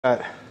No,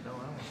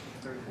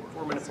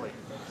 4 minutes late.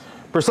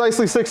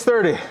 Precisely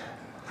 6:30.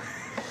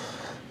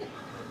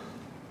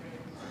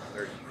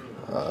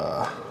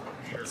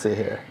 Let's see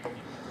here.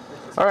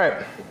 All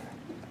right.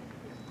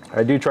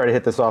 I do try to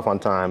hit this off on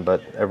time,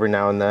 but every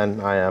now and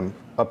then I am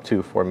up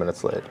to 4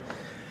 minutes late.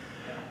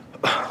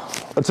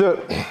 Let's do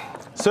it.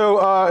 So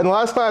in the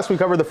last class, we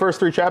covered the first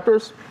 3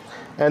 chapters.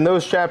 And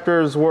those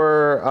chapters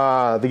were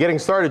the Getting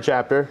Started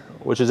chapter,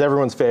 which is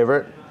everyone's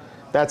favorite.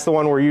 That's the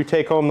one where you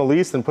take home the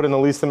least and put in the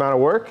least amount of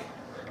work.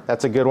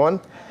 That's a good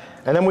one.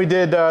 And then we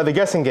did the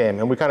guessing game,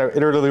 and we kind of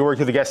iteratively worked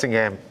through the guessing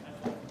game.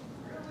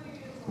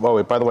 Whoa,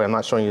 wait, by the way, I'm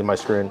not showing you my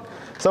screen.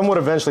 Someone would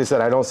eventually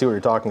said, I don't see what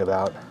you're talking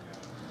about.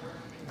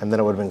 And then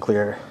it would have been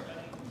clear.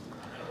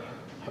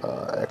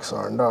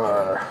 XR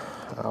nar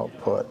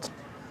output.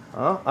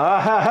 Oh,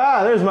 ah, ha,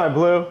 ha, there's my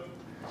blue.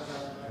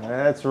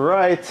 That's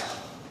right.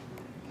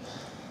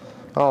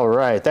 All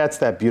right, that's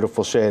that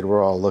beautiful shade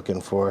we're all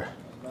looking for.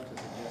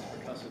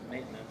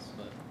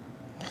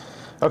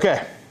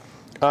 Okay,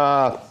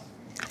 so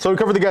we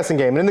covered the guessing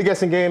game. And in the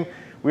guessing game,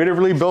 we had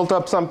really built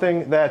up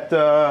something that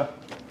that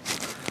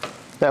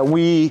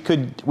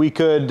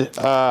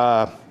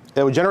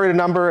it would generate a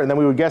number, and then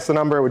we would guess the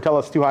number. It would tell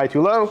us too high,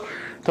 too low,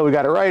 until we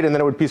got it right, and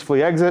then it would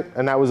peacefully exit,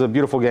 and that was a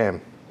beautiful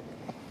game.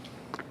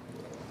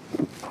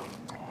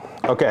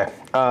 Okay,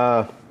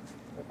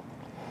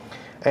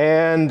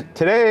 and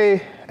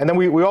today, and then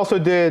we also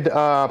did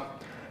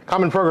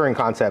common programming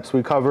concepts.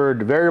 We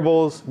covered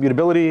variables,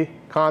 mutability,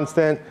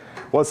 constant.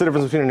 What's the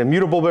difference between an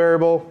immutable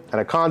variable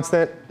and a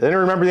constant? Does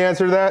anyone remember the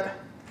answer to that?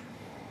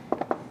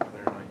 Whether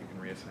or not you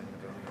can reassign the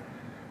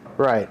value.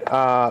 Right,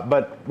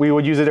 but we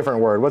would use a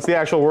different word. What's the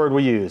actual word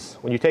we use?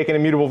 When you take an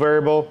immutable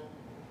variable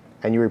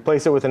and you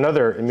replace it with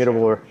another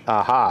immutable,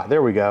 aha,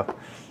 there we go.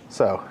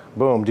 So,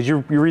 boom. Did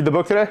you read the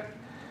book today?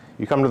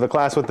 You come to the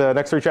class with the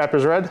next 3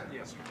 chapters read?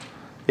 Yes, sir.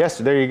 Yes,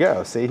 there you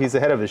go. See, he's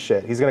ahead of his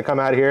shit. He's going to come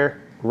out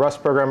here,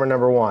 Rust programmer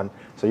number 1.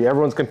 So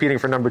everyone's competing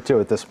for number 2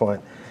 at this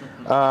point.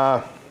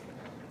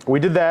 We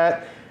did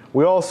that.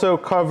 We also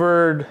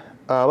covered,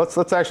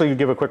 let's actually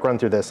give a quick run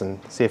through this and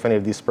see if any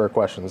of these spur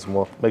questions, and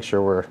we'll make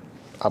sure we're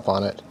up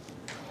on it.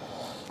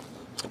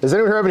 Does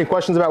anyone here have any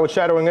questions about what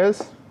shadowing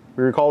is?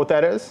 We recall what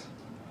that is?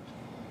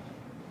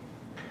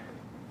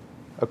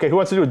 OK, who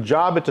wants to do a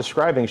job at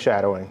describing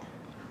shadowing?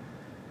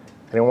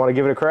 Anyone want to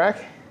give it a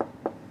crack?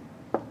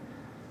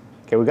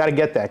 OK, we got to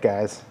get that,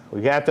 guys.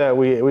 We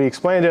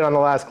explained it on the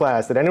last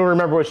class. Did anyone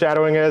remember what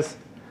shadowing is?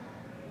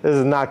 This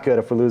is not good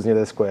if we're losing you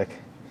this quick.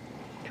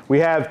 We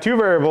have 2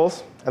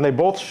 variables, and they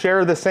both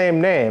share the same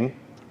name,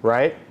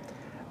 right?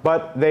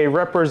 But they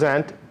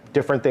represent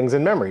different things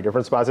in memory,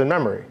 different spots in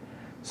memory.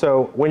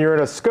 So when you're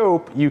in a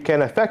scope, you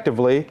can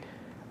effectively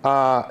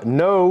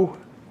know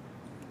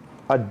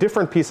a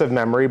different piece of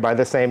memory by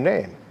the same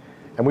name.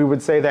 And we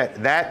would say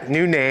that that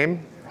new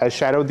name has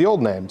shadowed the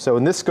old name. So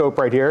in this scope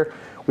right here,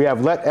 we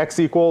have let x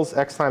equals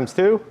x times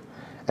 2,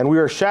 and we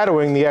are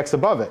shadowing the x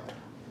above it.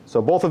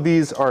 So both of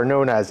these are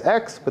known as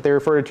x, but they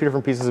refer to 2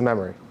 different pieces of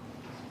memory.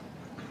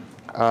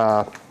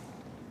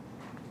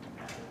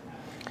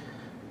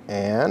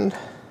 And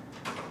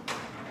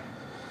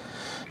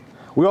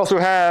we also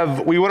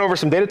we went over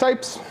some data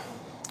types.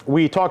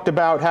 We talked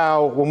about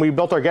how when we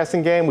built our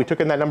guessing game, we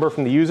took in that number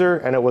from the user,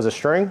 and it was a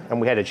string,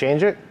 and we had to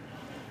change it.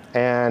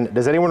 And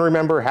does anyone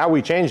remember how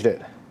we changed it?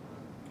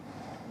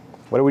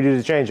 What did we do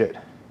to change it?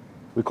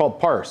 We called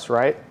parse,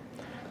 right?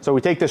 So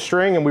we take the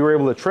string, and we were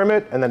able to trim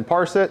it and then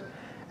parse it.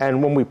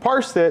 And when we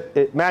parsed it,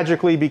 it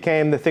magically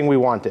became the thing we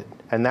wanted.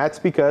 And that's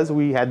because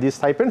we had this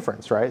type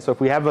inference, right? So if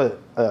we have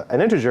an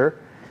integer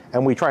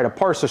and we try to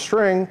parse a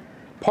string,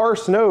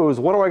 parse knows,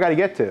 what do I got to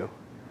get to?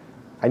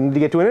 I need to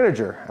get to an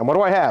integer. And what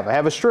do I have? I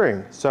have a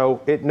string.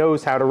 So it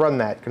knows how to run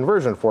that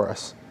conversion for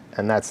us.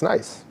 And that's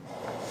nice.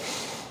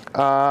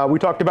 We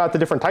talked about the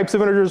different types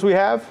of integers we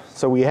have.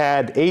 So we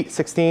had 8,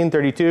 16,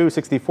 32,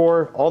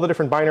 64, all the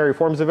different binary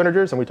forms of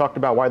integers. And we talked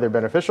about why they're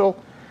beneficial.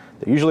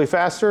 They're usually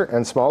faster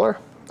and smaller.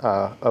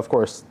 Of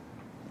course,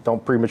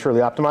 don't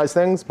prematurely optimize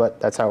things, but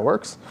that's how it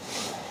works.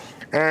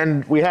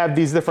 And we have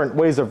these different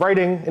ways of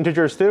writing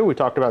integers too. We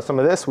talked about some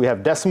of this. We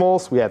have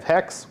decimals, we have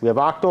hex, we have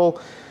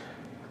octal.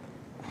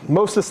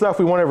 Most of the stuff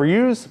we won't ever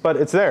use, but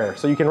it's there.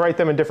 So you can write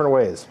them in different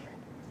ways.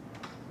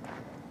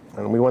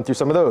 And we went through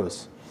some of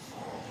those.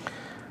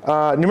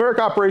 Numeric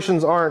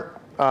operations aren't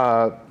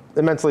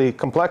immensely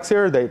complex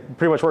here. They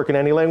pretty much work in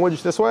any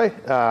language this way.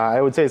 I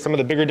would say some of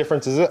the bigger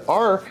differences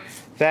are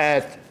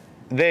that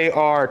they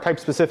are type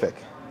specific.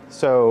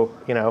 So,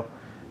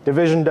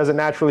 division doesn't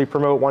naturally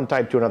promote one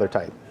type to another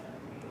type.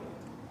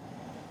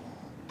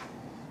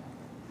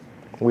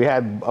 We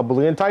had a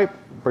Boolean type,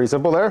 pretty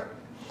simple there.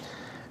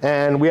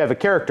 And we have a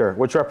character,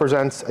 which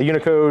represents a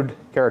Unicode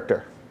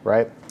character,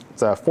 right?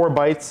 It's 4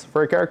 bytes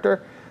for a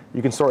character.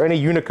 You can store any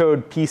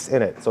Unicode piece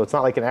in it. So it's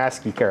not like an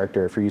ASCII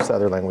character if you're used to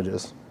other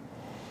languages.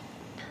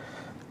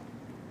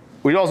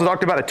 We also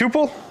talked about a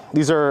tuple.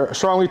 These are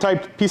strongly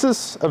typed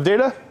pieces of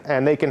data,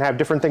 and they can have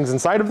different things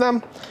inside of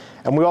them.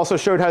 And we also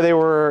showed how they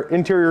were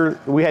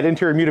we had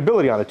interior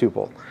mutability on a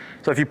tuple.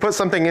 So if you put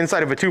something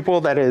inside of a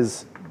tuple that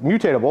is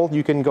mutatable,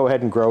 you can go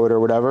ahead and grow it or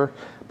whatever.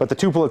 But the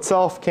tuple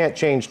itself can't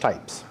change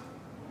types.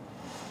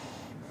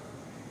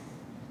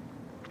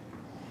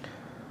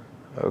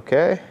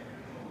 OK.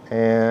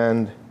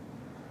 And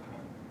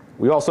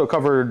we also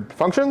covered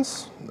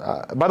functions.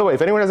 By the way,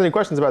 if anyone has any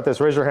questions about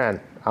this, raise your hand.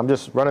 I'm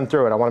just running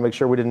through it. I want to make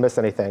sure we didn't miss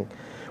anything.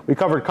 We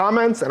covered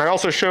comments. And I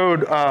also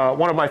showed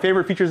one of my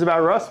favorite features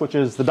about Rust, which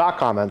is the doc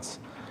comments,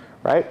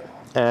 right?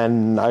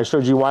 And I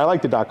showed you why I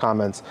like the doc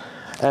comments.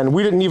 And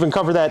we didn't even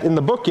cover that in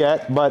the book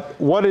yet. But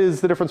what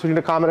is the difference between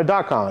a comment and a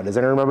doc comment? Does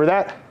anyone remember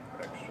that?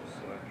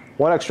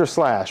 One extra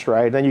slash,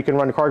 right? Then you can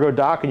run cargo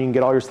doc, and you can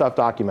get all your stuff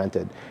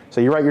documented.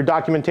 So you write your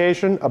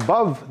documentation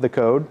above the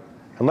code,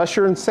 unless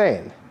you're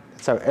insane.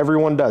 That's how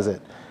everyone does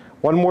it.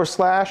 One more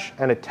slash,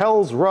 and it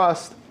tells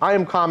Rust, I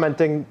am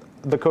commenting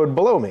the code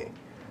below me.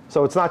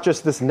 So it's not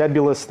just this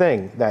nebulous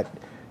thing that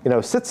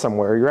sits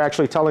somewhere. You're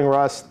actually telling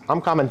Rust,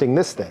 I'm commenting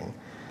this thing.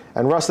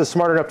 And Rust is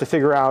smart enough to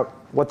figure out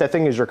what that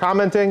thing is you're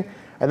commenting,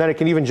 and then it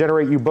can even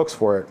generate you books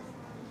for it.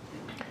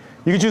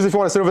 You can choose if you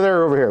want to sit over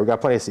there or over here. We've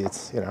got plenty of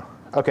seats.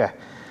 OK.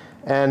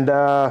 And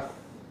all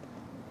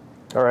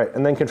right,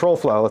 and then control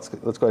flow. Let's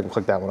go ahead and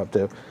click that one up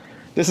too.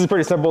 This is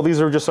pretty simple.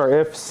 These are just our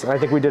ifs. And I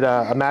think we did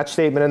a match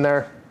statement in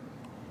there.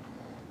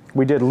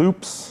 We did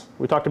loops.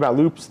 We talked about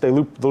loops. The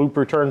loop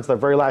returns the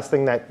very last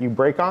thing that you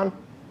break on.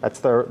 That's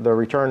the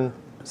return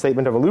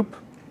statement of a loop.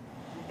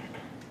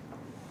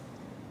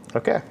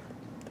 OK.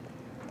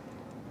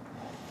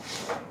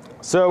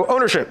 So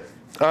ownership.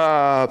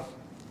 So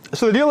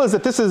the deal is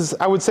that this is,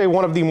 I would say,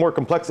 one of the more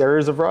complex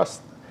areas of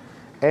Rust.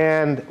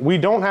 And we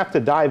don't have to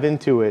dive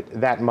into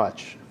it that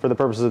much for the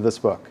purposes of this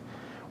book,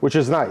 which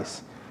is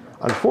nice.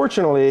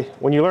 Unfortunately,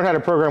 when you learn how to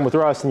program with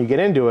Rust and you get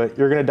into it,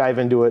 you're going to dive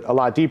into it a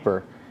lot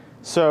deeper.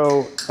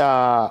 So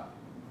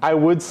I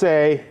would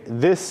say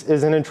this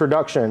is an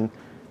introduction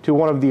to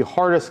one of the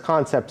hardest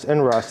concepts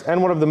in Rust and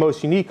one of the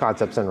most unique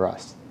concepts in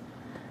Rust.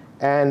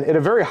 And at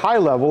a very high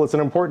level, it's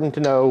important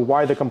to know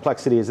why the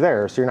complexity is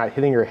there, so you're not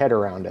hitting your head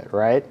around it,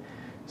 right?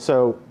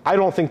 So I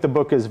don't think the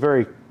book is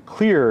very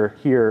clear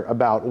here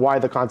about why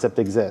the concept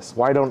exists.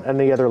 Why don't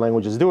any other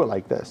languages do it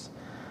like this?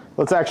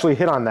 Let's actually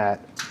hit on that.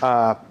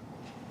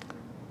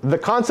 The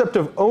concept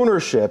of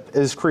ownership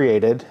is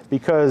created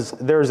because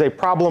there's a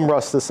problem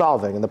Rust is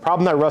solving. And the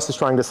problem that Rust is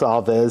trying to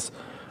solve is,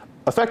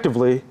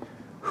 effectively,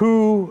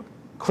 who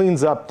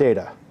cleans up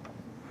data?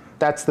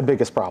 That's the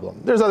biggest problem.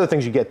 There's other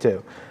things you get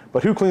to.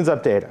 But who cleans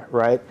up data,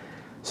 right?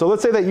 So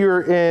let's say that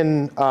you're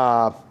in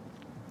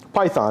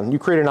Python. You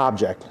create an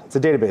object. It's a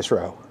database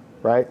row,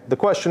 right? The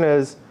question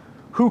is,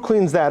 who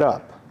cleans that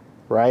up,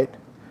 right?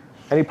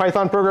 Any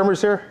Python programmers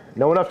here?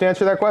 Know enough to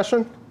answer that question?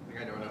 I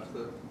think I know enough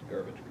to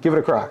garbage. Give it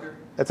a crack.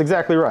 That's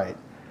exactly right.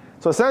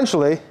 So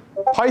essentially,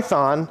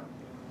 Python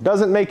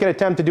doesn't make an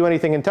attempt to do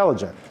anything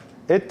intelligent.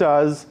 It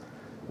does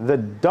the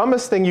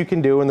dumbest thing you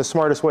can do in the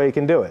smartest way you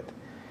can do it.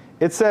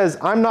 It says,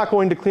 I'm not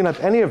going to clean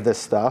up any of this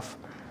stuff.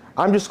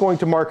 I'm just going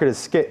to mark it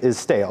as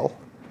stale.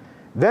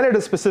 Then at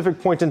a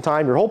specific point in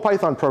time, your whole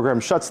Python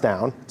program shuts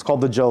down. It's called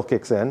the jill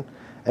kicks in.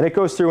 And it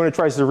goes through and it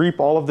tries to reap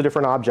all of the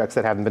different objects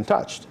that haven't been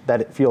touched, that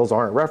it feels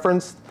aren't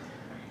referenced,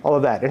 all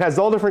of that. It has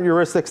all different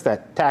heuristics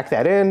that tack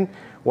that in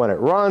when it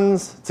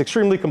runs. It's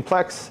extremely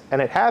complex.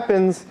 And it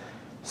happens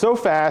so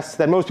fast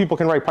that most people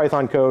can write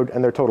Python code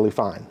and they're totally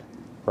fine,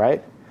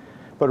 right?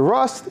 But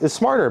Rust is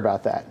smarter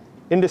about that,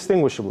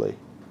 indistinguishably,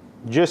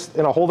 just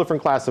in a whole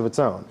different class of its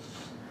own.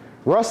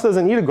 Rust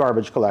doesn't need a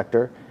garbage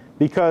collector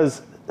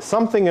because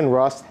something in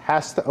Rust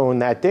has to own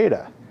that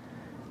data.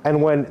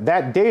 And when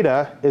that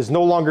data is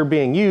no longer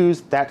being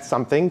used, that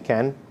something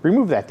can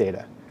remove that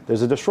data.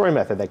 There's a destroy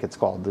method that gets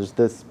called. There's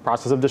this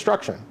process of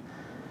destruction.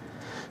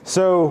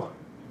 So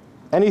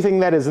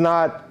anything that is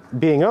not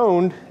being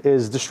owned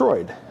is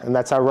destroyed. And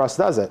that's how Rust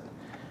does it.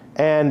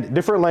 And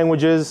different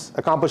languages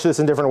accomplish this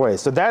in different ways.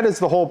 So that is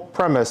the whole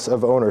premise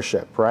of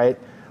ownership, right?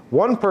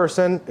 One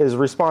person is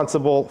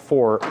responsible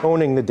for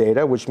owning the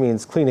data, which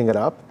means cleaning it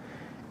up.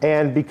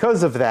 And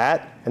because of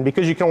that, and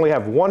because you can only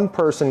have one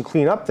person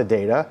clean up the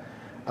data,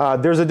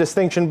 there's a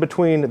distinction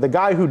between the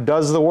guy who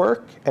does the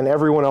work and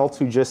everyone else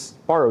who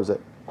just borrows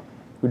it,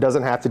 who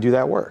doesn't have to do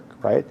that work,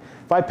 right?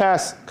 If I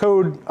pass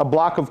code, a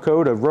block of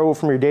code, a row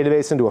from your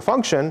database into a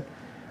function,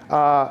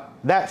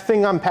 that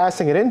thing I'm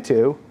passing it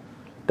into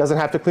doesn't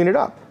have to clean it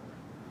up,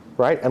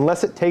 right?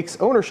 Unless it takes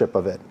ownership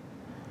of it.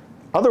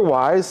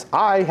 Otherwise,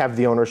 I have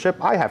the ownership.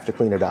 I have to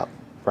clean it up,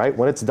 right?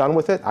 When it's done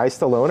with it, I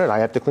still own it. I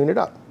have to clean it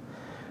up.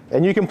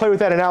 And you can play with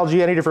that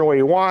analogy any different way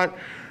you want.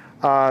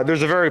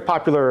 There's a very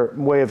popular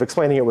way of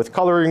explaining it with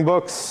coloring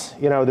books.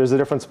 There's a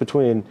difference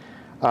between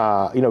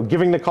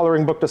giving the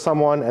coloring book to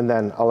someone and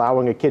then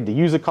allowing a kid to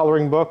use a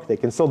coloring book. They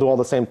can still do all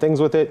the same things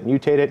with it,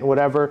 mutate it and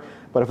whatever.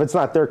 But if it's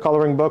not their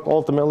coloring book,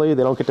 ultimately,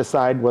 they don't get to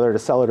decide whether to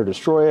sell it or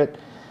destroy it.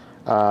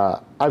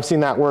 I've seen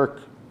that work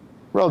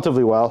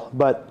relatively well.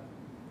 But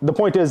the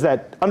point is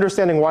that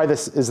understanding why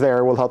this is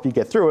there will help you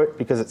get through it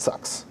because it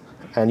sucks.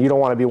 And you don't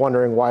want to be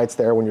wondering why it's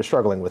there when you're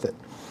struggling with it.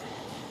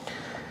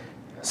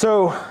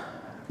 So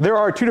there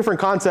are two different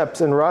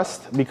concepts in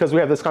Rust because we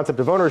have this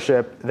concept of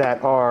ownership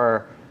that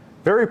are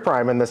very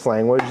prime in this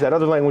language that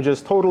other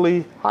languages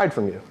totally hide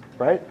from you,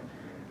 right?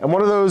 And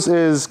one of those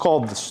is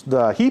called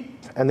the heap,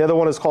 and the other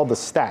one is called the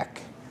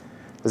stack.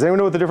 Does anyone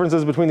know what the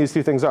differences between these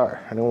two things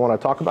are? Anyone want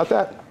to talk about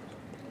that?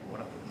 What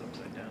happens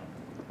upside down?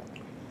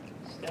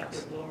 Stack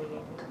is lower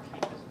level,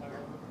 heap is higher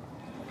level.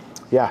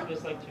 Yeah.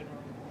 Just like general.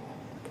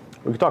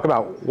 We can talk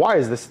about why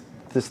is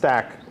the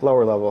stack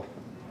lower level?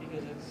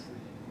 Because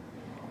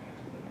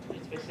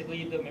it's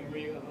basically the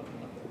memory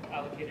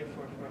allocated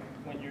for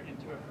when you're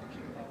into a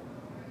function call.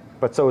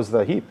 But so is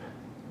the heap.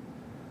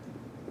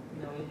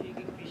 No, it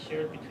can be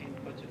shared between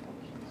a bunch of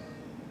functions.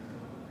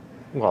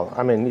 Well,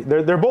 I mean,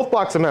 they're both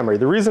blocks of memory.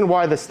 The reason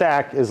why the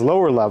stack is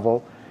lower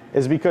level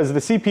is because the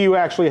CPU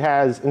actually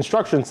has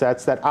instruction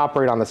sets that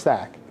operate on the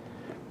stack,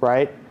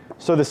 right?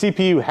 So the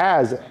CPU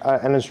has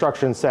an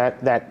instruction set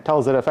that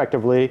tells it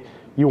effectively,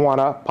 you want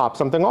to pop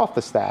something off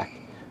the stack.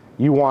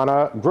 You want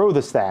to grow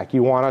the stack.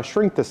 You want to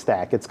shrink the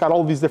stack. It's got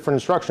all these different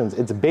instructions.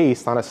 It's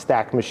based on a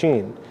stack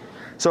machine.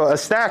 So a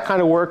stack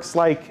kind of works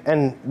like,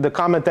 and the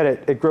comment that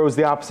it grows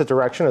the opposite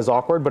direction is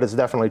awkward, but it's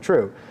definitely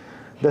true.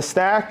 The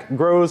stack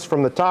grows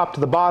from the top to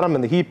the bottom,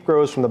 and the heap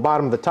grows from the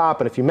bottom to the top.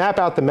 And if you map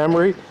out the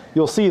memory,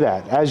 you'll see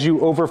that. As you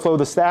overflow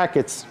the stack,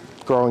 it's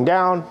growing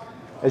down.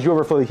 As you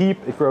overflow the heap,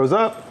 it grows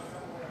up.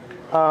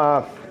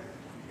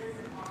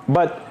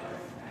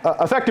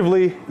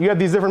 Effectively, you have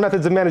these different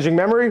methods of managing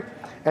memory,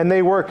 and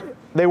they work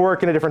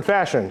in a different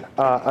fashion.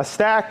 A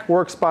stack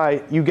works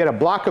by, you get a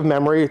block of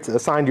memory. It's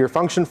assigned to your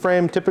function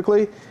frame,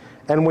 typically.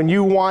 And when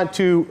you want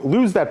to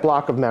lose that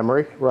block of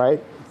memory,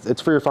 right,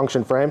 it's for your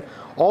function frame,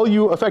 all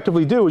you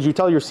effectively do is you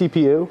tell your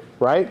CPU,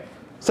 right,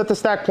 set the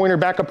stack pointer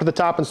back up to the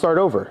top and start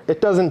over. It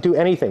doesn't do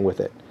anything with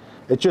it.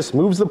 It just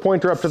moves the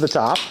pointer up to the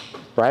top,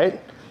 right?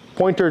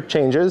 Pointer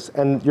changes,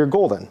 and you're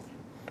golden,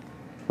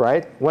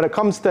 right? When it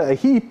comes to a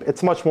heap,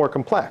 it's much more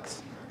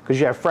complex because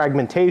you have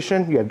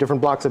fragmentation, you have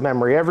different blocks of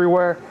memory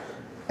everywhere,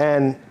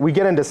 and we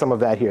get into some of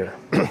that here.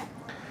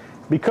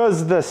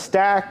 Because the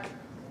stack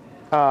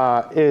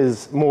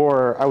is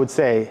more, I would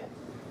say,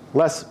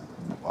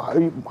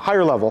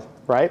 higher level,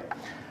 right?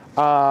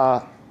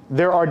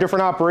 There are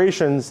different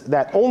operations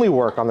that only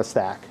work on the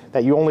stack,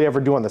 that you only ever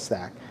do on the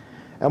stack.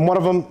 And one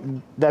of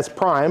them that's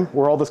prime,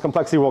 where all this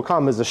complexity will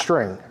come, is a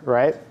string,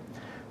 right?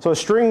 So a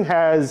string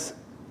has,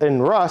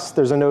 in Rust,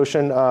 there's a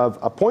notion of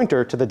a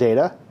pointer to the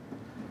data.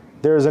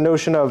 There's a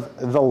notion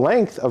of the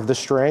length of the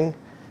string.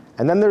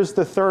 And then there's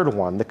the third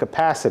one, the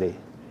capacity,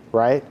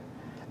 right?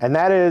 And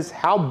that is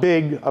how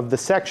big of the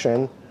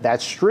section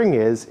that string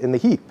is in the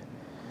heap.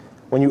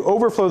 When you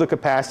overflow the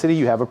capacity,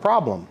 you have a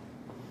problem.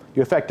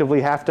 You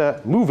effectively have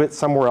to move it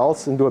somewhere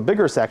else into a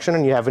bigger section,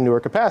 and you have a newer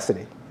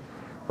capacity,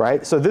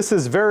 right? So this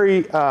is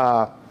very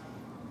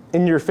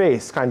in your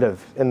face, kind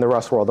of, in the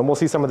Rust world. And we'll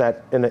see some of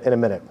that in a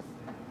minute.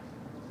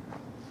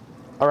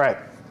 All right.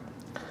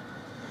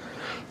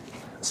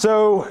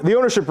 So the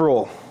ownership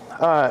rule.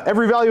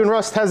 Every value in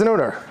Rust has an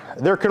owner.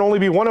 There can only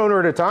be one owner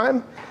at a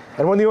time.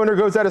 And when the owner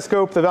goes out of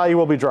scope, the value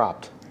will be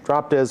dropped.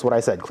 Dropped is what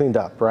I said, cleaned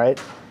up,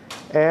 right?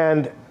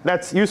 And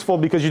that's useful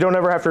because you don't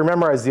ever have to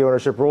memorize the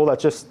ownership rule.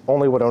 That's just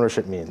only what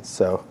ownership means.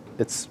 So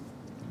it's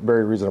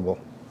very reasonable.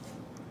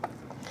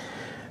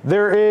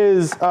 There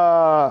is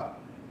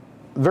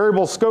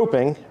variable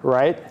scoping,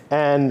 right?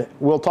 And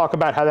we'll talk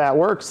about how that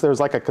works. There's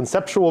like a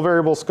conceptual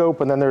variable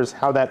scope, and then there's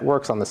how that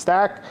works on the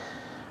stack.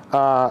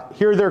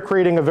 Here they're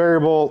creating a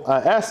variable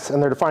s,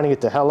 and they're defining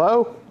it to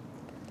hello.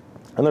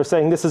 And they're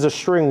saying this is a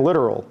string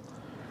literal,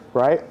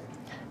 right?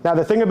 Now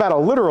the thing about a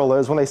literal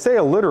is when they say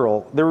a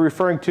literal, they're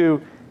referring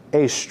to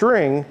a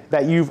string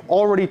that you've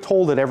already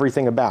told it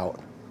everything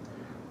about,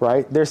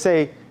 right? They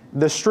say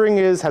the string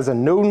has a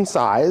known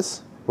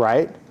size,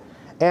 right?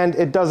 And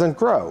it doesn't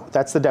grow.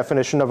 That's the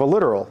definition of a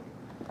literal.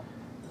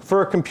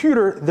 For a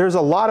computer, there's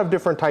a lot of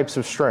different types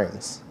of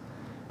strings.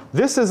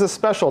 This is a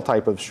special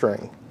type of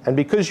string. And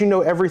because you know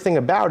everything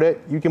about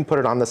it, you can put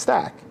it on the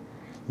stack.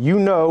 You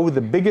know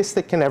the biggest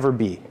it can ever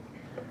be,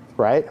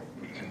 right?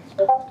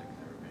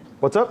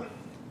 What's up?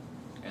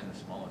 And the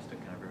smallest it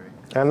can ever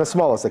be. And the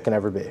smallest it can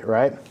ever be,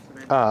 right?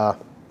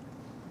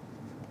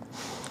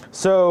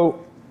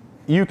 So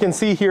you can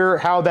see here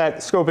how that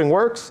scoping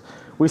works.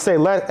 We say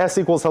let s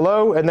equals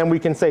hello, and then we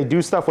can say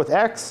do stuff with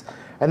x,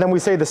 and then we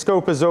say the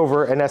scope is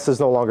over and s is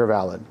no longer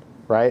valid,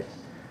 right?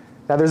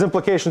 Now there's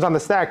implications on the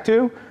stack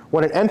too.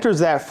 When it enters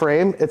that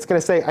frame, it's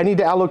going to say I need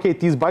to allocate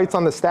these bytes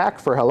on the stack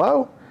for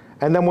hello,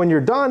 and then when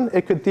you're done,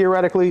 it could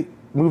theoretically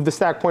move the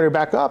stack pointer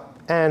back up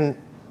and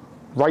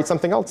write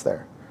something else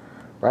there,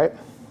 right?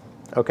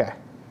 OK.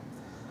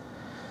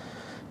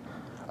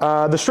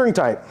 The string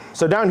type.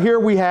 So down here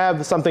we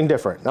have something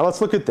different. Now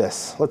let's look at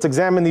this. Let's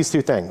examine these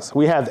two things.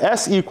 We have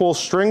s equals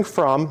string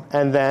from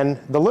and then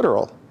the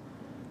literal.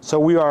 So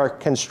we are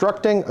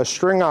constructing a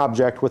string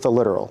object with a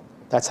literal.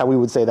 That's how we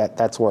would say that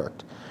that's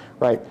worked,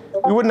 right?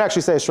 We wouldn't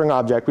actually say a string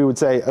object. We would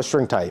say a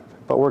string type.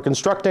 But we're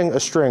constructing a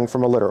string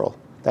from a literal.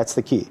 That's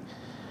the key.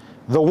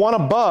 The one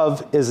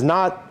above is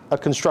not a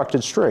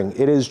constructed string.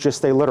 It is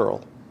just a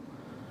literal.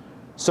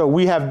 So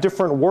we have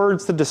different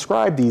words to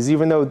describe these,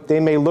 even though they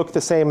may look the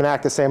same and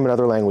act the same in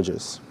other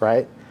languages,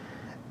 right?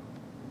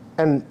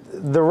 And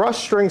the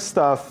Rust string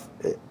stuff,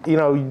 you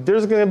know,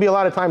 there's going to be a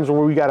lot of times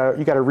where you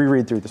gotta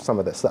reread through some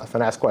of this stuff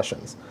and ask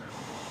questions.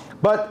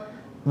 But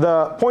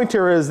the point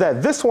here is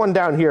that this one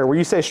down here, where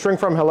you say string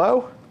from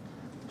hello,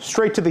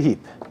 straight to the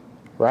heap,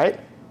 right?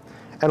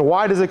 And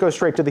why does it go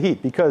straight to the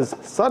heap? Because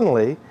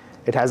suddenly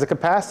it has a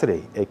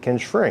capacity. It can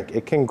shrink.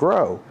 It can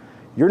grow.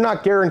 You're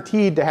not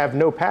guaranteed to have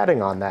no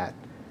padding on that,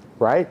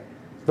 right?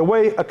 The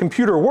way a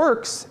computer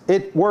works,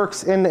 it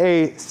works in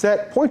a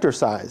set pointer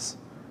size,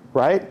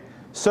 right?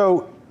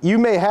 So you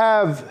may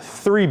have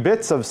 3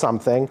 bits of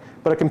something,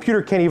 but a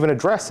computer can't even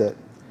address it.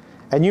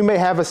 And you may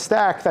have a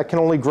stack that can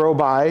only grow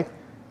by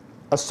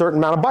a certain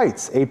amount of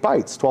bytes, 8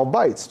 bytes, 12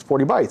 bytes,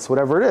 40 bytes,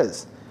 whatever it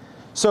is.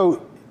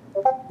 So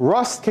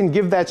Rust can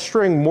give that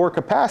string more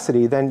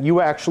capacity than you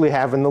actually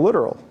have in the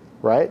literal,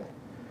 right?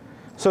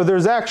 So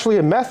there's actually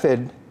a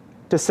method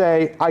to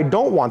say, I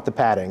don't want the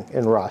padding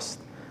in Rust.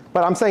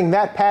 But I'm saying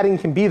that padding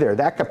can be there.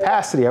 That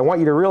capacity, I want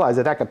you to realize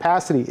that that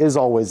capacity is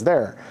always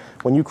there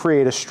when you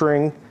create a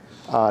string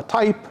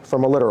type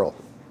from a literal.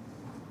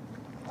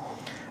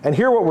 And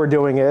here what we're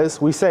doing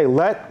is we say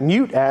let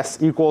mute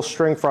s equals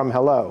string from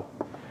hello.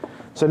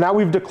 So now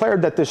we've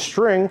declared that this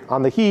string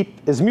on the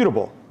heap is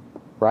mutable,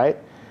 right?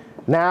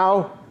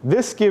 Now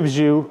this gives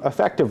you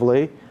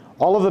effectively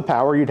all of the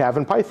power you'd have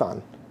in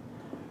Python.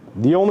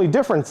 The only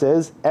difference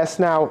is s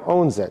now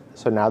owns it.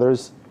 So now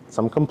there's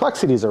some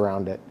complexities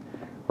around it,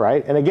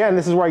 right? And again,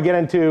 this is where I get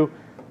into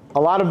a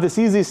lot of this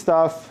easy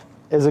stuff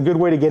is a good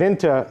way to get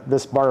into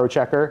this borrow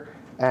checker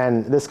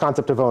and this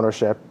concept of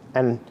ownership.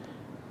 And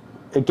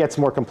it gets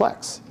more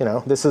complex. You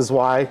know, this is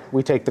why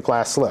we take the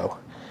class slow.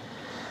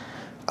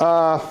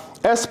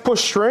 S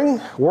push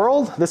string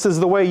world. This is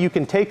the way you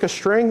can take a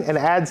string and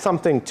add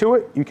something to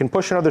it. You can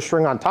push another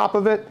string on top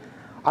of it.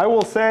 I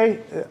will say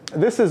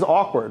this is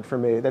awkward for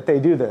me that they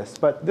do this,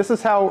 but this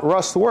is how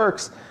Rust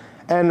works.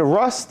 And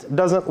Rust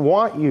doesn't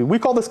want you. We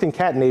call this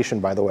concatenation,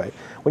 by the way.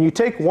 When you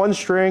take one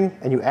string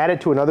and you add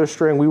it to another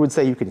string, we would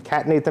say you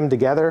concatenate them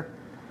together.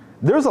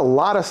 There's a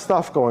lot of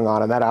stuff going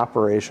on in that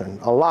operation,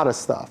 a lot of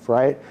stuff,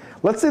 right?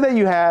 Let's say that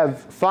you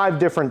have 5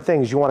 different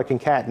things you want to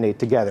concatenate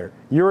together.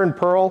 You're in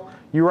Perl,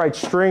 you write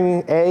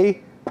string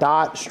A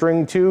dot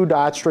string 2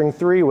 dot string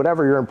 3,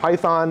 whatever. You're in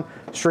Python,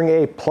 string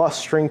A plus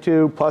string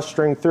 2 plus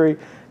string 3.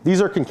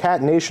 These are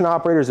concatenation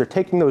operators. They're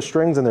taking those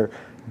strings and they're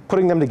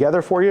putting them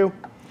together for you.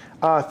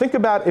 Think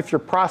about if you're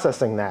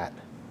processing that,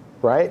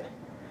 right?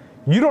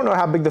 You don't know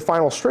how big the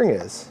final string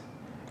is.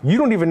 You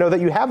don't even know that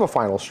you have a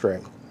final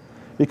string.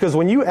 Because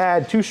when you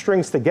add 2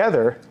 strings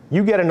together,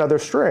 you get another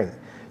string.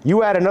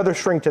 You add another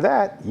string to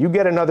that, you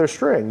get another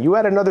string. You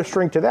add another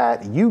string to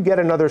that, you get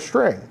another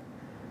string,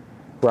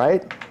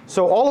 right?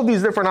 So all of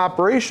these different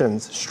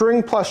operations,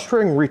 string plus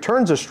string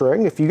returns a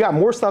string. If you got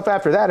more stuff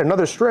after that,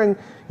 another string,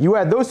 you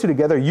add those 2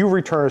 together, you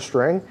return a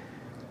string.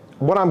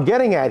 What I'm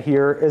getting at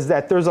here is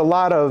that there's a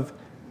lot of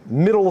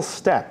middle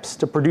steps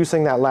to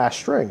producing that last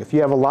string. If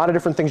you have a lot of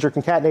different things you're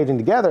concatenating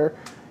together,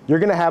 you're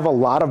going to have a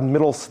lot of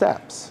middle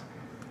steps.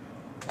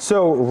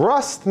 So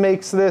Rust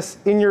makes this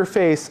in your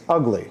face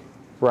ugly,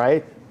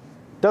 right?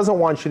 Doesn't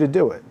want you to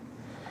do it.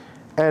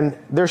 And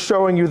they're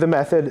showing you the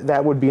method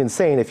that would be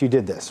insane if you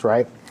did this,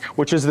 right?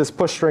 Which is this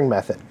push string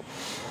method.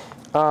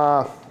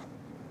 Now,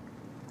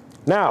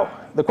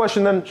 the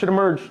question then should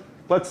emerge,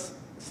 let's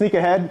sneak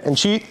ahead and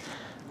cheat.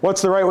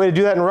 What's the right way to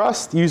do that in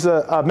Rust? Use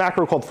a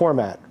macro called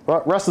format.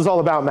 Rust is all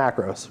about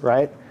macros,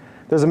 right?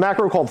 There's a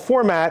macro called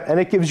format, and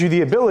it gives you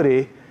the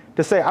ability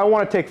to say, I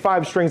want to take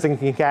 5 strings and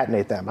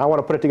concatenate them. I want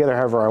to put it together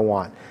however I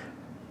want.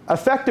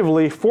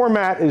 Effectively,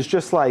 format is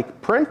just like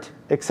print,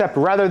 except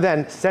rather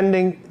than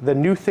sending the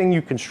new thing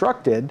you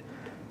constructed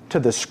to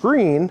the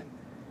screen,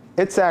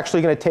 it's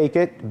actually going to take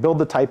it, build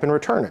the type, and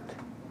return it,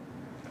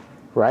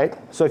 right?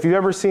 So if you've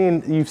ever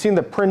seen, you've seen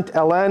the print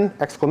ln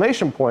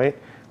exclamation point,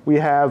 we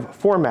have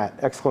format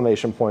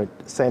exclamation point,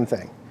 same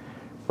thing,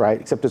 right?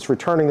 Except it's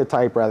returning the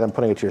type rather than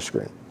putting it to your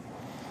screen.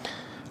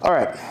 All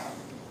right.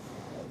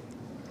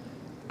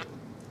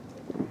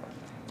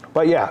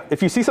 But yeah,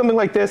 if you see something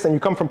like this and you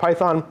come from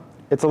Python,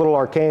 it's a little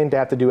arcane to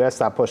have to do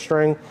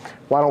s.pushString.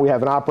 Why don't we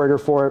have an operator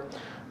for it?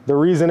 The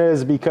reason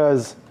is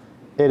because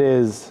it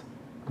is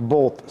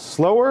both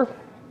slower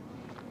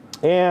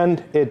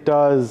and it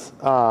does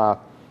a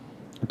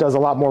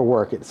lot more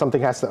work.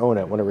 Something has to own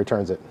it when it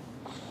returns it.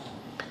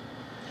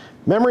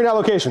 Memory and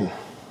allocation.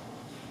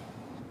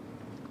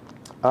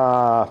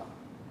 So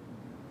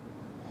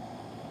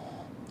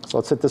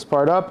let's hit this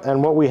part up.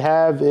 And what we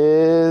have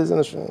is,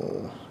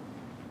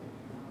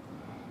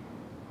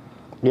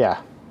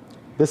 yeah.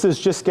 This is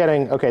just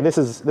getting, OK, this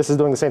is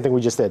doing the same thing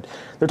we just did.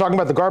 They're talking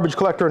about the garbage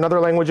collector in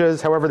other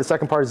languages. However, the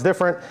second part is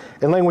different.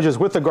 In languages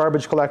with the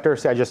garbage collector,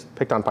 see, I just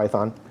picked on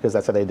Python because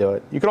that's how they do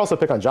it. You could also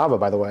pick on Java,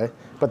 by the way.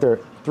 But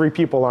 3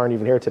 people aren't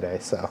even here today,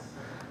 so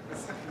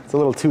it's a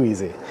little too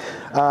easy.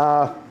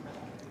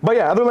 But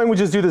yeah, other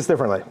languages do this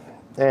differently.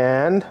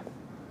 And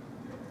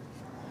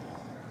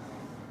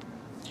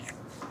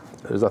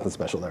there's nothing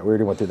special there. We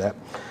already went through that.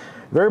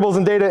 Variables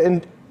and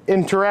data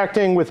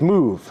interacting with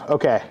move.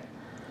 OK.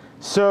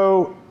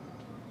 So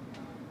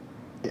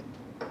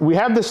we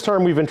have this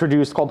term we've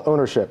introduced called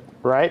ownership,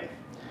 right?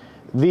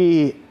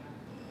 The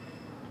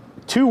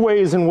two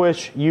ways in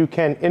which you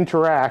can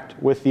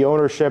interact with the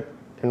ownership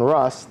in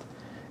Rust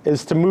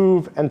is to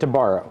move and to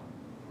borrow,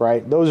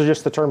 right? Those are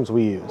just the terms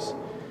we use.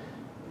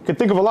 You could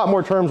think of a lot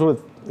more terms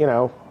with,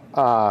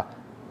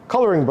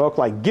 coloring book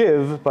like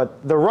give,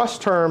 but the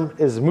Rust term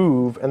is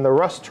move and the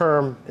Rust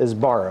term is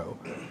borrow.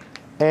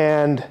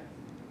 And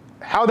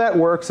how that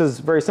works is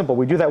very simple.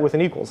 We do that with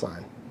an equal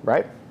sign,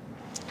 right?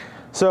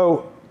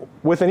 So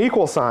with an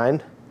equal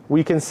sign,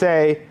 we can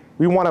say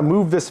we want to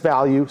move this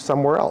value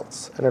somewhere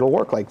else, and it'll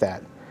work like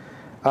that.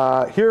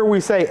 Here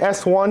we say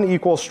s1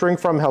 equals string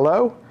from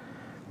hello.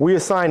 We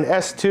assign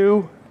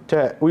S1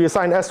 to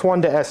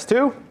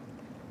S2.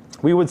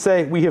 We would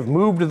say we have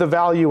moved the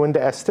value into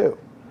S2.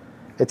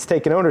 It's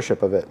taken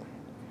ownership of it.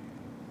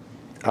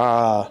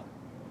 So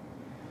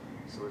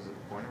is it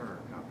a pointer or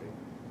a copy?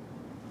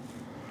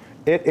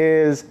 It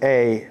is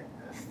a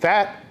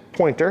fat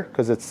pointer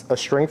because it's a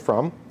string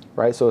from,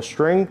 right? So a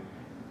string.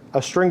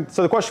 So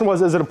the question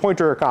was, is it a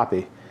pointer or a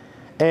copy?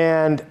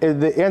 And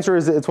the answer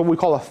is it's what we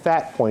call a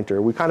fat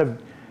pointer.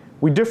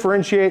 We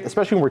differentiate,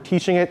 especially when we're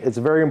teaching it. It's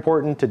very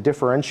important to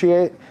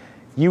differentiate.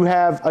 You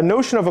have a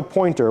notion of a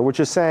pointer, which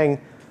is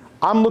saying,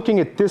 I'm looking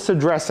at this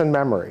address in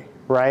memory,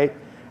 right?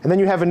 And then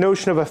you have a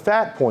notion of a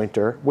fat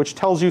pointer, which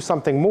tells you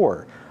something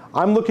more.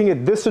 I'm looking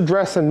at this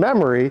address in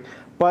memory,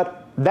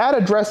 but that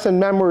address in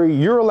memory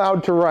you're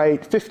allowed to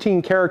write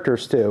 15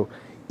 characters to,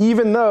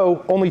 even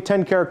though only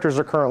 10 characters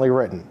are currently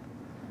written.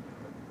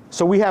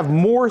 So we have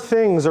more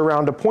things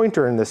around a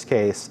pointer in this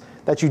case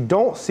that you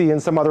don't see in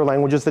some other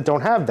languages that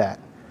don't have that.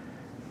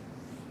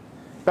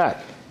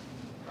 Back.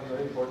 A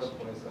very important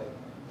point is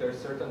there are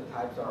certain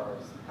types that are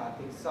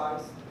static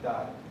size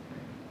that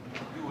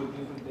do a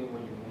different thing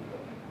when you move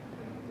them.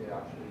 And they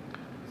actually,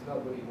 it's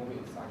not really moving,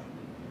 it's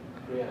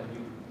actually creating a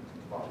new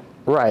volume.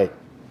 Right.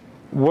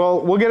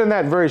 Well, we'll get in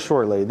that very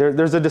shortly.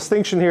 There's a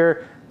distinction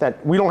here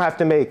that we don't have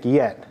to make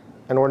yet,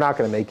 and we're not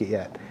going to make it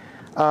yet.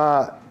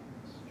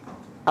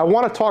 I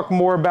want to talk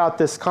more about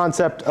this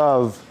concept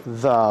of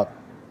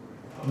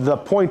the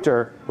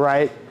pointer,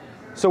 right?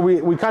 So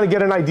we kind of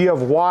get an idea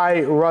of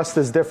why Rust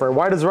is different.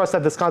 Why does Rust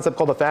have this concept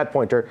called a fat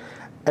pointer?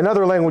 And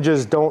other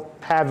languages don't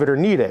have it or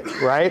need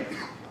it, right?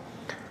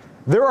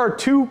 There are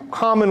two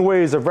common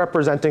ways of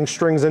representing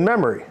strings in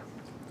memory.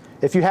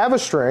 If you have a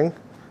string,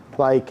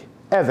 like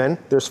Evan,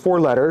 there's 4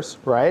 letters,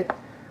 right?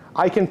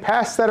 I can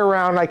pass that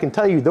around, and I can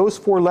tell you those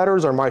 4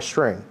 letters are my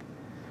string,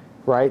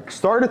 right?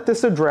 Start at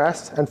this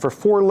address, and for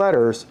 4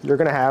 letters, you're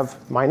going to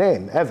have my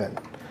name, Evan,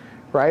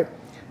 right?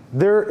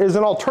 There is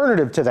an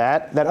alternative to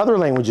that other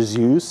languages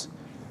use.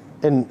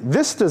 In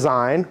this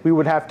design, we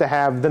would have to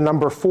have the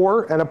number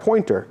 4 and a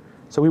pointer.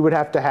 So we would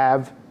have to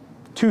have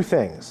 2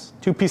 things,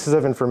 2 pieces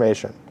of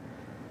information.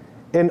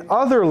 In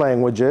other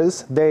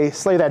languages, they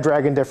slay that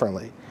dragon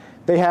differently.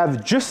 They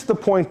have just the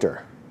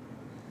pointer.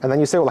 And then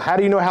you say, well, how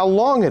do you know how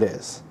long it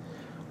is?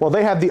 Well,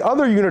 they have the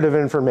other unit of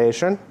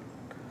information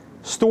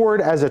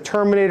stored as a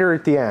terminator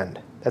at the end.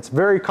 That's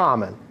very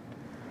common,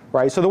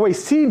 right? So the way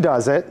C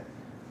does it,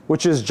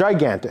 which is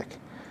gigantic,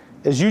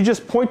 is you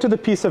just point to the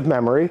piece of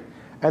memory,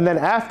 and then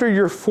after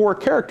your 4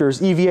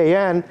 characters,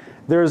 EVAN,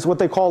 there's what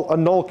they call a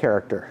null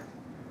character.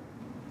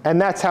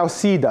 And that's how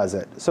C does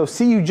it. So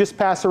C, you just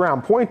pass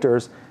around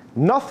pointers.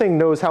 Nothing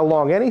knows how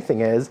long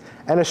anything is,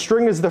 and a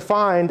string is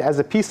defined as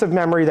a piece of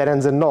memory that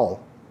ends in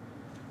null.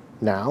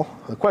 Now,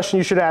 the question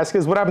you should ask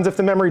is, what happens if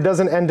the memory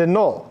doesn't end in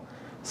null?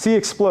 C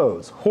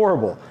explodes.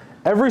 Horrible.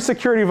 Every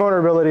security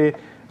vulnerability,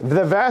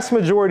 the vast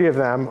majority of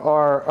them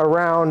are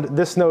around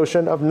this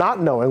notion of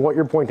not knowing what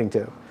you're pointing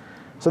to.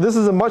 So this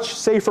is a much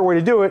safer way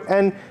to do it.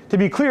 And to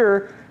be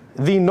clear,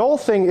 the null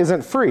thing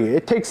isn't free.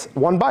 It takes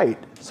 1 byte.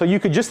 So you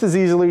could just as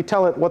easily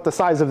tell it what the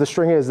size of the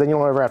string is, then you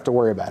don't ever have to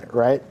worry about it,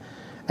 right?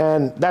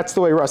 And that's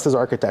the way Rust is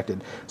architected.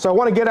 So I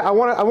want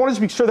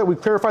to be sure that we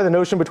clarify the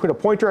notion between a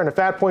pointer and a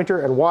fat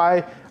pointer, and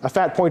why a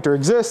fat pointer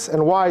exists,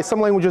 and why some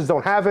languages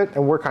don't have it,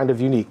 and we're kind of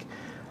unique,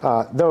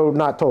 though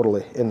not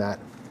totally in that.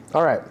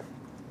 All right.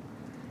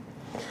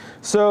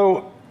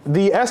 So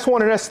the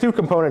S1 and S2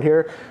 component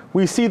here,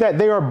 we see that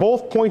they are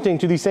both pointing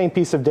to the same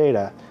piece of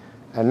data.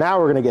 And now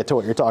we're going to get to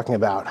what you're talking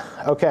about.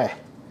 OK.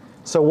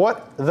 So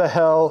what the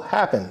hell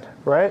happened,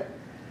 right?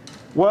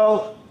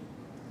 Well,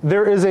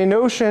 there is a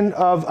notion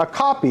of a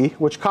copy,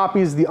 which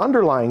copies the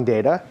underlying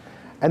data.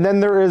 And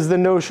then there is the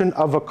notion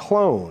of a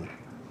clone,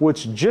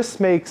 which just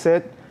makes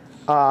it,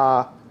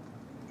 how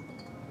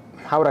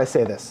would I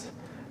say this?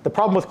 The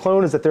problem with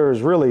clone is that there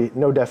is really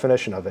no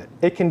definition of it.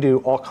 It can do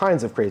all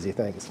kinds of crazy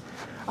things.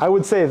 I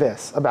would say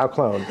this about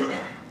clone.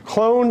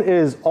 Clone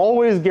is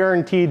always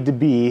guaranteed to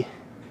be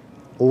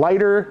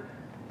lighter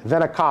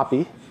than a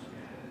copy.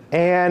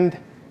 And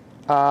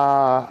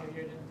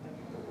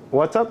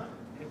what's up?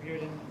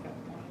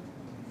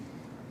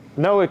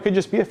 No, it could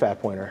just be a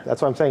fat pointer.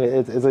 That's what I'm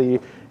saying.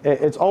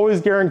 It's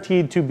always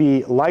guaranteed to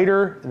be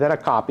lighter than a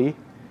copy.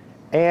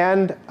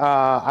 And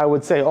I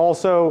would say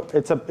also,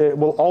 it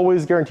will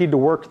always guaranteed to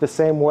work the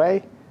same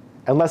way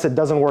unless it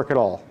doesn't work at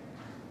all.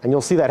 And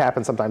you'll see that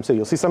happen sometimes too.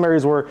 You'll see some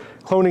areas where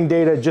cloning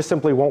data just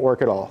simply won't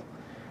work at all.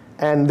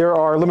 And there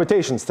are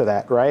limitations to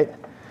that, right?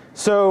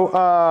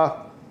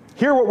 So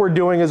here what we're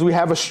doing is we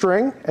have a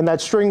string, and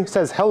that string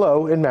says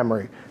hello in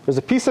memory. There's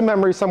a piece of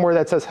memory somewhere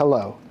that says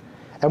hello.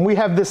 And we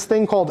have this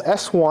thing called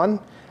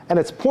S1, and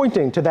it's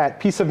pointing to that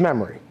piece of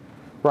memory,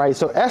 right?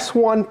 So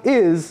S1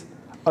 is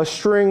a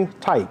string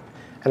type,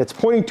 and it's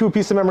pointing to a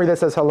piece of memory that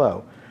says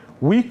hello.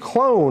 We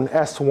clone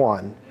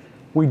S1.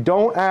 We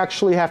don't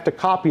actually have to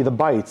copy the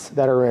bytes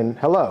that are in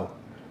hello.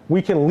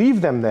 We can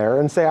leave them there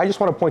and say, I just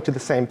want to point to the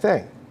same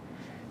thing.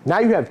 Now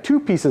you have two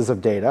pieces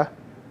of data,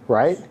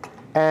 right?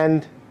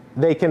 And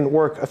they can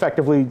work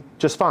effectively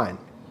just fine,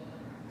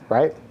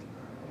 right?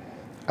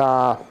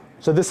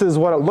 So this is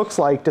what it looks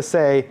like to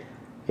say,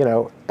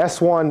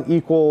 S1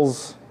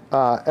 equals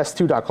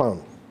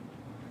S2.clone.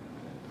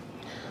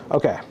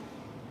 OK.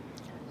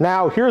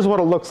 Now here's what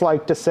it looks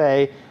like to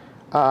say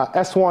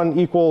S1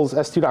 equals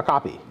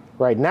S2.copy.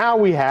 Right now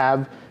we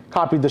have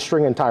copied the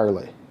string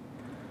entirely.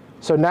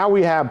 So now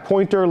we have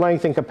pointer,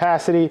 length, and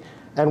capacity,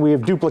 and we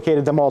have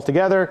duplicated them all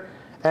together.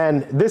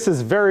 And this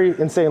is very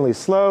insanely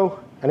slow.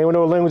 Anyone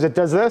know a language that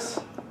does this?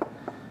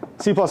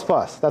 C++. That's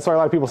why a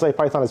lot of people say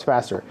Python is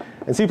faster.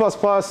 In C++,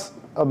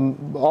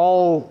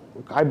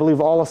 I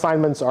believe all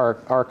assignments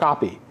are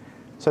copy.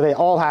 So they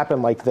all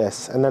happen like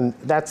this. And then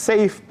that's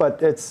safe,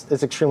 but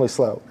it's extremely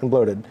slow and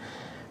bloated.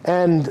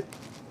 And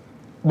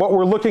what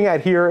we're looking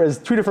at here is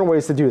two different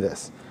ways to do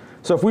this.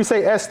 So if we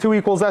say S2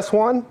 equals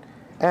S1,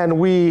 and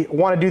we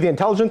want to do the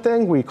intelligent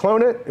thing, we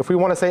clone it. If we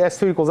want to say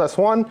S2 equals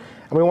S1,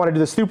 and we want to do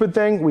the stupid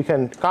thing, we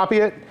can copy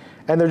it.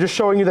 And they're just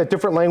showing you that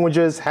different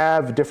languages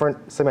have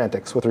different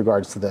semantics with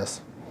regards to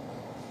this.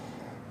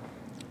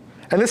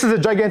 And this is a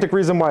gigantic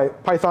reason why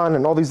Python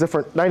and all these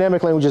different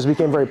dynamic languages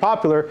became very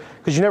popular,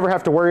 because you never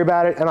have to worry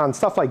about it. And on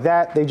stuff like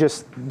that,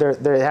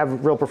 they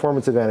have real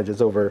performance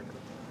advantages over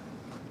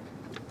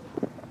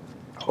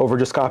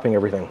just copying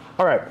everything.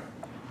 All right.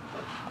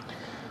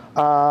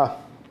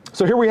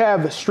 So here we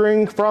have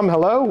string from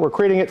hello. We're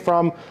creating it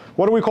from,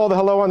 what do we call the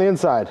hello on the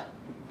inside?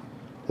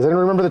 Does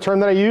anyone remember the term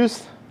that I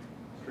used?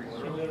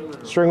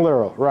 String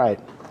literal, right.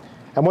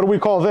 And what do we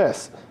call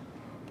this?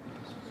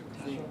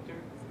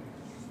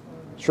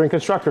 String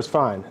constructor is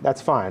fine.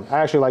 That's fine. I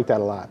actually like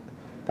that a lot.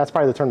 That's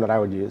probably the term that I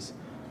would use.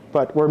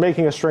 But we're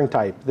making a string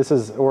type.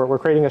 We're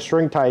creating a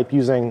string type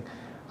using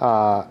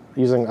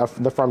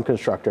the from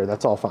constructor.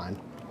 That's all fine.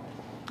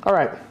 All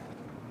right.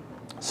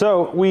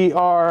 So we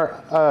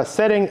are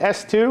setting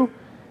S2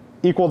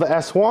 equal to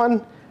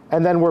S1,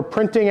 and then we're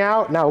printing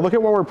out. Now look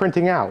at what we're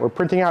printing out. We're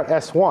printing out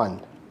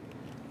S1,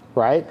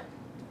 right?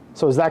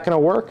 So is that going to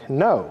work?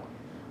 No.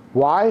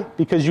 Why?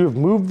 Because you've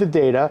moved the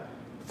data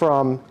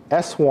from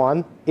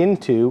S1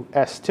 into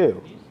S2. Did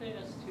you say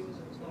S2 is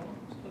a clone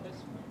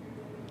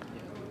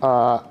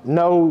of S1?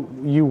 No,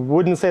 you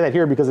wouldn't say that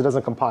here because it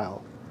doesn't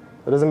compile.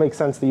 It doesn't make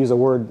sense to use a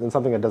word in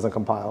something that doesn't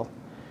compile.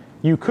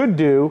 You could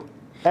do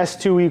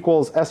S2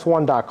 equals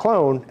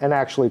S1.clone and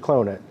actually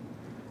clone it.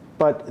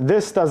 But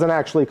this doesn't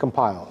actually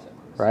compile,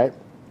 right?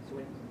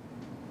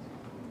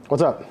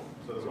 What's up?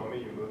 So the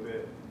moment you move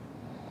it,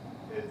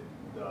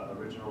 the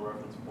original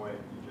reference point,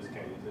 you just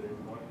can't use it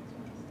anymore?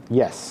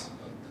 Yes.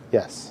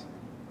 Yes.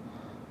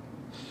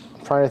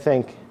 I'm trying to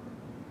think.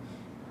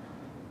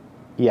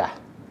 Yeah.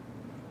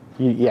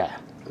 Yeah.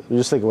 You're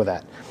just thinking with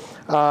that.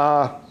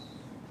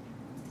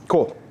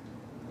 Cool.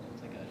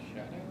 It's like a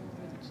shadow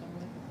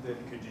somewhere? Then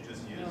could you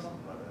just use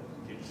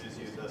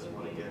this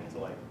one again to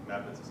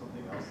map it to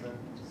something else then?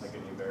 Like a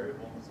new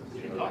variable? So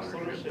You lost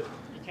ownership.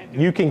 You can't do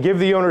You can give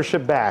the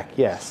ownership back,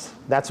 yes.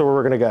 That's where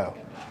we're going to go.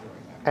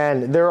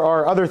 And there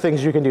are other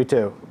things you can do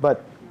too.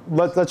 But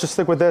let's just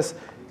stick with this.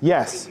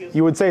 Yes,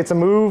 you would say it's a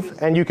move,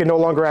 and you can no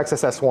longer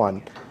access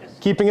S1.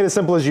 Keeping it as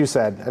simple as you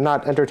said, and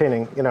not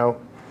entertaining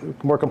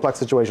more complex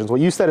situations.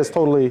 What you said is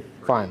totally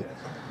fine.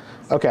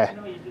 OK.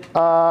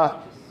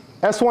 S1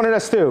 and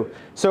S2.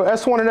 So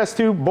S1 and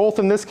S2, both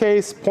in this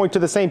case, point to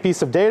the same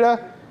piece of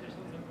data.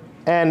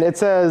 And it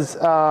says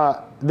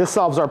this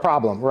solves our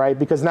problem, right?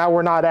 Because now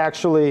we're not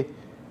actually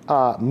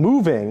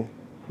moving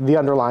the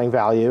underlying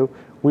value.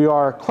 We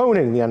are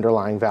cloning the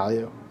underlying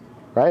value,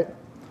 right?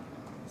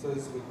 So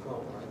this will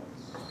clone, right?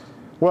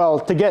 Well,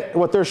 to get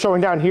what they're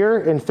showing down here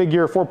in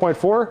figure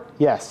 4.4,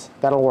 yes,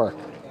 that'll work.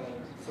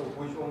 So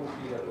which one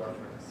would be the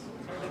reference?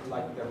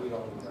 Like the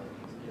read-only reference?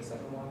 The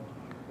second one?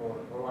 Or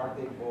are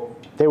they both?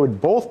 They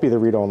would both be the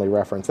read-only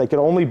reference. They could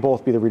only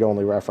both be the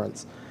read-only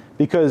reference.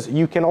 Because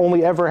you can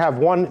only ever have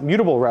one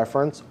mutable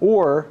reference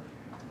or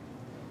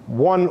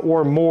one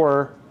or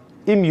more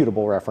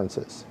immutable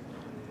references,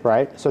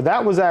 right? So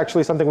that was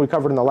actually something we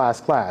covered in the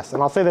last class.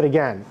 And I'll say that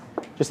again,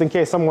 just in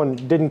case someone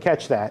didn't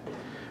catch that.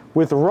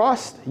 With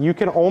Rust, you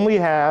can only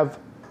have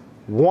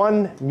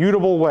one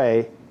mutable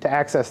way to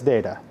access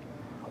data.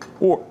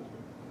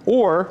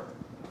 Or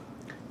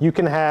you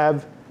can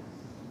have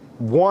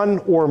one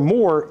or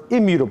more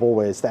immutable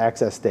ways to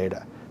access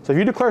data. So if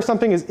you declare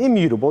something as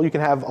immutable, you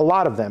can have a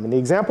lot of them. And the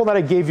example that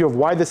I gave you of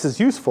why this is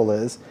useful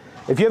is,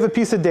 if you have a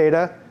piece of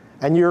data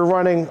and you're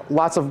running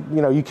lots of,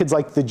 you kids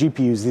like the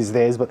GPUs these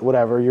days, but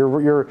whatever,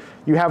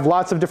 you have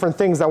lots of different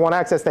things that want to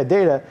access that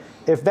data.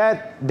 If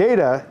that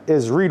data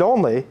is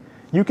read-only,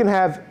 you can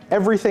have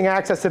everything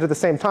access it at the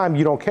same time.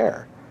 You don't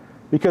care,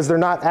 because they're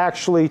not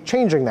actually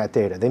changing that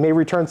data. They may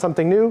return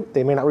something new.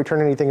 They may not return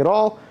anything at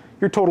all.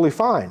 You're totally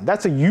fine.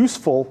 That's a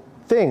useful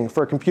thing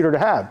for a computer to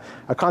have.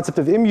 A concept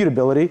of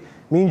immutability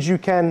means you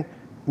can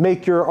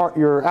make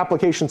your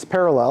applications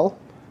parallel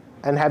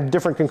and have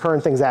different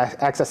concurrent things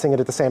accessing it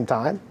at the same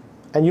time.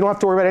 And you don't have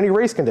to worry about any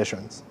race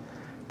conditions.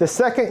 The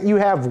second you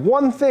have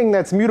one thing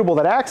that's mutable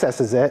that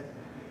accesses it,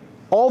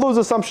 all those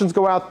assumptions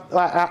go out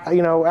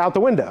the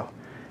window.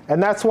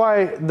 And that's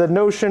why the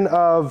notion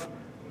of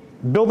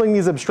building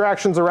these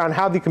abstractions around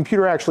how the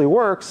computer actually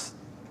works,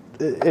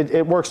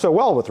 it works so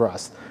well with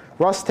Rust.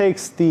 Rust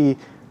takes the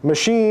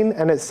machine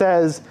and it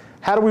says,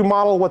 how do we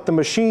model what the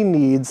machine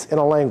needs in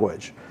a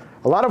language?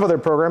 A lot of other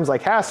programs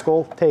like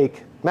Haskell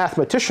take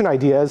mathematician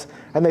ideas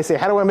and they say,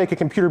 how do I make a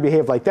computer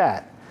behave like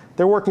that?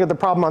 They're working at the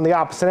problem on the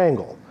opposite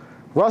angle.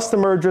 Rust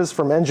emerges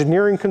from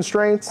engineering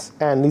constraints,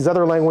 and these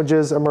other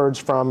languages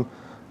emerge from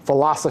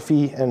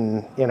philosophy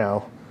and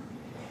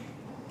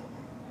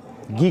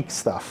geek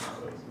stuff.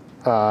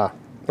 It's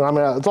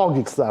all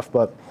geek stuff,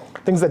 but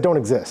things that don't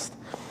exist.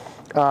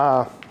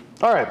 All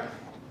right.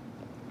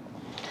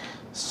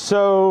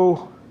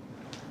 So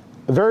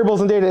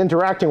variables and data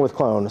interacting with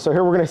clone. So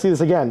here we're going to see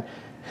this again.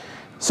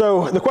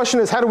 So the question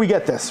is, how do we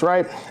get this,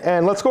 right?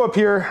 And let's go up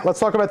here. Let's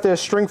talk about this.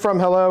 String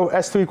from hello,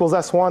 s2 equals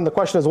s1. The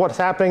question is, what's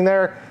happening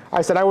there?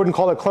 I said I wouldn't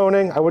call it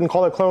cloning. I wouldn't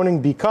call it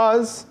cloning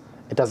because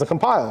it doesn't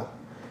compile.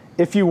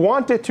 If you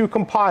want it to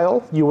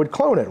compile, you would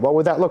clone it. What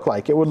would that look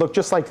like? It would look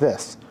just like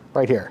this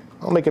right here.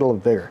 I'll make it a little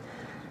bigger.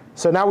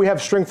 So now we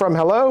have string from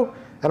hello,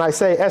 and I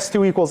say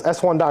s2 equals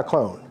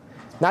s1.clone.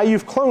 Now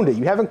you've cloned it.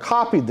 You haven't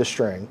copied the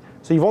string.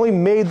 So you've only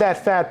made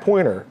that fat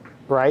pointer,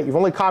 right? You've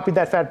only copied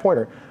that fat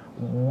pointer.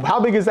 How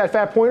big is that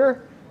fat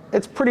pointer?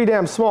 It's pretty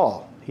damn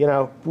small,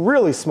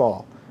 really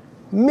small,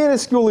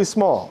 minusculely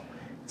small.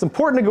 It's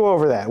important to go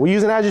over that. We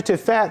use an adjective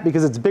fat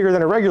because it's bigger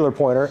than a regular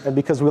pointer and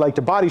because we like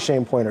to body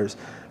shame pointers.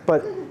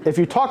 But if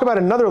you talk about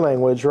another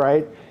language,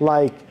 right,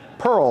 like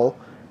Perl,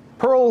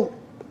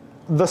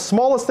 the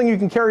smallest thing you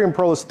can carry in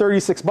Perl is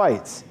 36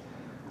 bytes.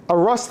 A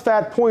Rust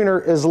fat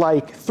pointer is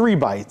like 3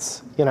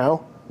 bytes,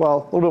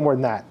 well, a little bit more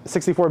than that.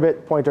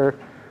 64-bit pointer.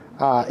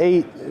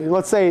 8,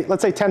 let's say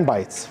 10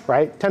 bytes,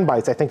 right? 10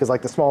 bytes, I think, is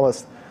like the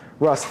smallest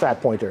Rust fat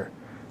pointer.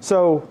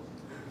 So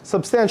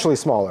substantially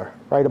smaller,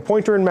 right? A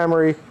pointer in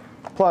memory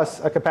plus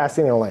a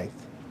capacity and a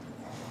length.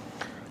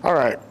 All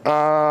right.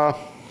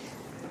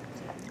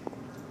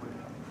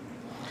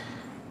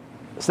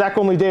 Stack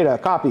only data,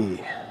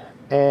 copy.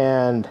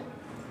 And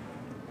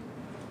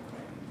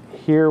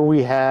here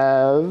we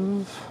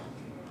have,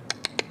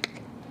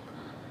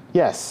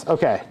 yes,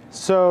 OK.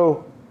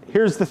 So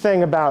here's the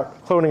thing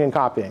about cloning and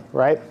copying,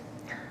 right?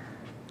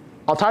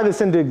 I'll tie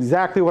this into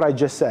exactly what I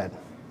just said.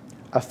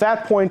 A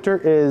fat pointer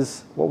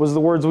is, what was the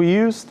words we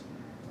used?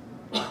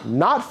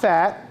 Not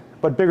fat,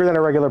 but bigger than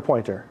a regular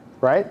pointer,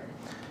 right?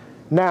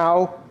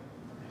 Now,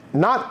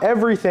 not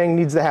everything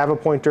needs to have a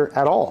pointer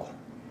at all,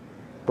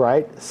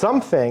 right? Some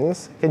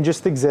things can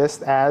just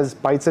exist as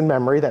bytes in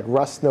memory that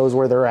Rust knows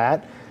where they're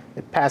at.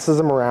 It passes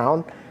them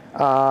around.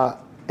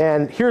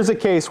 And here's a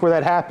case where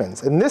that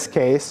happens. In this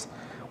case,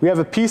 we have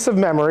a piece of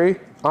memory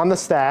on the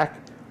stack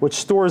which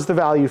stores the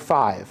value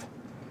 5.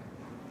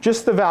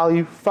 Just the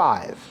value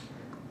 5.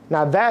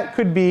 Now that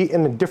could be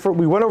in a different,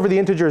 we went over the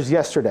integers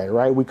yesterday,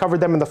 right? We covered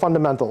them in the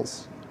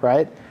fundamentals,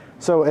 right?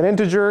 So an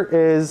integer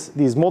is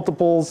these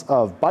multiples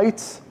of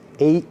bytes,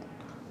 8,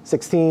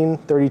 16,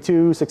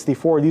 32,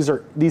 64.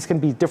 These can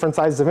be different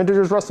sizes of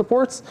integers Rust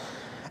supports.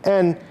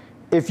 And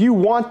if you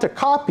want to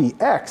copy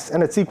x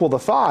and it's equal to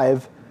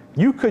 5,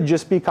 you could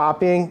just be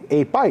copying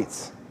 8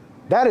 bytes.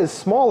 That is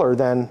smaller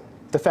than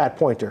the fat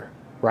pointer,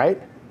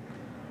 right?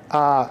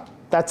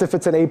 That's if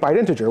it's an 8-byte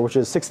integer, which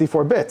is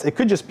 64 bits. It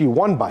could just be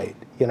 1 byte,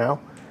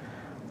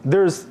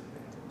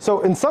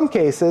 So in some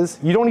cases,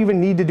 you don't even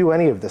need to do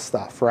any of this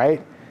stuff,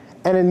 right?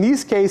 And in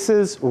these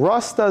cases,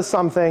 Rust does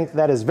something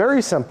that is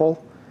very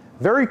simple,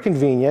 very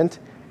convenient,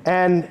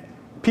 and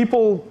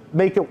people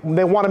they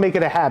want to make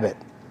it a habit.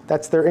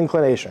 That's their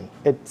inclination.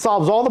 It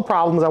solves all the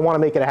problems. I want to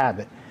make it a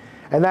habit.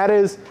 And that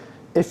is,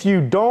 if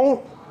you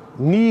don't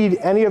need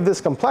any of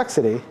this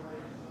complexity,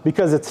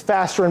 because it's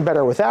faster and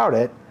better without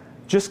it,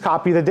 just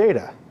copy the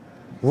data.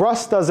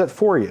 Rust does it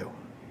for you,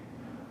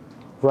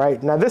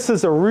 right? Now this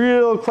is a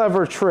real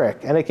clever trick,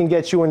 and it can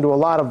get you into a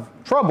lot of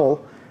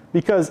trouble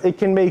because it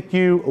can make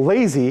you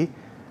lazy.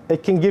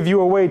 It can give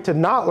you a way to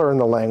not learn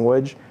the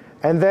language,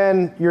 and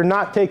then you're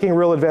not taking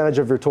real advantage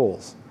of your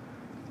tools.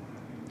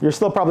 You're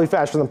still probably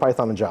faster than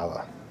Python and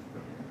Java,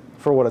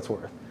 for what it's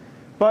worth.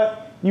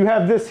 But you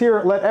have this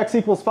here, let x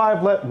equals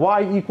 5, let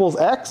y equals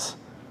x.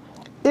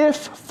 If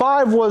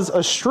 5 was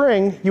a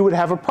string, you would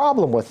have a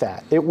problem with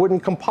that. It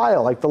wouldn't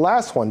compile like the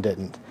last one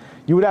didn't.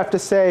 You would have to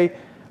say,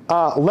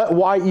 let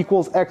y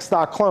equals x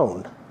dot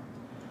clone.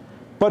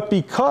 But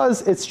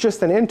because it's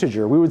just an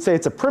integer, we would say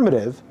it's a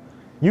primitive,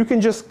 you can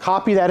just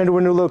copy that into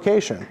a new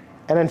location.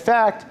 And in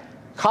fact,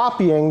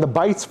 copying the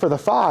bytes for the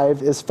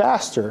 5 is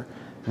faster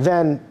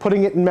than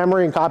putting it in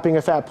memory and copying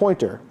a fat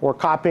pointer, or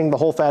copying the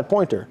whole fat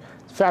pointer.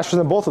 It's faster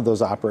than both of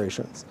those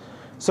operations.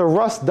 So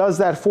Rust does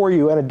that for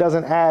you, and it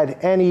doesn't add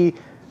any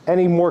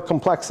more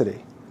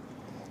complexity.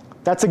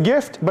 That's a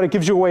gift, but it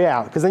gives you a way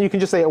out, because then you can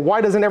just say,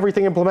 why doesn't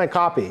everything implement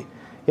copy?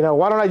 You know,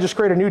 why don't I just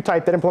create a new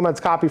type that implements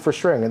copy for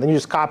string, and then you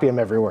just copy them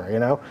everywhere, you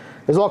know?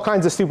 There's all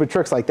kinds of stupid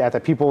tricks like that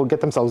that people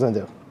get themselves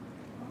into.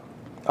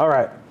 All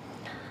right.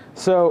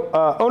 So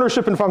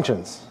ownership and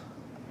functions.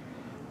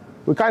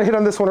 We kind of hit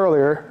on this one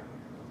earlier.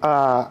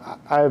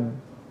 I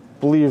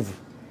believe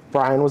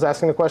Brian was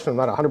asking the question. I'm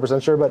not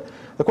 100% sure. But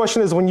the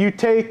question is, when you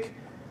take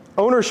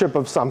ownership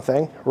of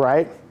something,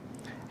 right,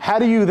 how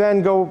do you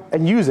then go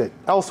and use it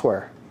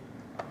elsewhere?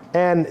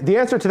 And the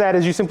answer to that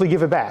is you simply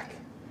give it back.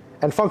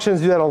 And functions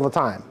do that all the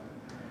time.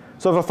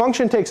 So if a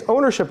function takes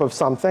ownership of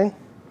something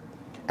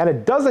and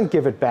it doesn't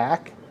give it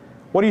back,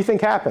 what do you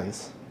think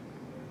happens?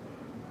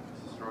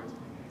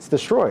 It's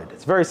destroyed.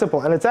 It's very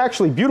simple. And it's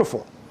actually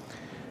beautiful.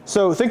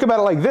 So think about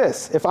it like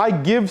this. If I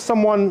give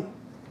someone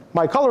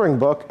my coloring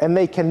book and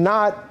they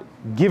cannot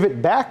give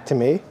it back to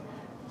me,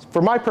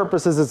 for my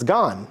purposes, it's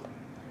gone.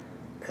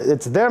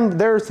 It's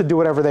theirs to do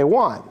whatever they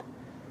want.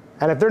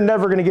 And if they're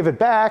never going to give it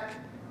back,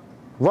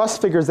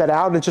 Rust figures that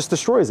out and it just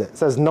destroys it. It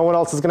says no one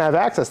else is going to have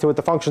access to it.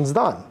 The function's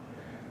done.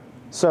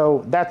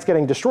 So that's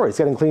getting destroyed. It's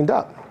getting cleaned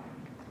up.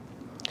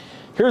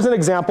 Here's an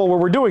example where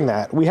we're doing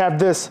that. We have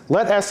this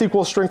let s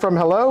equal string from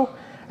hello.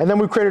 And then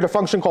we created a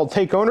function called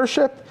take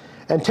ownership.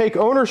 And take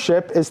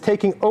ownership is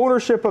taking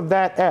ownership of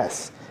that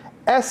s.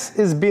 S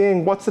is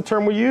being, what's the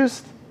term we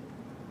used?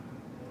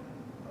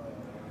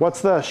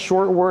 What's the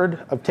short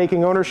word of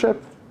taking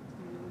ownership?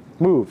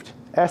 Moved.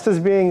 S is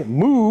being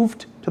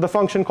moved to the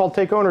function called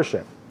take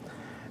ownership.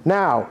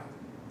 Now,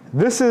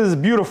 this is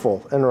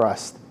beautiful in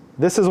Rust.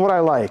 This is what I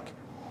like.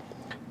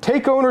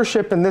 Take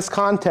ownership in this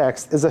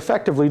context is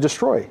effectively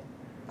destroy.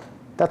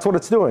 That's what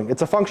it's doing.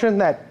 It's a function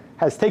that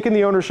has taken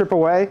the ownership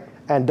away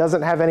and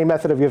doesn't have any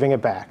method of giving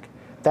it back.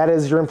 That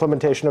is your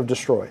implementation of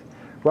destroy.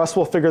 Rust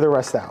will figure the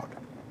rest out.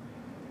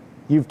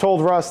 You've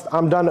told Rust,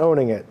 I'm done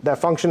owning it. That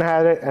function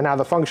had it, and now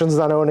the function's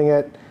done owning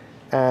it,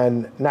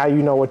 and now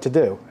you know what to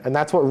do. And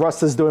that's what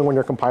Rust is doing when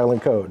you're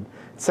compiling code.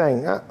 It's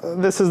saying,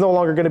 this is no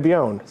longer going to be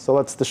owned, so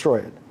let's destroy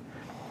it.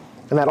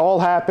 And that all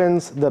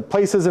happens, the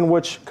places in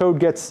which code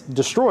gets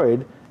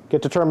destroyed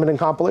get determined in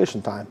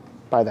compilation time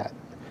by that.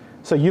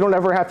 So you don't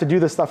ever have to do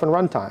this stuff in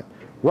runtime.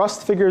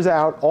 Rust figures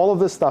out all of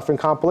this stuff in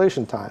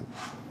compilation time.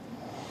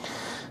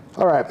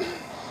 All right.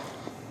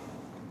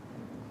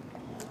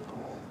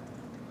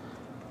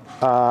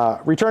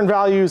 Return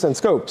values and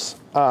scopes.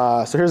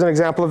 So here's an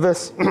example of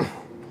this.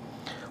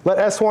 Let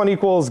s1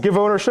 equals give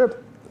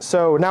ownership.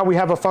 So now we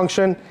have a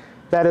function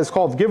that is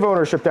called give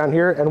ownership down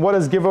here. And what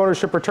is give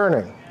ownership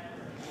returning?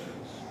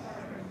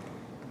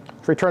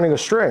 It's returning a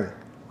string,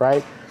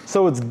 right?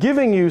 So it's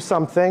giving you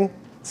something.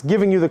 It's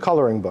giving you the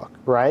coloring book,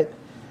 right?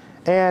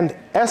 And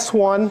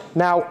s1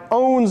 now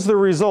owns the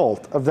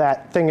result of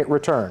that thing it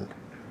returned,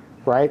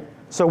 right?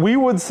 So we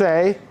would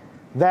say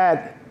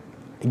that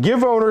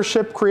give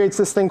ownership creates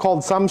this thing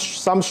called some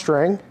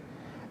string.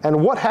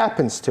 And what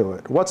happens to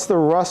it? What's the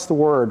Rust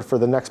word for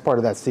the next part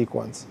of that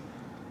sequence?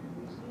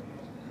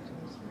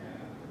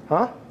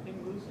 Huh? It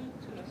moves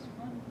it to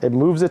S1? It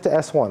moves it to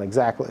S1,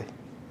 exactly.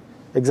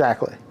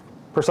 Exactly.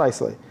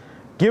 Precisely.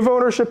 Give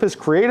ownership has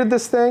created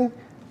this thing.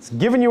 It's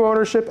given you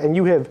ownership, and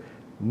you have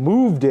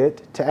moved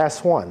it to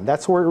S1.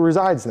 That's where it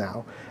resides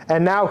now.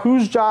 And now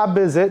whose job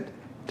is it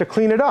to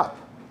clean it up?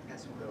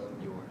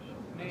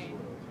 Main.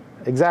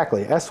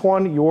 Exactly.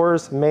 S1,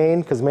 yours,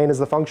 main, because main is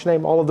the function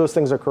name. All of those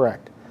things are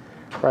correct.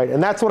 Right?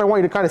 And that's what I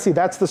want you to kind of see.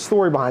 That's the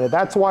story behind it.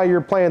 That's why you're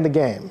playing the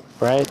game.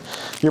 Right?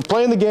 You're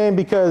playing the game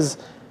because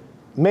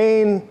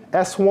main,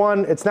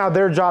 S1, it's now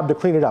their job to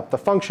clean it up. The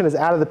function is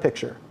out of the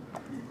picture.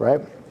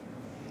 Right?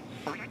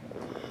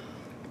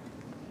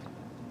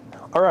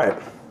 All right.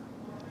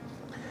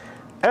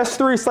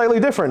 S3 is slightly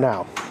different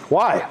now.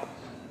 Why?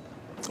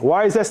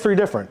 Why is S3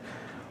 different?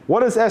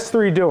 What is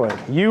S3 doing?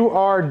 You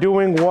are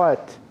doing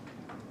what?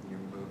 You're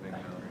moving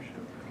ownership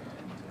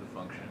into the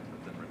function,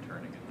 but then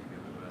returning it to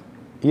the other back.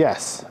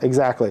 Yes,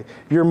 exactly.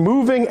 You're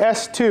moving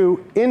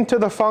S2 into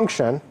the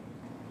function,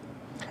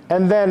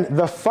 and then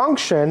the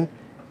function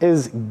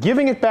is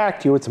giving it back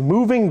to you. It's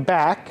moving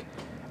back,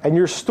 and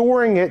you're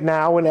storing it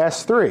now in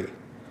S3.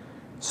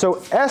 So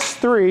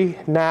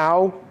S3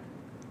 now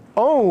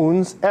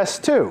owns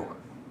S2.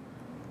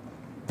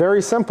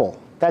 Very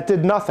simple. That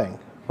did nothing,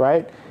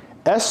 right?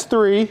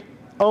 S3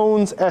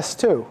 owns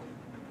S2.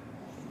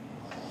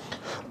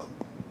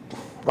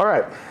 All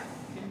right.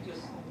 Can you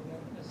just say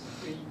that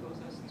S3 goes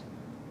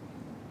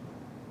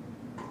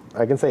S2?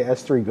 I can say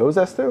S3 goes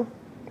S2?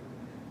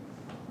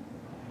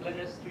 Let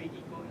S3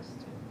 equal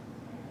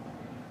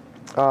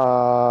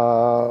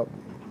S2.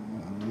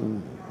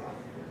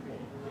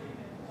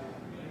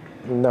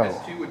 No.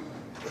 S2 would,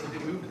 if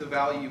it moved to the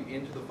value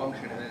into the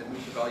function, and then it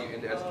moves the value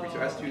into S3. So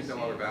S2 is no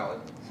longer valid.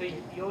 So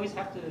you always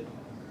have to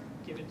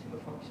give it to a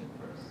function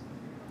first.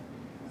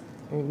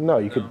 No,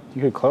 you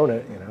could clone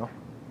it, you know.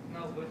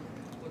 No, but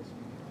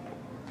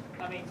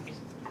I mean, the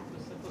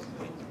simplest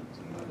way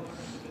to move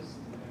ownership is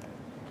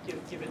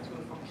give it to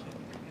a function.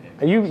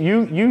 And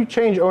you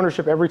change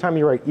ownership every time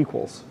you write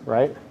equals,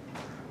 right?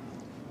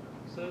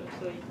 So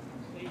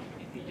if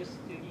you just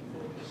do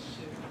equal, just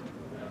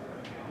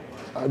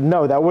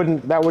No, that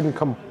wouldn't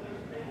come.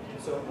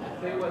 So I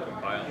think what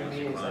you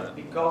mean is that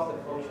because the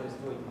function is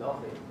doing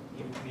nothing,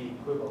 it would be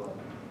equivalent.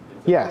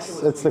 If the Yes,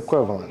 function was it's doing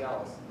equivalent. something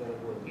else, then it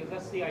would. because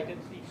that's the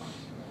identity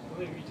function.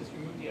 What if you just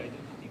remove the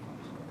identity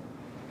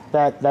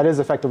function? That is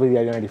effectively the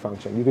identity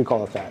function. You could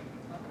call it that.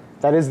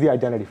 That is the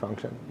identity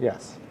function.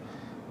 Yes.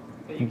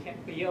 But you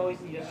can't. But you always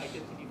need an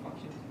identity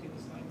function to do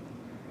the sign.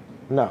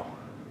 No.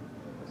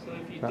 So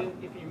if you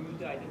remove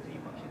the identity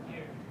function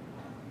here,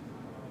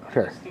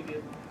 Here. just do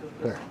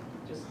Here.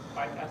 just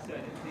bypass the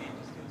identity and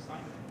just do the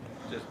sign.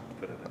 Just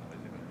put it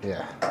in.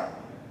 Yeah.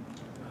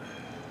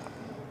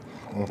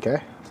 Okay.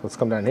 So let's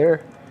come down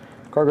here.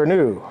 Cargo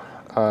new,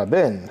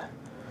 bin,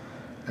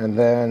 and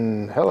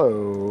then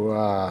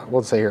hello.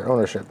 We'll say here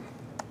ownership.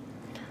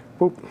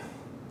 Boop.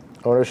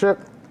 Ownership.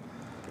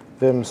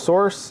 Vim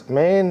source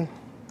main.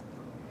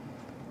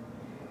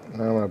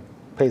 Now I'm going to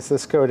paste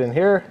this code in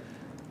here.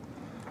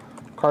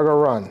 Cargo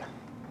run.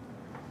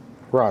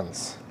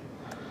 Runs.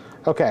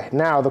 Okay,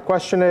 now the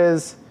question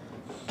is,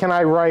 can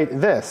I write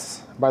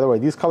this? By the way,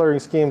 these coloring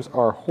schemes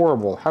are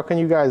horrible. How can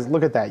you guys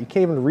look at that? You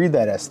can't even read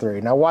that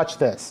S3. Now watch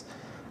this.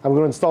 I'm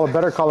going to install a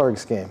better coloring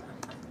scheme.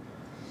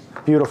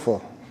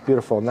 Beautiful,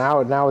 beautiful.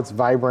 Now it's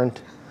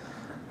vibrant.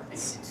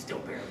 Still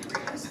barely read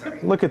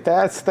S3. Look at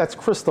that. That's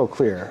crystal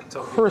clear.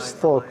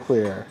 Crystal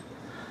clear.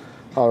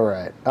 All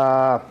right.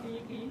 Can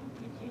you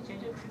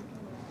change it?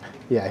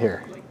 Yeah,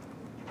 here.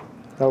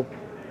 Nope.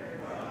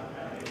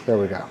 There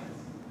we go.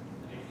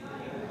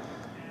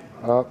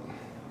 Oh.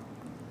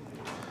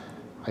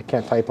 I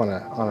can't type on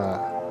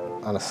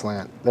a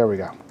slant. There we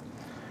go.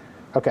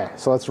 Okay,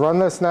 so let's run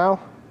this now,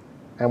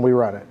 and we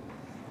run it.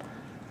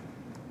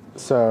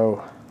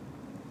 So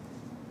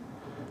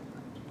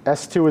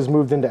S2 is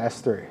moved into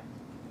S3.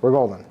 We're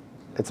golden.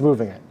 It's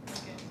moving it.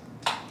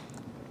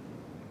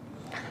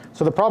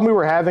 So the problem we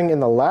were having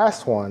in the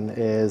last one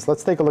is,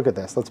 let's take a look at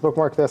this. Let's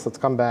bookmark this. Let's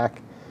come back.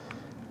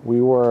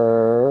 We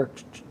were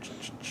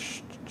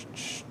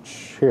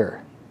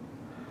here.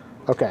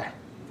 Okay.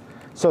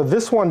 So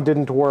this one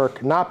didn't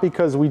work, not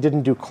because we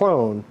didn't do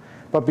clone,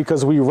 but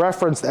because we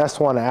referenced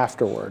S1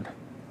 afterward.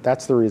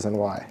 That's the reason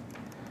why,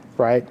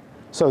 right?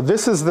 So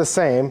this is the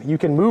same. You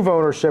can move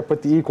ownership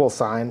with the equal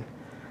sign,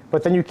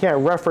 but then you can't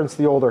reference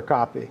the older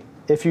copy.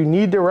 If you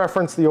need to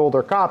reference the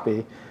older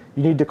copy,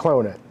 you need to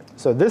clone it.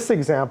 So this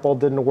example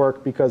didn't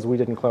work because we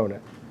didn't clone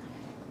it.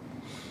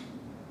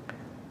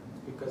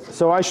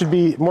 So I should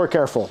be more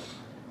careful,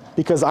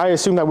 because I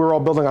assume that we're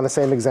all building on the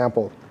same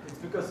example. It's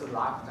because of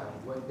lifetime.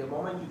 The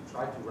moment you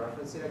try to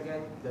reference it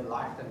again, the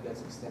lifetime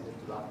gets extended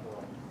to that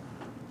point.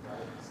 Right?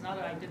 It's not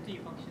an identity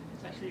function.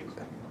 It's actually a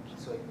clone function.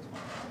 So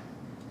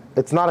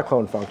It's not a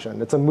clone function.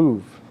 It's a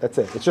move. That's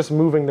it. It's just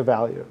moving the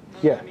value. No,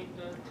 Yeah. I mean,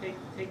 the take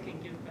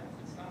and give back.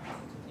 It's not an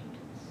identity.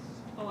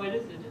 Oh, it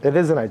is. It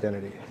is an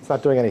identity. It's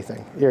not doing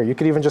anything. Here, you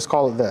could even just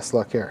call it this.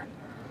 Look here.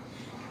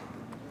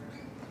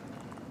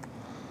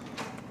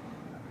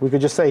 We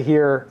could just say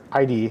here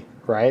ID,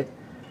 right?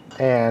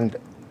 And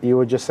you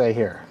would just say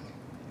here,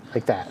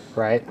 like that,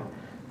 right?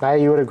 Now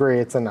you would agree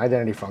it's an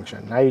identity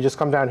function. Now you just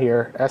come down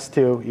here,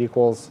 S2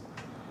 equals.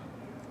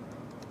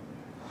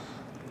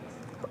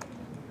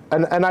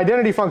 An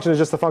identity function is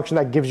just a function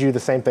that gives you the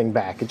same thing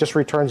back. It just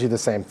returns you the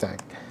same thing.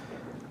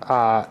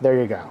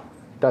 There you go.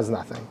 Does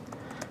nothing.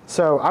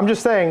 So I'm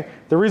just saying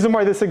the reason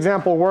why this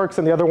example works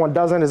and the other one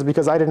doesn't is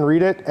because I didn't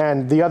read it.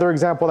 And the other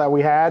example that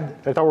we had,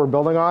 I thought we were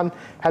building on,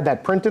 had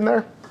that print in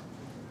there.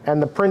 And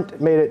the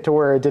print made it to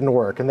where it didn't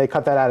work. And they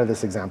cut that out of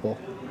this example.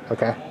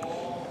 OK?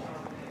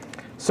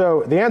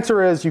 So the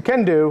answer is you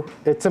can do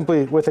it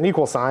simply with an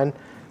equal sign.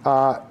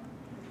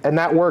 And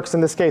that works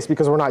in this case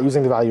because we're not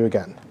using the value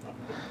again.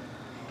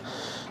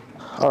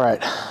 All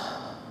right.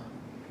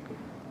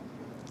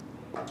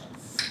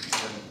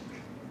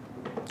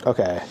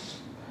 OK.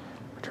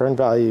 Return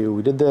value.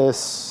 We did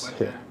this.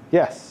 Here.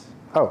 Yes.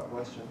 Oh.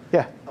 Question.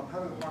 Yeah. I'm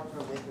having a hard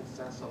time making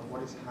sense of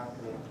what is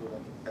happening to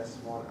like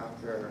S1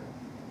 after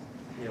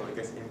it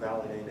gets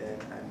invalidated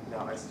and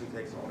now S2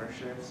 takes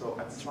ownership. So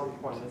at some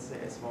point, let's say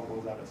S1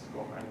 goes out of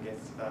scope and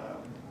gets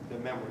the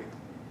memory,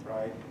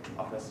 right,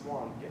 of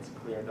S1 gets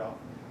cleared up.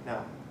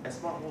 Now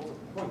S1 holds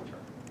a pointer,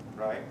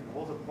 right? It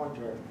holds a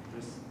pointer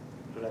just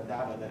to the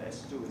data that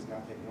S2 is now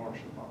taking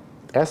ownership of.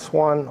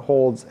 S1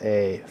 holds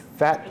a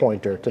fat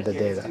pointer to the It's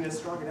data. in the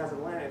strong, it has a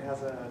len, it goes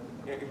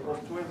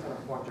to internal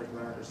pointer to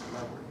address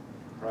memory,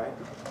 right?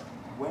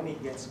 When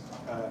it gets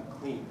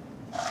clean,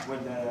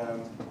 when the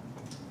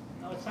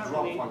No, it's not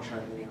drop really. function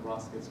in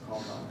Rust gets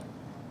called on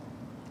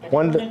it.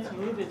 When it's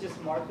moved, it's just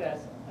marked as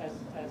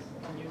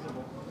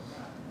unusable.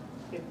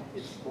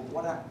 It's But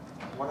what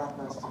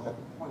happens to that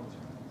pointer?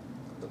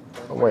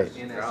 Wait.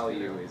 In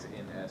value is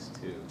in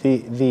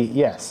S2.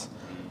 Yes,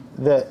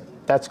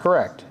 that's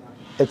correct.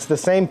 It's the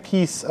same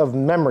piece of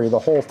memory the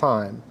whole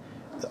time.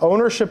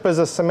 Ownership is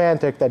a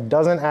semantic that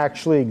doesn't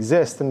actually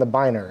exist in the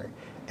binary.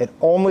 It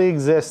only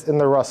exists in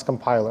the Rust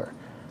compiler.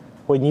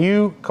 When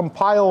you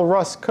compile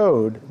Rust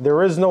code,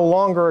 there is no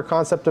longer a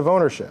concept of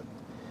ownership.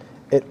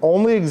 It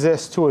only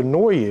exists to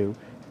annoy you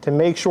to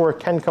make sure it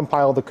can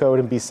compile the code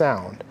and be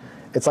sound.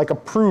 It's like a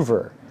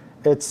prover.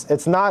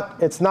 It's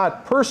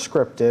not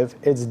prescriptive,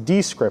 it's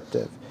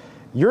descriptive.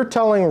 You're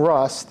telling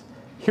Rust,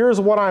 here's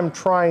what I'm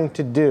trying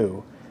to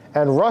do.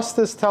 And Rust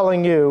is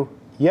telling you,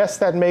 yes,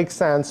 that makes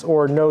sense,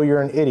 or no,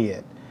 you're an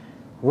idiot.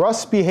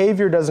 Rust's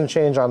behavior doesn't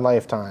change on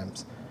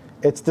lifetimes.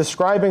 It's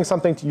describing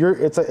something to your,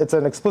 it's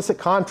an explicit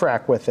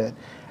contract with it.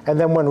 And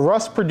then when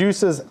Rust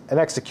produces an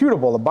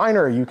executable, a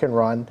binary you can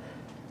run,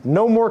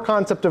 no more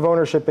concept of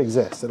ownership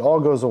exists. It all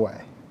goes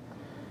away.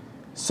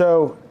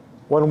 So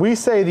when we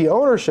say the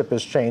ownership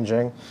is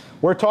changing,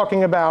 we're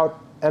talking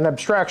about an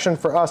abstraction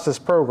for us as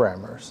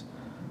programmers,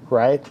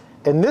 right?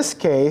 In this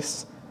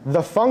case,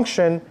 the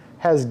function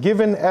has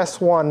given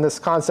S1 this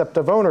concept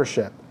of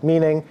ownership,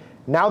 meaning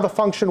now the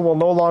function will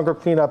no longer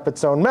clean up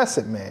its own mess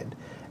it made.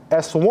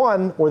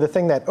 S1, or the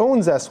thing that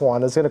owns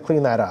S1, is going to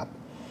clean that up.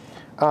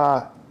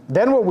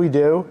 Then what we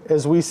do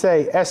is we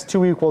say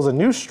S2 equals a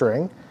new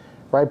string,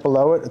 right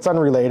below it. It's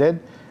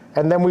unrelated.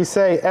 And then we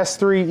say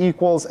S3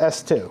 equals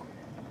S2,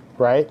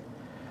 right?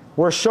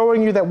 We're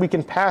showing you that we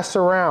can pass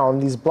around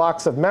these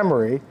blocks of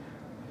memory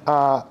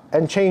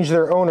and change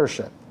their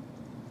ownership.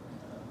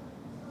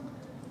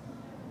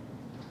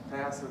 Can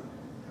I ask a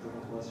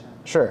different question?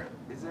 Sure.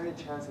 Is there any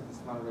chance that it's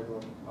not a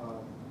regular?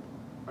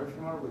 Are you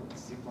familiar with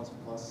C++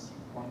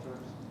 pointers?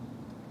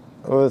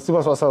 Well, C++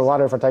 has a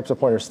lot of different types of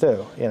pointers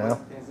too, you know.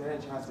 Is there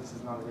any chance this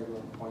is not a regular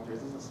pointer?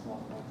 Is this a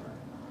small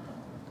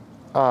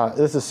pointer?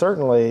 This is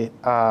certainly,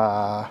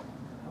 I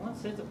won't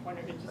say it's a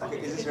pointer. It's just, Okay,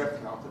 is this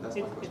ref counted? That's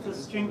my question. it's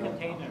a string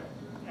container,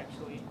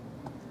 actually.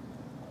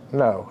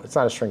 no, it's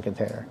not a string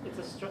container.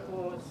 It's a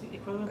well, it's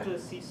equivalent to a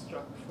C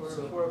struct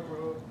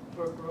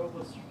for a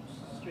global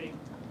string.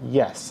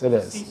 Yes, it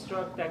C is.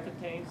 struct that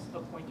contains a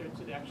pointer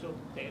to the actual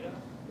data.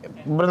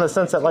 But in the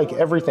sense that like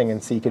everything in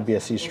C could be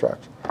a C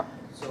struct.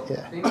 So,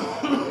 Yeah.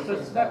 So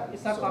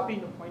it's not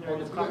copying the pointer,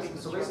 it's copying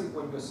the so struct. basically,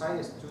 when you assign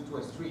S2 to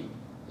S3,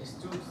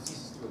 S2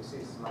 ceases to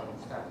exist, is my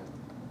understanding.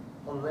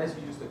 Unless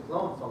you use the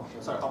clone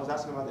function. Sorry, I was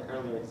asking about the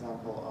earlier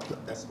example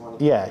of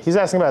S1. Yeah, he's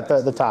asking about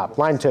the top,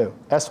 line 2.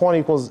 S1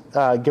 equals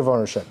give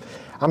ownership.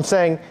 I'm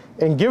saying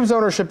in gives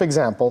ownership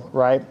example,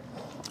 right,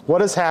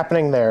 what is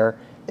happening there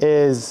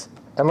is,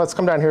 and let's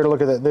come down here to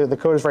look at the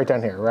code is right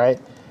down here, right?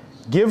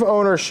 Give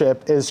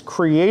ownership is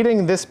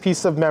creating this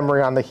piece of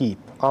memory on the heap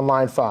on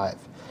line 5.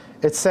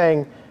 It's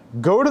saying,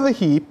 go to the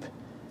heap,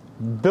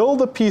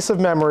 build a piece of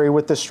memory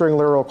with the string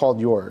literal called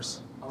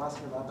yours. I'm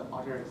asking about the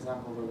other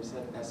example where we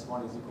said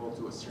S1 is equal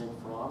to a string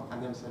from,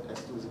 and then we said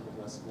S2 is equal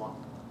to S1.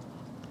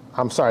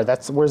 I'm sorry,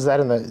 where's that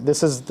in the,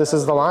 this is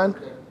the line?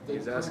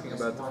 He's asking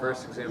about the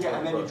first example. Yeah,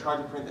 and then you try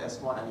to print the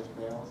S1 and it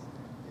fails.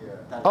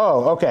 Yeah.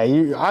 Oh,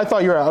 okay, I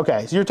thought you were,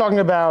 okay, so you're talking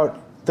about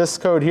this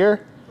code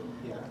here?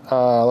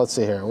 Yeah. Let's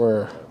see here,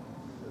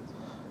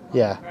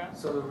 yeah.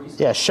 So the reason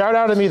Yeah, shout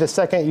out to me the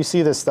second you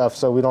see this stuff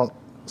so we don't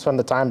spend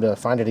the time to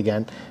find it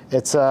again.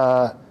 It's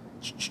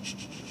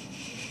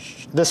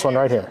this one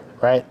right here,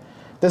 right?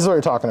 This is what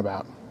you're talking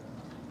about.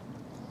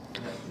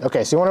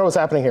 Okay, so you want to know what's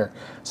happening here.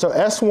 So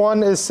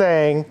S1 is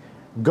saying,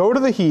 go to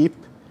the heap,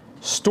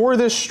 store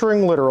this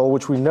string literal,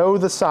 which we know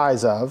the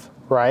size of,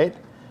 right,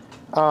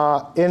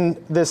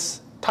 in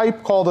this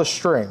type called a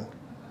string,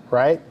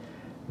 right?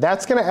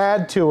 That's going to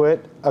add to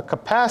it a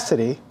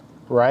capacity,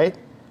 right,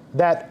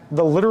 that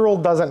the literal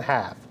doesn't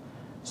have.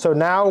 So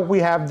now we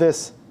have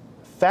this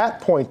fat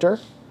pointer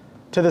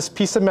to this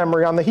piece of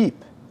memory on the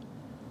heap.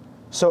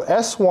 So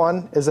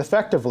S1 is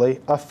effectively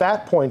a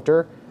fat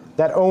pointer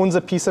that owns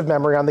a piece of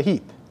memory on the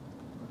heap.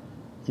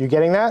 You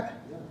getting that?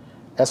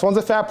 Yeah. S1's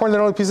a fat pointer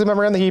that owns a piece of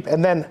memory on the heap,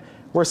 and then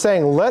we're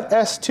saying let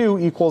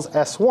S2 equals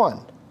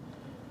S1.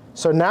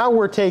 So now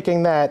we're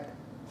taking that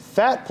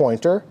fat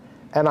pointer,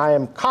 and I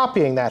am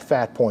copying that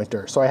fat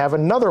pointer. So I have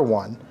another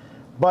one.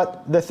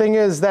 But the thing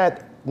is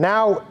that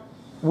now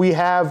we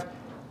have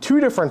two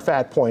different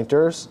fat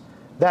pointers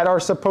that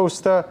are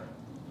supposed to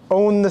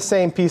own the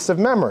same piece of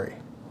memory,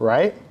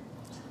 right?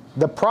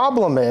 The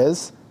problem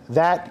is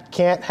that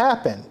can't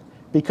happen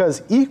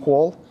because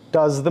equal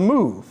does the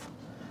move.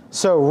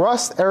 So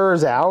Rust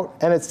errors out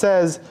and it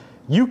says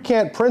you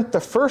can't print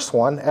the first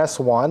one,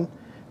 S1,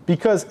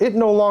 because it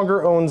no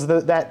longer owns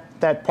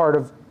that part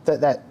of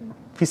that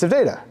piece of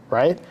data,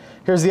 right?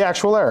 Here's the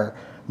actual error.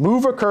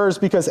 Move occurs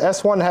because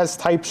S1 has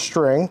type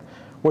string,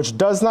 which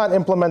does not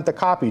implement the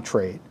copy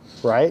trait,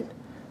 right?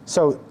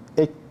 So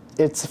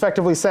it's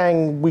effectively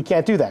saying we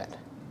can't do that.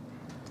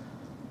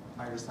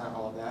 I understand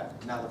all of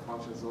that. Now the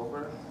function is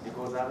over. It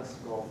goes out of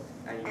scope,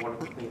 and you want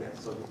to clean it.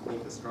 So you clean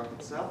the struct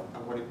itself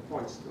and what it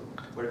points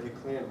to. But if you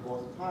clean it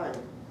both times,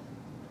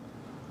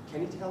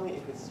 can you tell me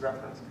if it's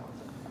reference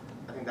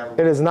counted? I think that would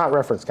It is not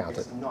reference counted.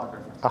 It's not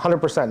reference.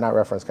 100% not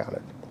reference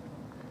counted.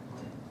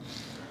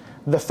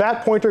 the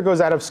fat pointer goes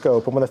out of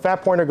scope. And when the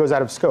fat pointer goes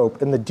out of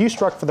scope, in the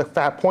destruct for the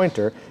fat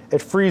pointer,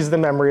 it frees the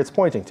memory it's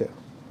pointing to.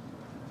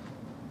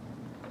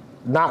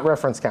 Not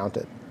reference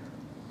counted.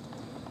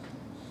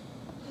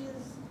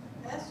 Is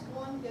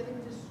S1 getting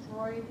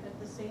destroyed at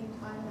the same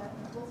time that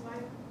equals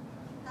sign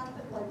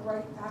happened, like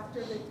right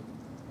after it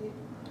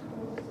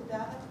moves the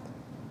data?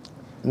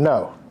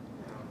 No.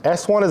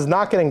 S1 is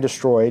not getting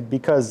destroyed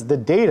because the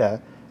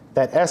data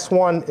that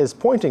S1 is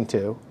pointing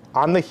to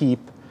on the heap,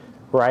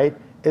 right,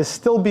 is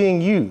still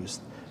being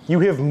used. You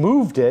have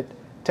moved it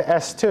to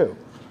S2.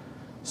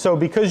 So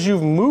because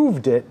you've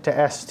moved it to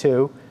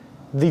S2,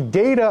 the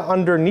data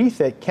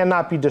underneath it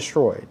cannot be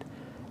destroyed.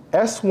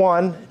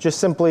 S1 just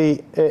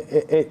simply,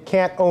 it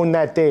can't own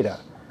that data,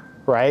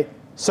 right?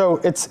 So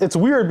it's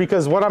weird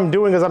because what I'm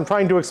doing is I'm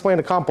trying to explain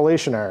a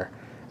compilation error.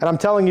 And I'm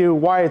telling you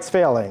why it's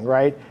failing,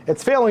 right?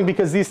 It's failing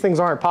because these things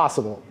aren't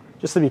possible,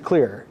 just to be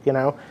clear, you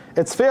know?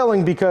 It's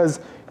failing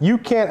because you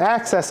can't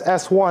access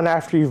S1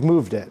 after you've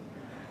moved it.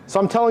 So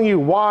I'm telling you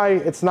why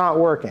it's not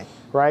working,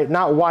 right?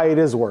 Not why it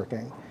is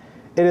working.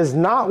 It is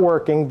not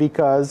working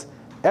because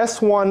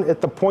S1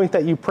 at the point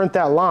that you print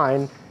that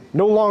line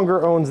no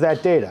longer owns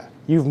that data.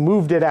 You've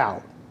moved it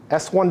out.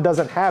 S1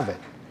 doesn't have it.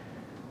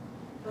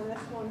 But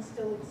S1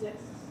 still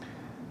exists.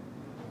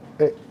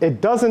 It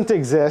doesn't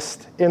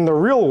exist in the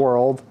real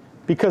world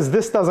because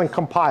this doesn't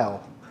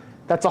compile.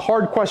 That's a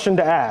hard question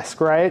to ask,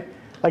 right?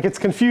 Like it's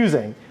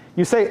confusing.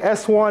 You say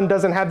S1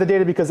 doesn't have the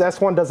data because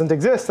S1 doesn't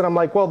exist, and I'm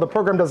like, well, the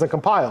program doesn't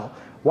compile.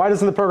 Why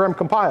doesn't the program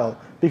compile?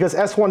 Because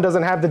S1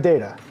 doesn't have the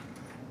data.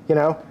 You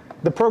know,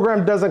 the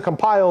program doesn't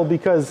compile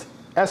because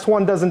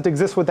S1 doesn't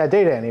exist with that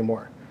data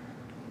anymore.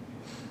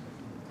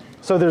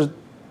 So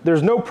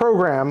there's no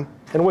program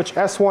in which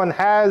S1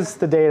 has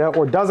the data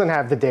or doesn't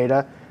have the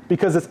data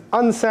because it's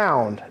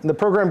unsound, and the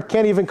program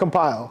can't even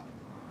compile.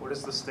 What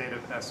is the state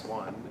of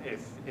S1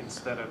 if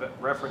instead of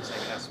referencing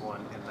S1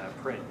 in that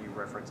print, you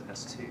reference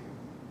S2?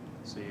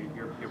 So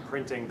you're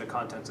printing the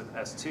contents of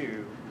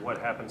S2. What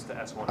happens to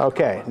S1?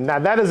 OK, now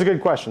that is a good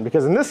question,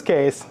 because in this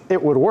case,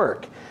 it would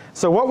work.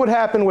 So what would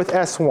happen with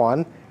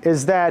S1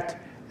 is that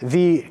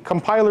the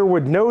compiler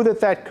would know that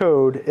that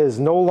code is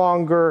no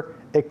longer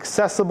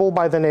accessible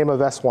by the name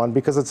of S1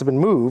 because it's been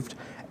moved,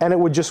 and it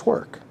would just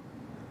work.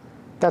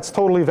 That's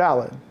totally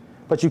valid.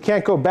 But you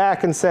can't go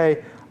back and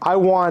say, I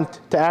want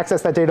to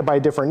access that data by a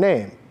different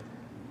name.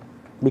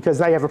 Because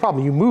now you have a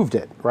problem. You moved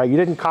it, right? You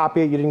didn't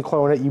copy it. You didn't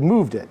clone it. You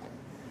moved it.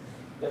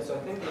 Yeah, so I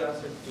think the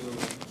answer to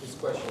this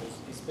question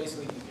is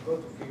basically if you go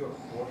to figure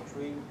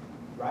 4.3,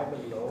 right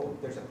below,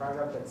 there's a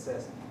paragraph that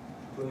says,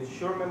 to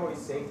ensure memory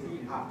safety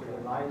after the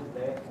line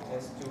left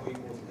S2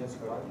 equals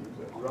S1,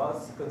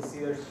 Rust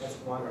considers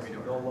S1 as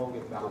no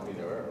longer valid.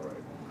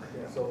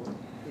 Yeah, so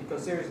it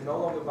considers no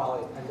longer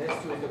valid, and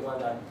S2 is the one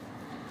that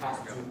has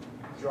to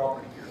drop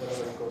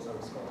whenever it goes out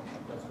of scope.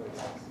 That's what it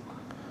says.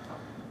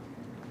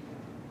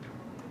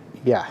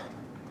 Yeah.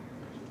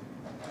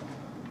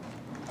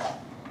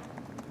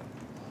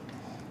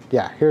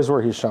 Yeah, here's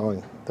where he's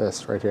showing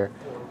this right here.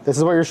 This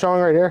is what you're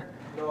showing right here?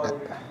 No,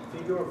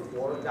 figure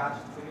 4-3.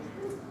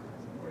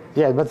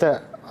 Yeah, but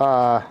the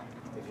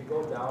if you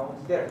go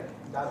down there,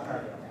 that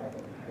paragraph,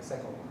 the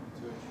second one.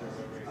 To ensure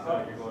memory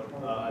safety, you're going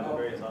at the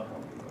very top.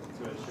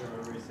 To ensure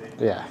memory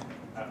safety. Yeah.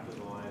 After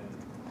the line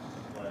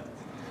left.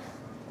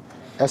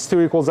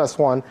 S2 equals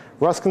S1.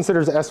 Rust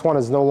considers S1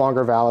 as no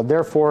longer valid.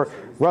 Therefore,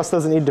 Rust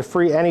doesn't need to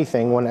free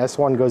anything when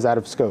S1 goes out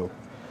of scope.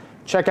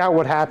 Check out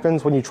what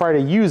happens when you try to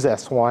use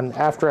S1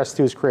 after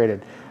S2 is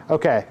created.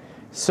 OK,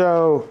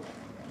 so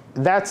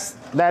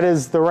that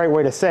is the right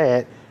way to say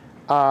it.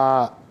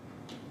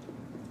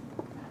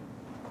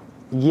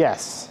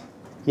 Yes.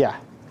 Yeah.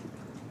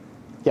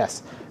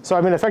 Yes. So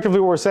I mean,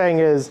 effectively what we're saying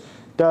is,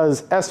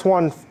 does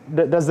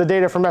the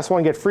data from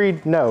S1 get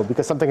freed? No,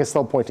 because something is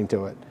still pointing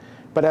to it.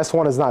 But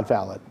S1 is not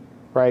valid,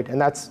 right?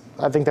 And I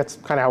think that's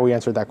kind of how we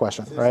answered that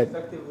question, so right? It's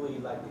effectively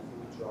like if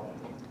you drop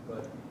it,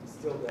 but it's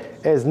still there.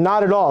 It is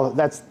not at all.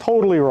 That's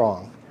totally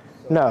wrong.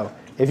 No.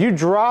 If you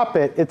drop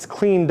it, it's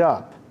cleaned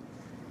up.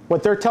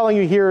 What they're telling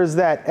you here is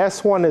that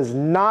S1 is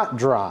not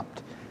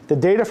dropped. The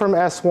data from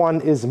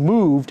S1 is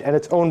moved, and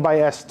it's owned by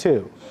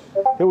S2.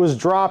 It was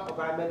dropped.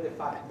 But I meant the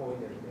fat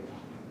pointer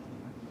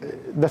data.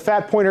 The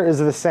fat pointer is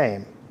the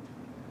same.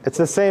 It's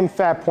the same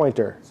fat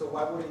pointer. So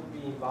why would it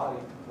be invalid?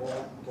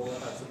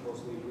 Both are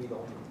supposedly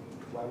read-only.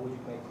 Why would you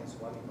make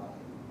S1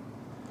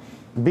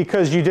 invalid?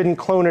 Because you didn't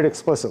clone it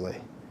explicitly.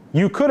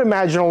 You could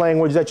imagine a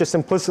language that just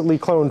implicitly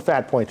cloned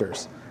fat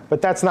pointers,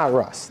 but that's not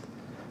Rust.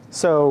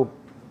 So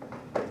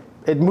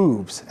it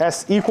moves.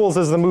 S equals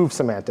is the move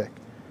semantic.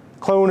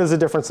 Clone is a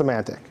different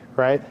semantic,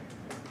 right?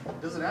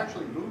 Does it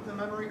actually move the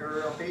memory,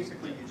 or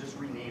basically you're just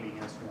renaming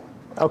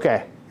S1?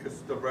 OK.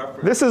 It's the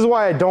reference. This is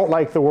why I don't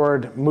like the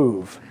word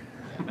move.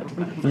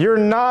 You're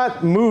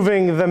not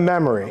moving the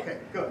memory. Okay,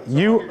 good. So all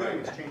you're doing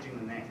is changing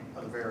the name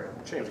of the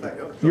variable. Change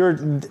that.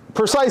 You're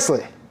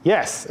precisely.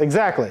 Yes,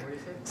 exactly.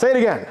 Say it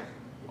again.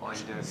 All you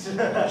do is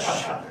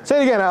Say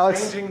it again,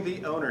 Alex. Changing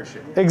the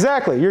ownership.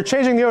 Exactly. You're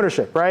changing the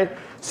ownership, right?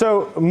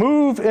 So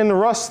move in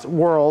Rust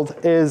world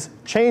is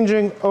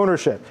changing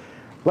ownership.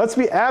 let's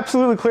be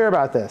absolutely clear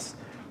about this.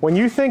 When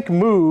you think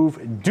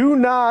move, do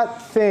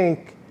not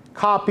think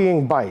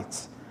copying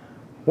bytes.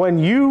 When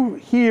you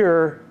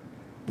hear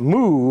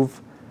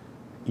move,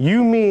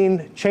 you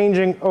mean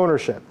changing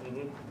ownership.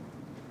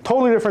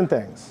 Totally different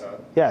things.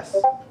 Yes?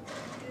 Is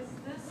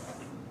this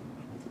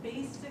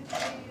basically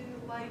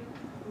like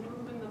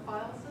move in the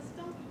file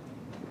system?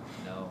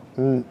 No,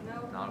 Mm,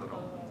 No? not at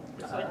all.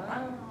 It's like,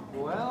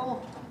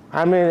 Well,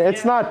 I mean,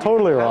 it's not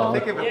totally wrong.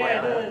 Think of it like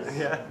yeah, that. it is.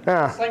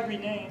 Yeah, It's like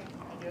rename.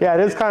 I guess. yeah,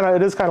 it is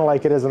kind of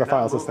like it is in a You're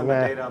file not system.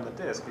 moving the Yeah. data on the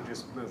disk, you're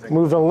just moving.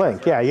 Move the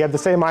link. Yeah, you have the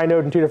same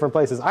inode in two different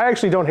places. I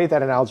actually don't hate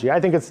that analogy. I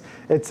think it's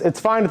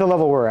fine at the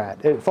level we're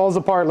at. It falls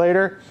apart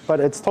later, but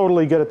it's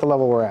totally good at the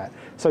level we're at.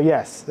 So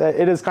yes,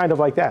 it is kind of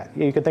like that.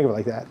 You can think of it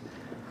like that.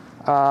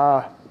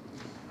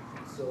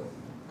 So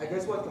I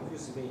guess what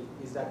confuses me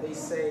is that they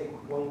say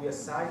when we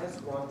assign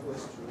S1 to a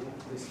string,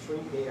 the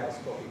string data is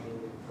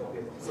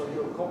copied. So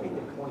you're copying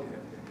the pointer.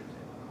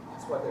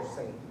 That's what they're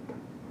saying.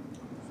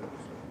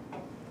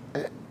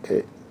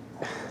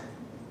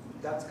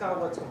 That's kind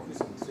of what's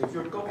confusing me. So if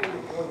you're copying the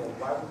pointer,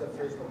 why would the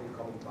first one be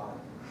coming by?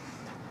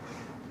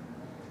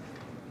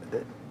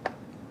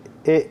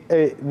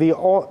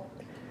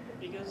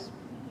 Because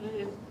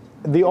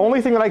The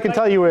only thing that I can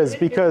tell you is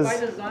because it's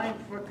by design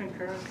for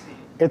concurrency.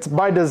 it's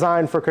by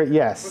design for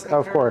yes,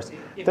 of course.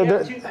 If The- you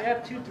have the- two, I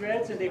have two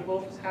threads and they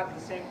both have the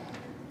same,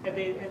 and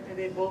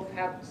they both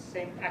have the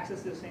same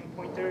access to the same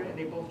pointer, and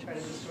they both try to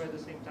destroy at the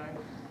same time,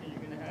 and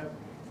you're gonna have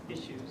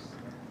issues.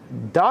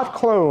 dot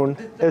clone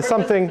is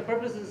something. The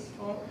purpose is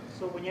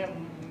so when you have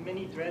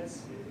many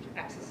threads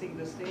accessing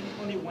this thing,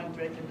 only one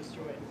thread can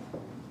destroy it.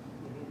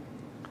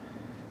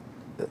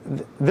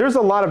 There's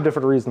a lot of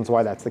different reasons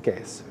why that's the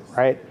case,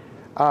 right?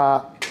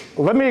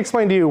 Let me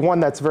explain to you one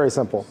that's very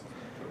simple.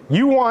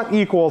 You want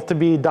equal to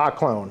be dot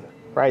clone,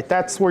 right?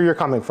 That's where you're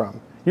coming from.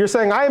 You're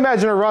saying, I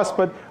imagine a Rust,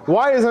 but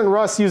why isn't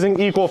Rust using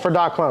equal for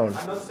dot clone?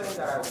 I'm not saying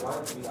that I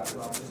want it to be that.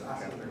 I'm just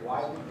asking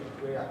why would you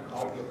create a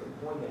copy of the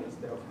pointer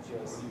instead of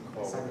just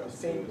assigning the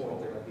same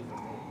pointer at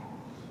different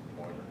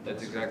pointer?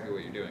 That's exactly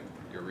what you're doing.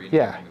 You're renaming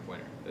Yeah. the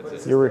pointer. But That's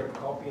it's it. You're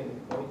copying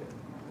the pointer.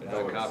 It's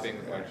not copying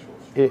the pointer.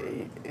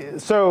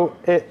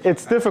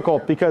 It's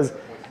difficult because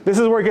this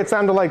is where it gets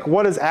down to like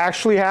what is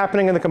actually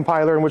happening in the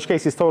compiler, in which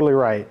case he's totally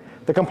right.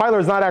 The compiler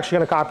is not actually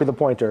going to copy the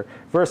pointer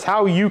versus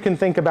how you can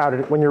think about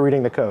it when you're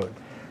reading the code,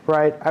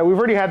 right? We've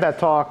already had that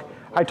talk.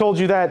 I told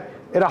you that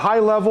at a high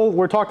level,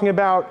 we're talking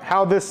about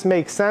how this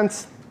makes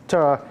sense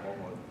to,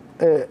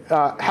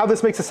 how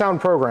this makes a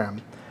sound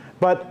program.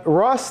 But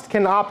Rust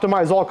can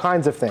optimize all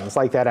kinds of things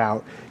like that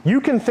out.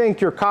 You can think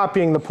you're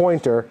copying the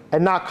pointer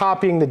and not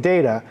copying the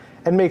data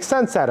and make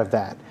sense out of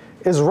that.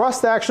 Is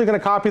Rust actually going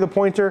to copy the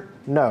pointer?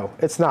 No,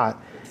 it's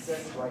not. It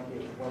says right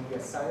here, when we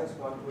assign S1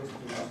 to a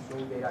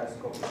string data is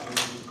copied,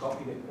 we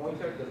copy the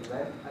pointer, the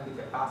length, and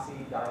the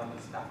capacity that are on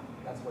the stack.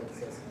 That's what it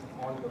says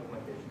on the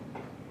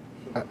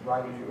documentation.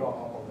 Right, if you go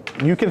all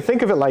over. You can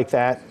think of it like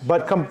that,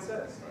 but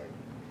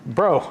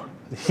bro,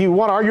 you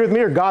want to argue with me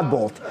or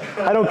Godbolt?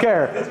 I don't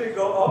care.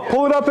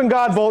 Pull it up in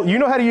Godbolt. You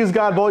know how to use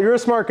Godbolt. You're a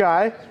smart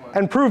guy,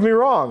 and prove me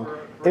wrong.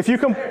 If you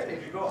can,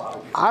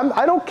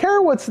 I don't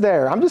care what's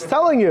there. I'm just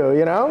telling you,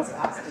 you know.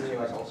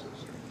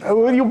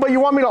 But you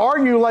want me to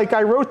argue like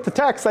I wrote the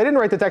text. I didn't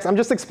write the text. I'm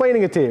just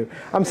explaining it to you.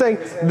 I'm saying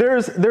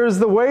there's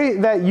the way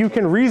that you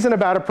can reason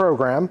about a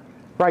program,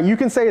 right? You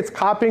can say it's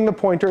copying the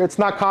pointer. It's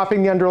not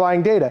copying the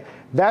underlying data.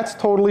 That's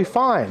totally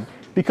fine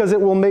because it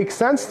will make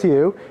sense to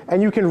you,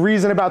 and you can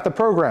reason about the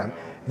program.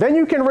 Then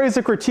you can raise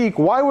a critique.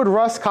 Why would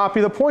Rust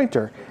copy the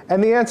pointer?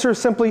 And the answer is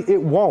simply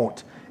it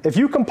won't. If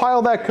you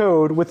compile that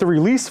code with the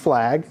release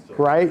flag,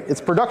 right,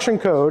 it's production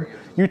code,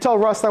 you tell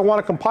Rust I want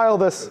to compile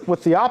this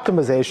with the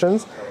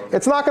optimizations,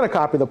 it's not going to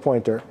copy the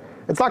pointer.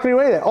 It's not going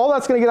to do anything. All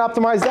that's going to get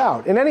optimized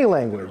out in any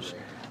language.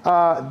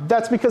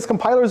 That's because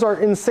compilers are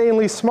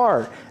insanely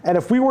smart. And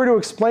if we were to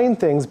explain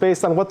things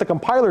based on what the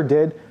compiler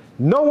did,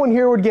 no one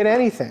here would get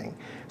anything.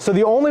 So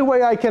the only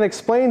way I can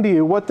explain to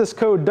you what this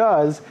code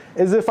does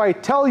is if I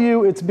tell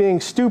you it's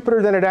being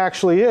stupider than it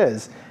actually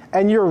is.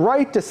 And you're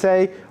right to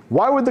say,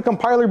 why would the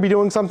compiler be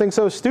doing something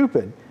so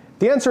stupid?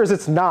 The answer is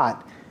it's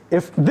not.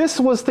 If this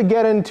was to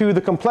get into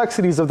the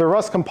complexities of the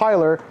Rust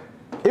compiler,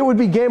 it would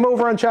be game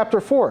over on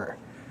chapter 4,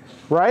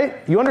 right?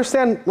 You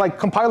understand like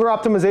compiler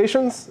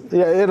optimizations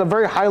at a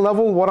very high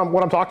level what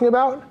I'm talking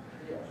about?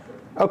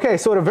 OK,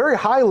 so at a very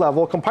high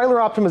level, compiler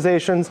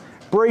optimizations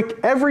break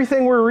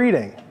everything we're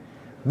reading.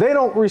 They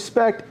don't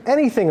respect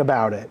anything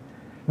about it.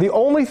 The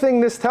only thing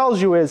this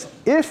tells you is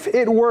if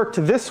it worked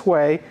this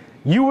way,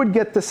 you would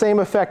get the same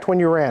effect when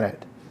you ran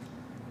it.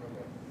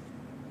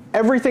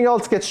 Everything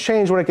else gets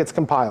changed when it gets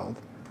compiled.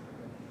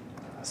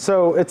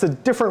 So it's a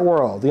different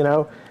world, you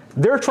know.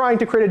 They're trying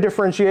to create a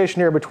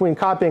differentiation here between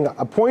copying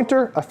a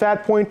pointer, a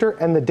fat pointer,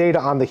 and the data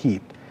on the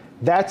heap.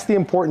 That's the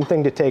important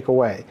thing to take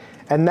away.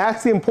 And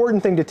that's the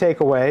important thing to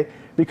take away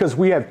because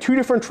we have two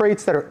different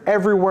traits that are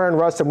everywhere in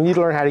Rust, and we need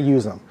to learn how to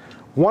use them.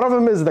 One of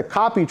them is the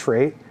copy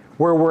trait,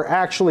 where we're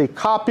actually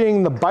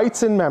copying the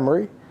bytes in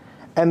memory.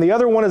 And the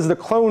other one is the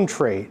clone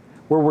trait,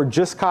 where we're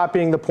just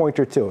copying the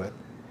pointer to it.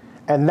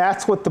 And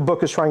that's what the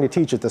book is trying to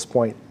teach at this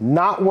point,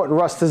 not what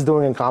Rust is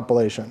doing in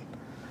compilation.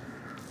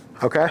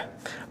 Okay?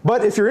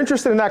 But if you're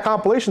interested in that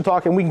compilation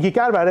talk and we can geek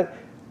out about it,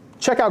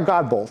 check out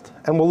Godbolt,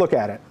 and we'll look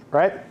at it,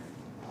 right?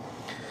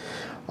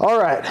 All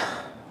right.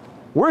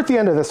 We're at the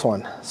end of this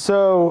one.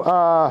 So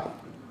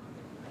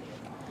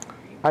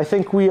I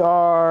think we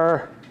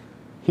are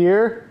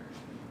here,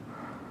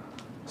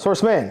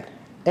 source main.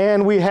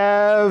 And we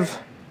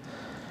have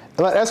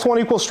let s1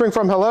 equals string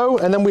from hello,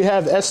 and then we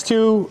have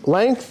s2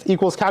 length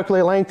equals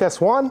calculate length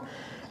s1.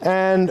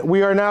 And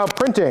we are now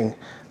printing.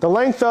 The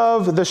length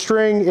of the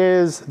string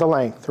is the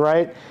length,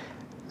 right?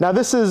 Now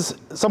this is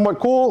somewhat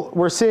cool.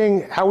 We're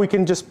seeing how we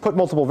can just put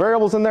multiple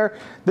variables in there.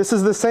 This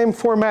is the same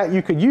format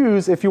you could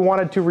use if you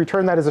wanted to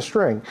return that as a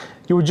string.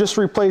 You would just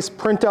replace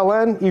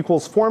println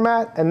equals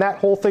format, and that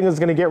whole thing is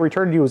going to get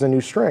returned to you as a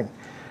new string.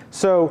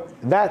 So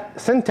that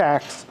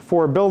syntax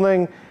for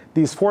building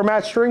these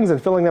format strings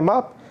and filling them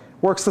up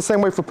works the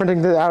same way for printing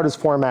it out as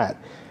format.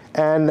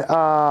 And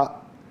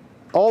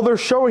all they're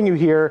showing you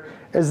here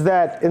is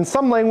that in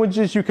some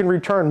languages you can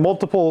return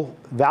multiple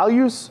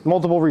values,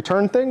 multiple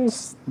return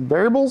things,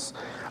 variables.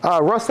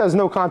 Rust has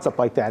no concept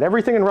like that.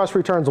 Everything in Rust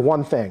returns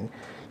one thing.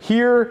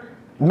 Here,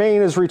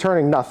 main is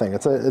returning nothing.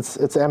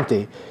 It's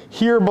empty.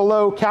 Here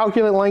below,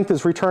 calculate length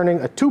is returning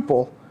a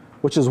tuple,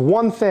 which is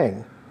one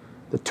thing.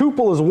 The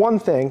tuple is one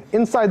thing.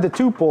 Inside the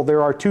tuple,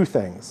 there are two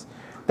things.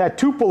 That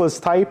tuple is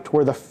typed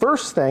where the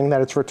first thing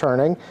that it's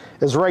returning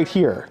is right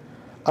here,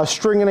 a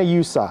string in a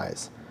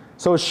usize.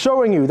 So it's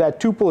showing you that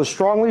tuple is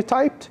strongly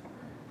typed.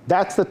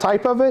 That's the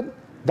type of it.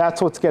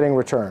 That's what's getting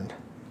returned.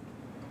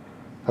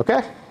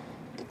 OK?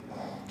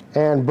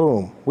 And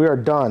boom, we are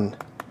done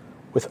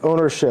with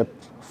ownership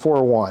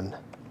 4.1.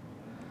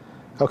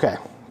 OK.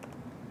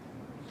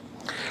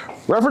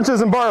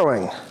 References and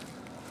borrowing.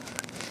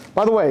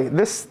 By the way,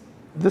 this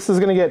is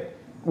going to get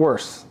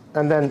worse.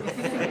 And then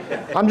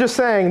I'm just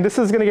saying this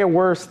is going to get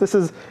worse. This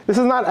is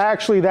not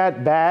actually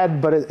that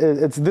bad, but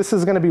this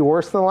is going to be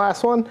worse than the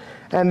last one.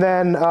 And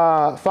then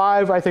 5,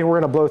 I think we're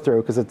going to blow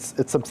through because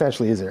it's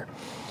substantially easier.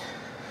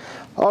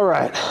 All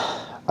right.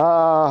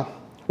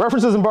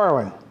 References and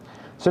borrowing.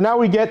 So now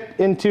we get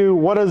into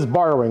what does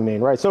borrowing mean,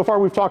 right? So far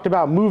we've talked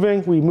about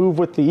moving. We move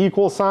with the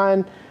equal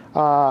sign.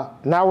 Now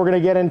we're going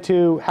to get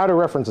into how do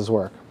references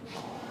work.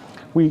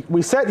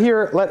 We set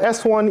here, let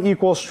s1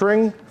 equal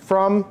string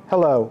from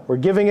hello. We're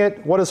giving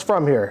it, what is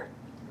from here?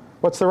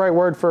 What's the right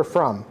word for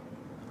from?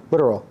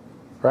 Literal,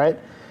 right?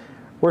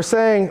 We're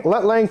saying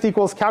let length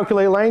equals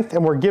calculate length,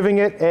 and we're giving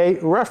it a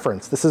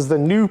reference. This is the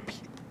new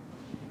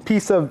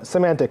piece of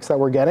semantics that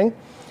we're getting.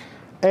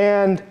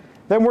 And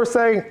then we're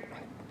saying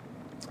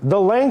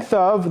the length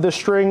of the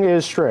string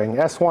is string,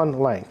 s1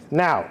 length.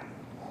 Now,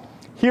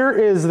 here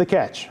is the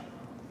catch.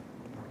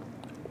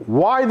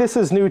 Why this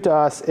is new to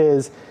us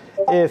is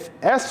if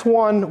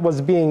s1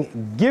 was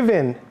being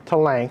given to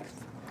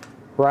length,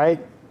 right,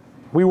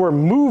 we were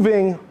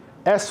moving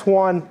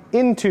s1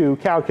 into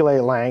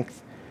calculate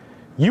length,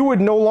 you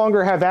would no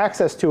longer have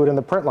access to it in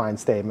the print line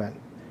statement.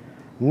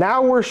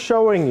 Now we're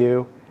showing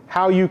you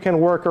how you can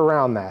work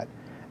around that.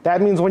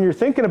 That means when you're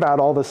thinking about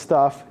all this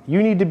stuff,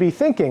 you need to be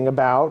thinking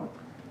about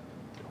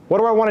what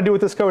do I want to do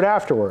with this code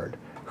afterward?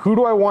 Who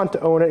do I want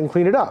to own it and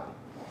clean it up?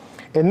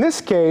 In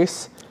this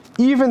case,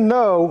 even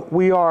though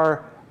we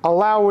are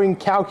allowing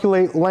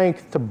calculate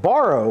length to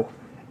borrow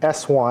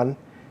s1,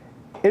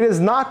 it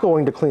is not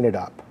going to clean it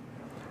up.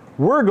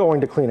 We're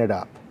going to clean it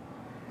up.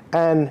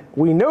 And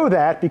we know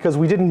that because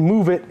we didn't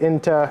move it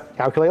into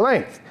calculate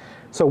length.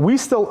 So we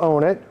still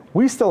own it.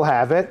 We still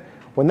have it.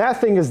 When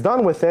that thing is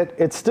done with it,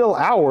 it's still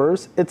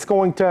ours. It's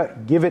going to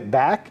give it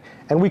back,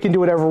 and we can do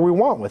whatever we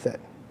want with it.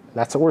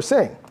 That's what we're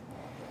saying.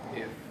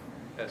 If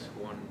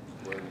s1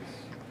 was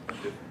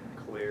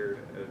declared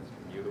as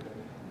mutable,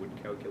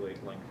 would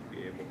calculate length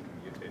be able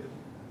to mutate it?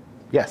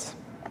 Yes.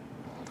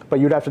 But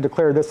you'd have to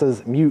declare this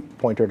as mute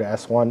pointer to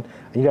s1,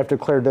 and you'd have to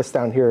declare this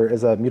down here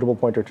as a mutable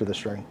pointer to the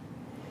string.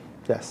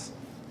 Yes.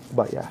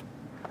 But yeah.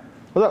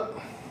 What's up?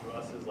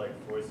 Rust is like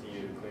forcing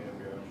you to clean up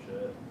your own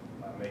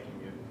shit by making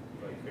you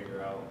like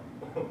figure out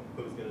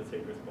who's gonna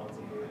take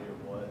responsibility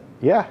of what.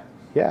 Yeah.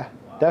 Yeah.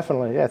 Wow.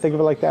 Definitely. Yeah. Think of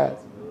it like that.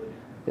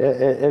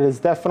 It is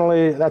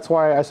definitely. That's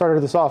why I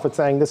started this off at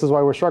saying this is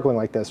why we're struggling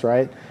like this,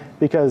 right?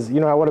 Because you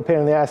know what a pain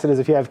in the ass it is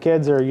if you have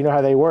kids, or you know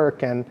how they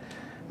work, and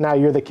now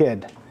you're the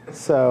kid.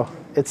 So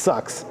it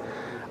sucks.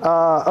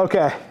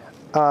 OK.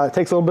 It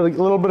takes a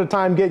little bit of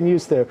time getting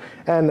used to.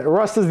 And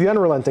Rust is the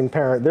unrelenting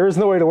parent. There is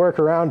no way to work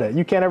around it.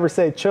 You can't ever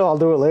say, chill, I'll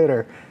do it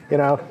later. You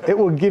know, it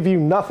will give you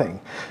nothing.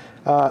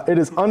 It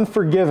is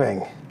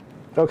unforgiving.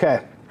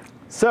 OK.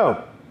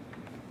 So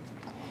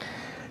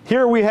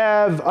here we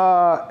have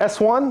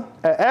S1,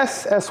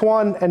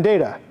 S1, and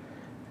data.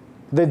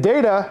 The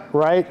data,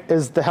 right,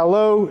 is the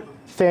hello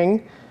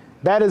thing.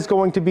 That is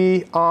going to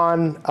be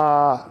on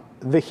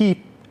the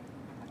heap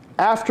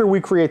after we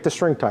create the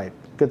string type.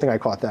 Good thing I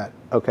caught that.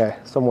 OK,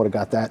 someone would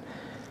have got that.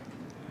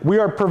 We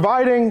are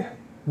providing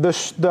the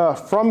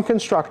from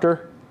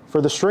constructor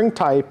for the string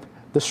type,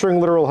 the string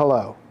literal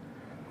hello,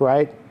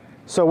 right?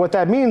 So what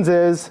that means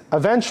is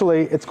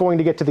eventually it's going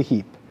to get to the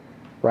heap,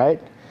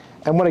 right?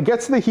 And when it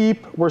gets to the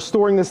heap, we're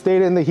storing this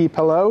data in the heap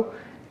hello,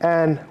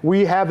 and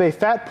we have a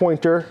fat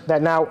pointer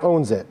that now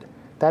owns it.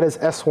 That is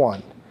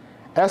S1.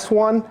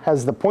 S1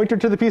 has the pointer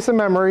to the piece of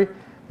memory,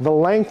 the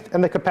length,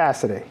 and the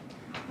capacity.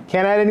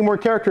 Can't add any more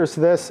characters to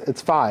this.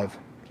 It's 5.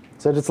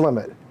 It's at its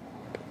limit.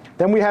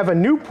 Then we have a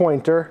new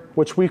pointer,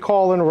 which we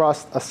call in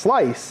Rust a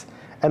slice,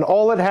 and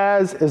all it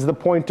has is the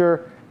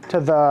pointer to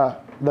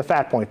the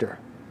fat pointer.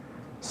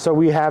 So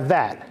we have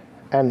that,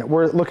 and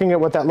we're looking at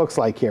what that looks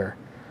like here.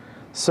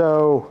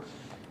 So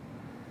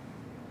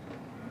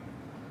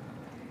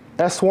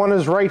S1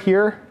 is right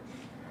here,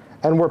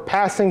 and we're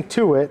passing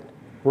to it,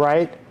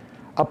 right,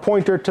 a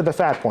pointer to the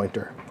fat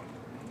pointer.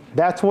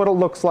 That's what it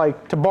looks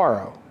like to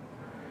borrow.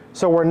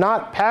 So we're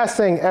not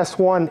passing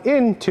S1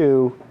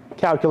 into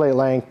calculate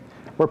length,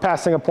 we're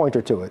passing a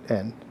pointer to it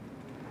in,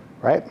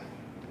 right?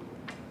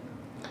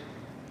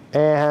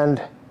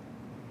 And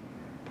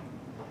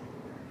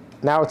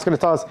now it's going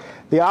to tell us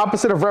the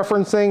opposite of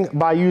referencing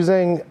by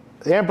using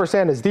the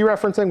ampersand is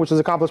dereferencing, which is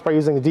accomplished by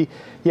using the D.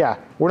 Yeah,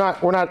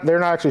 they're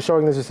not actually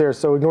showing this here,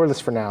 so ignore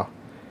this for now.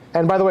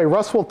 And by the way,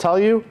 Rust will tell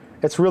you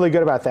it's really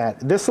good about that.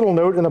 This little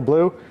note in the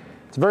blue,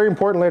 it's very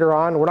important later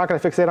on. We're not going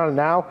to fixate on it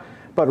now,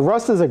 but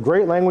Rust is a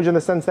great language in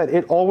the sense that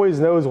it always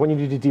knows when you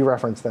need to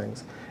dereference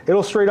things.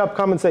 It'll straight up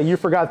come and say, you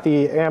forgot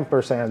the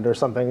ampersand or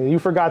something. You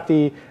forgot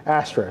the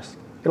asterisk.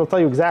 It'll tell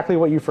you exactly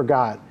what you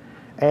forgot.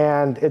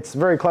 And it's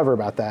very clever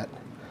about that.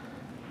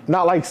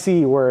 Not like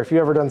C, where if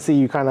you've ever done C,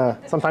 you kind of,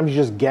 sometimes you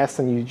just guess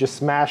and you just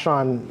smash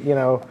on,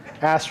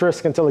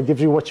 asterisk until it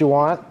gives you what you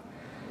want.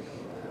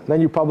 Then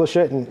you publish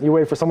it and you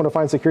wait for someone to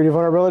find security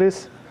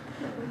vulnerabilities.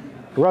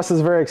 Rust is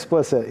very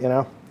explicit,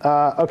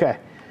 OK,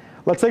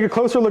 let's take a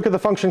closer look at the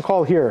function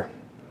call here.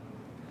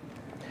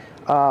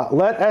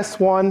 Let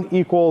S1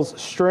 equals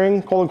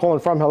string :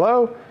 from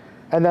hello,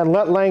 and then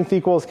let length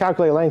equals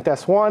calculate length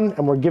S1,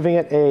 and we're giving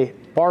it a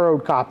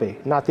borrowed copy,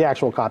 not the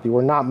actual copy.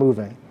 We're not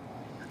moving.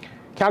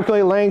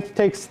 Calculate length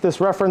takes this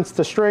reference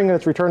to string, and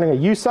it's returning a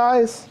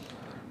usize.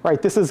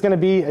 Right, this is going to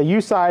be a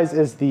usize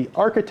is the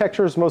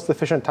architecture's most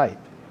efficient type.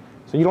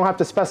 So you don't have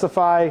to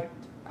specify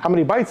how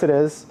many bytes it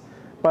is,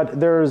 but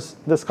there's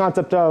this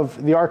concept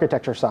of the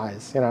architecture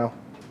size.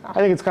 I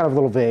think it's kind of a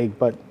little vague,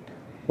 but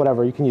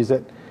whatever, you can use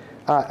it.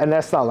 And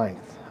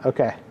s.length.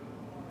 OK.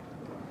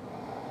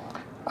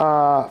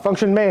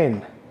 Function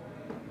main.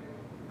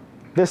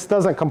 This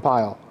doesn't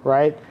compile,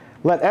 right?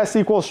 Let s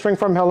equals string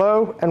from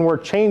hello, and we're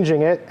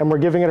changing it, and we're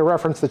giving it a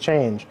reference to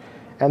change.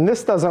 And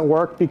this doesn't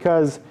work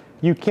because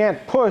you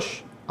can't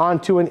push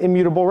onto an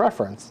immutable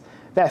reference.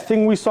 That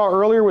thing we saw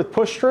earlier with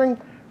push string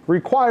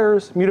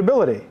requires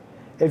mutability.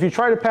 If you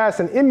try to pass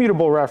an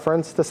immutable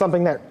reference to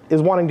something that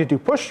is wanting to do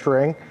push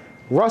string,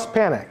 Rust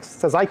panics,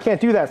 says, I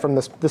can't do that from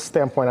this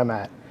standpoint I'm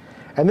at.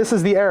 And this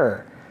is the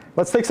error.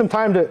 Let's take some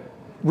time to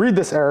read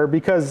this error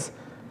because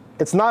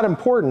it's not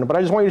important, but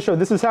I just want you to show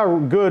this is how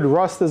good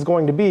Rust is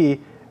going to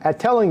be at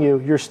telling you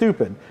you're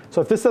stupid.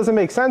 So if this doesn't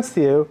make sense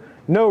to you,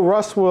 no,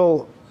 Rust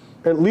will,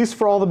 at least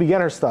for all the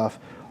beginner stuff,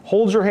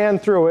 hold your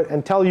hand through it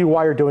and tell you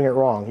why you're doing it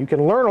wrong. You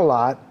can learn a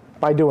lot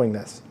by doing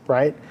this,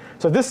 right?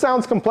 So if this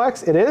sounds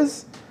complex, it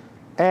is,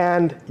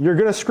 and you're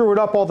going to screw it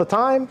up all the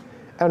time,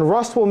 and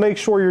Rust will make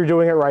sure you're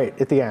doing it right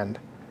at the end.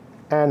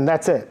 And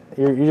that's it.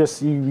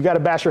 You got to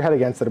bash your head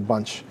against it a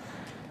bunch.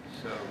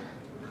 So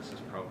this is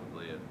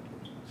probably a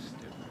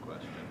stupid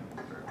question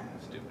for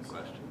stupid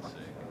question's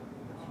sake.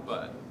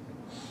 But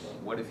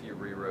what if you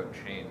rewrote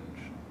change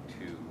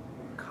to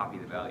copy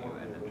the value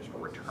and then just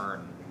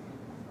return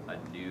a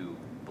new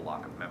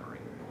block of memory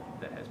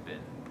that has been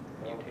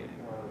mutated?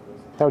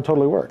 That would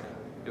totally work.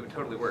 It would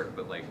totally work,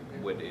 but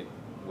would it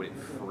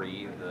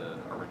free the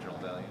original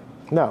value?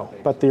 No,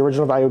 but the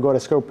original value would go to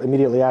scope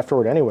immediately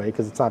afterward anyway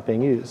because it's not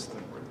being used.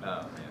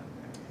 Oh,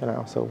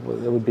 yeah. So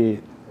it would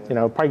be,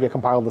 probably get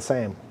compiled the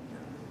same.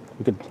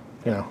 We could,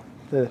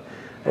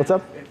 what's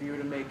up? If you were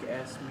to make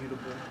S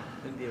mutable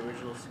in the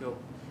original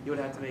scope, you would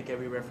have to make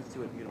every reference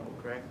to it mutable,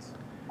 correct?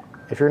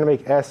 If you're going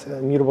to make S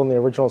mutable in the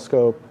original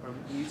scope. Or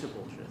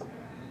mutable, should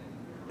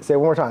Say it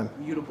one more time.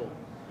 Mutable.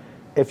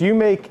 If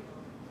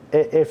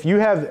you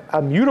have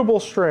a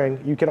mutable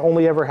string, you can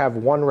only ever have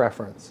one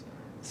reference.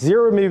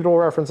 0 mutable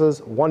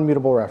references, 1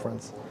 mutable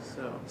reference.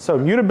 So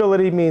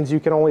mutability means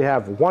you can only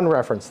have one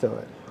reference to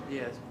it.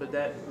 Yes, but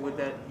would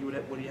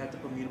you have to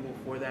put mutable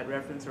for that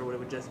reference, or would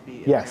it just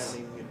be Yes.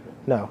 inherently mutable?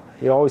 No,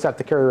 you always have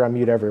to carry around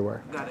mute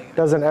everywhere. Got it.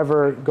 Doesn't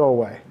ever go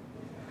away.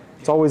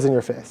 It's always in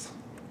your face.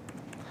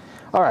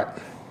 All right,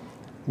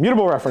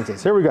 mutable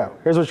references. Here we go.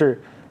 Here's what you're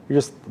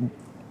just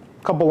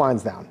a couple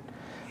lines down.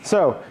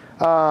 So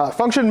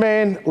function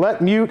main,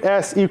 let mute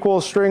s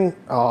equals string.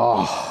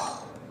 Oh.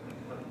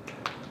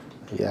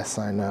 Yes,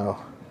 I know.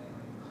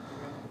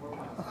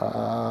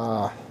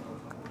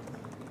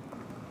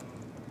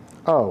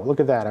 Oh, look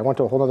at that. I went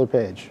to a whole other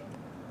page.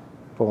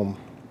 Boom.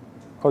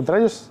 Oh, did I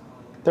just?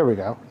 There we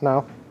go.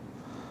 No?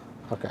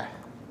 OK.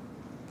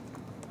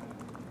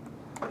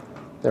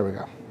 There we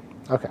go.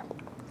 OK.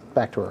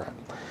 Back to where we're at.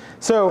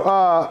 So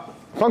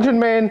function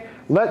main,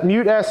 let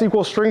mute s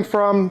equals string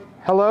from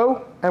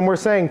hello, and we're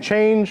saying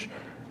change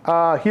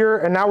here,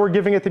 and now we're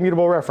giving it the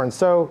mutable reference.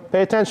 So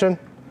pay attention.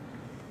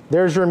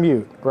 There's your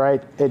mute,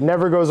 right? It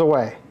never goes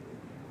away.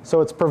 So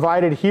it's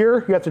provided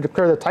here. You have to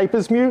declare the type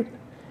as mute,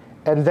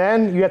 and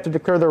then you have to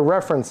declare the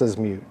reference as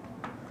mute.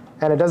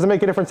 And it doesn't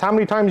make a difference how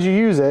many times you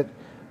use it.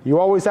 You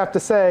always have to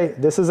say,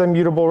 this is a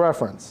mutable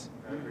reference.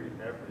 Every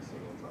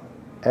single time.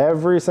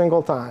 Every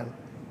single time.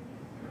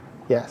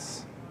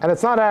 Yes. And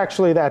it's not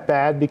actually that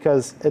bad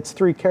because it's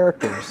 3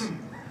 characters.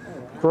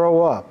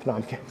 Grow up. No,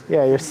 I'm kidding.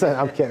 Yeah, you're saying,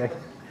 I'm kidding.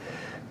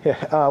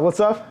 Yeah. What's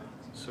up?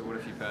 So what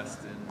if you passed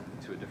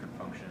in to a different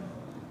function,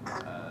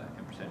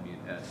 ampersand mute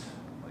s,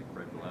 like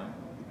right below,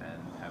 and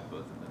have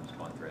both of them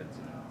spawn threads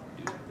and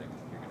do something?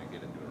 You're going to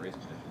get into a race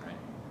position, right?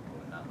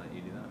 Will it not let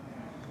you do that?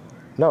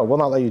 No, we'll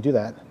not let you do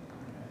that.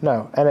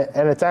 No, and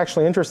it's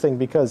actually interesting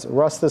because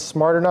Rust is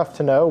smart enough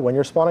to know when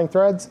you're spawning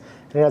threads,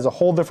 and it has a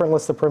whole different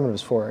list of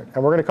primitives for it.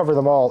 And we're going to cover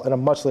them all in a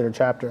much later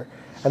chapter.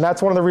 And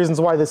that's one of the reasons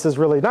why this is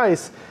really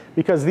nice,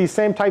 because these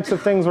same types of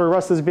things where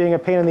Rust is being a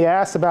pain in the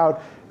ass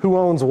about who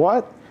owns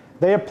what,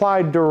 they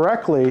apply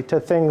directly to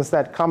things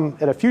that come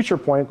at a future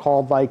point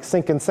called like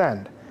sync and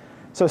send.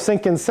 So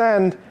sync and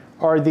send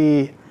are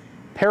the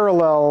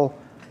parallel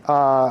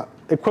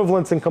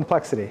equivalence in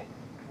complexity,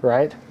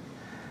 right?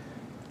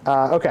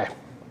 OK.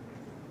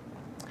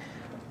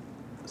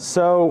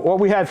 So what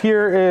we have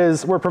here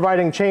is we're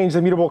providing change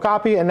the mutable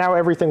copy, and now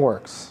everything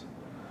works.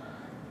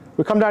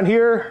 We come down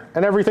here,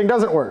 and everything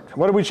doesn't work.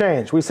 What did we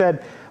change? We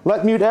said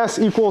let mute s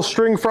equals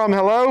string from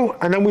hello,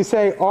 and then we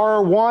say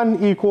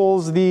r1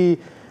 equals the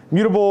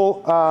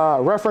mutable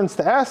reference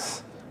to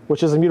s,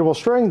 which is a mutable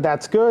string.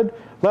 That's good.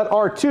 Let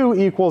r2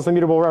 equals the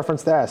mutable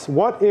reference to s.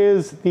 What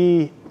is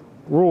the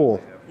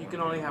rule? You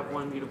can only have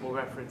one mutable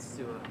reference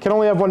to a... Can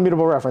only have one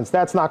mutable reference.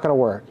 That's not going to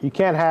work. You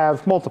can't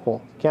have multiple.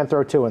 You can't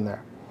throw 2 in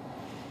there.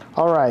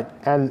 All right,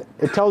 and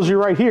it tells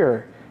you right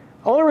here.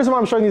 The only reason why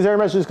I'm showing these error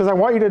messages is because I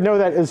want you to know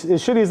that as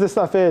shitty as this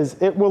stuff is,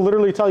 it will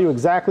literally tell you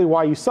exactly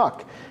why you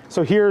suck.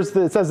 So here's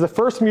it says the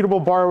first mutable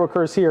borrow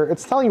occurs here.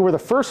 It's telling you where the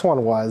first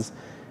one was,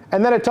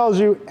 and then it tells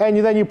you, and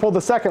then you pull the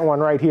second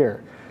one right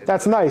here.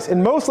 That's nice.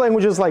 In most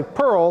languages like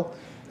Perl,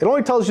 it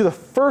only tells you the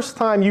first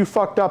time you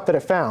fucked up that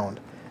it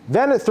found.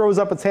 Then it throws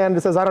up its hand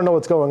and says, I don't know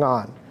what's going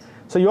on.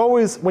 So you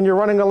always, when you're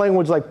running a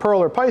language like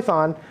Perl or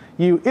Python,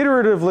 you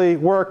iteratively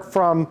work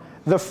from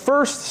the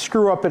first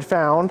screw up it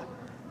found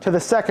to the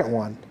second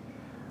one.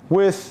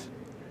 With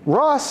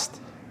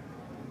Rust,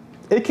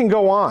 it can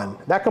go on.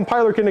 That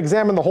compiler can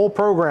examine the whole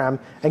program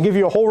and give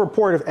you a whole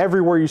report of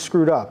everywhere you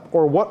screwed up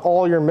or what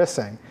all you're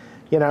missing.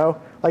 You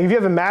know, like if you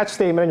have a match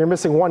statement and you're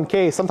missing one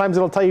case, sometimes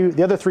it'll tell you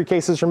the other 3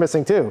 cases you're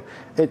missing too.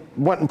 It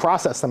went and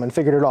processed them and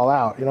figured it all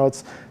out. You know,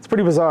 it's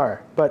pretty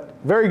bizarre, but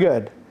very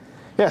good.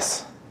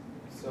 Yes?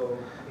 So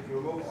if you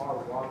remove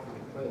R1 from the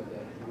print,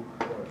 then you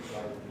work,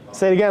 right?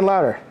 Say it again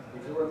louder.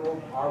 If you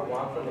remove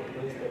R1 from the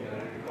print statement,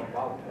 it will become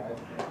valid, right?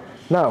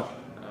 No.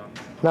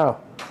 No.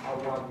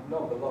 R1, no,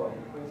 below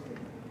in the print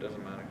statement.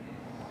 Doesn't matter.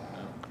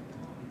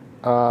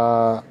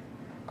 No.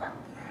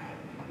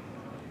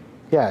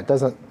 Yeah, it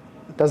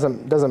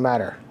doesn't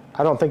matter.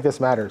 I don't think this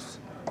matters.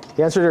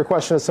 The answer to your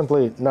question is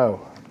simply no.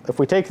 If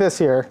we take this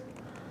here,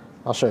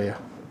 I'll show you.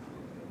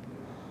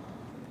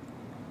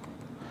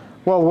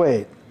 Well,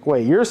 wait.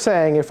 You're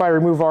saying if I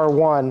remove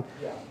R1,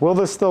 will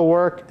this still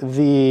work?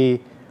 The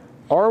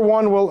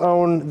R1 will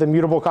own the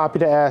mutable copy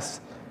to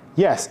S.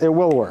 Yes, it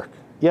will work.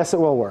 Yes, it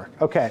will work.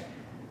 OK.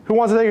 Who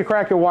wants to take a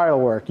crack at why it'll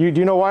work? Do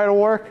you know why it'll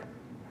work?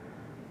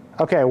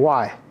 OK,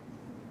 why?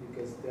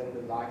 Because then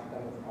the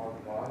lifetime of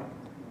R1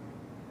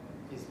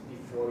 is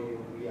before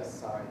you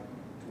reassign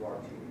to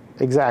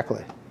R2.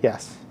 Exactly.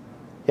 Yes.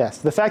 Yes.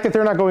 The fact that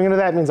they're not going into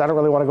that means I don't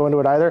really want to go into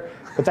it either.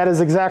 But that is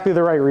exactly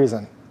the right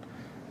reason.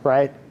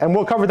 Right? And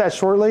we'll cover that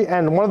shortly.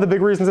 And one of the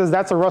big reasons is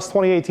that's a Rust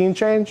 2018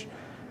 change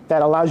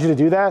that allows you to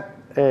do that.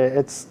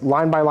 It's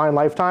line-by-line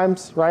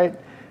lifetimes, right?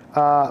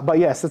 But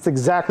yes, that's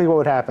exactly what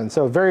would happen.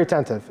 So very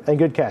attentive and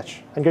good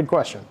catch and good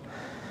question.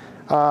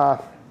 All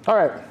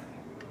right.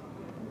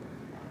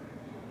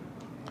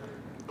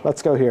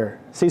 Let's go here.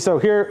 See, so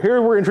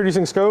here we're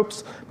introducing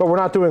scopes, but we're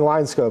not doing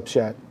line scopes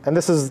yet. And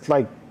this is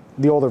like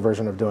the older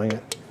version of doing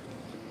it.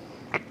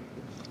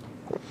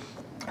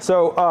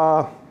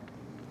 So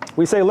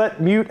we say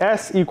let mute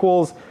s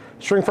equals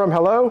string from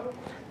hello.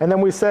 And then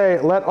we say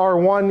let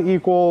r1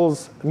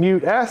 equals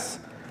mute s.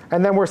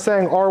 And then we're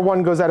saying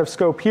r1 goes out of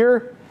scope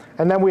here.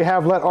 And then we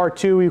have let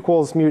r2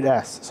 equals mute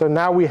s. So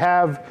now we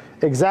have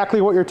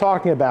exactly what you're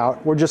talking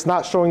about. We're just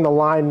not showing the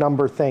line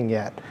number thing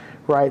yet,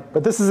 right?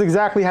 But this is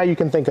exactly how you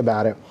can think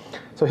about it.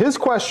 So his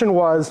question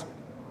was,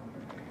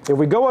 if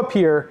we go up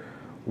here,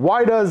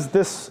 why does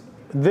this,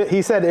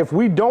 he said, if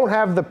we don't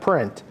have the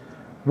print,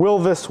 will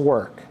this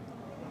work,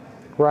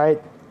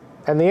 right?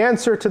 And the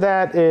answer to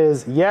that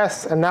is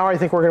yes. And now I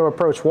think we're going to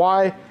approach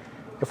why.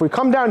 If we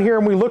come down here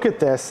and we look at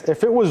this,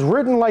 if it was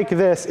written like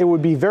this, it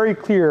would be very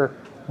clear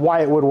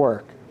why it would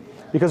work.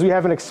 Because we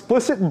have an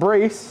explicit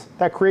brace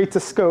that creates a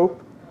scope,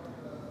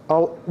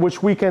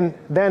 which we can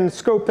then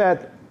scope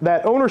that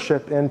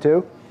ownership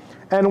into.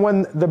 And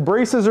when the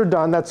braces are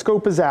done, that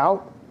scope is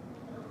out,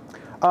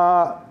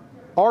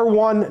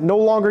 R1 no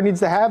longer needs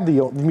to have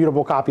the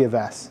mutable copy of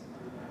S.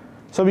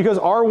 So because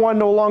R1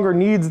 no longer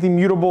needs the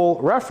mutable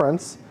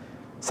reference,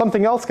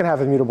 something else can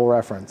have a mutable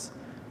reference.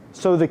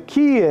 So the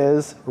key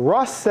is,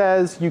 Rust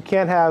says you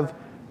can't have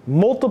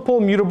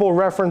multiple mutable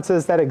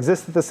references that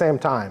exist at the same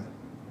time.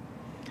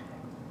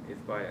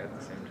 If by at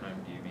the same time,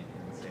 do you mean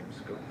in the same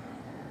scope?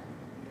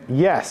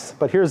 Yes,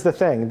 but here's the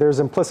thing. There's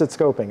implicit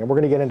scoping, and we're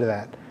going to get into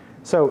that.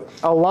 So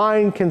a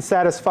line can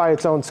satisfy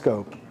its own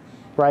scope,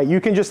 right?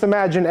 You can just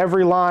imagine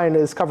every line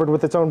is covered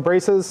with its own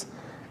braces,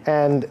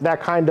 and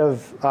that kind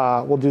of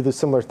will do the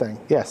similar thing.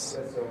 Yes?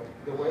 Yeah, so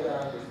the way that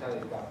I understand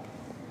it is that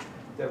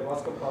the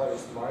Rust compiler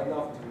is smart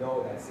enough to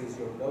know that since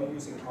you're not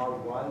using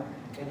R1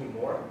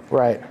 anymore,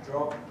 Right.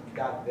 drop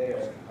that there,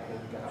 and then you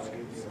can have a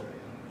new zero.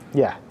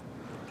 Yeah.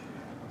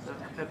 So,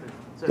 Evan,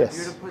 so Yes. if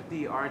you were to put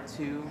the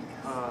R2,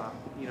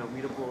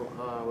 mutable,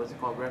 what's it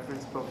called,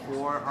 reference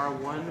before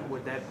R1,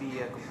 would that be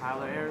a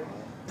compiler error,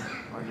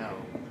 or no?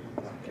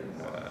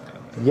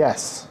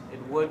 Yes. It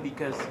would,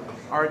 because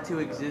R2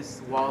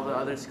 exists while the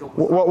other scope.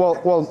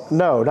 Well,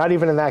 no, not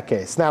even in that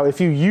case. Now,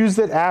 if you used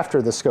it after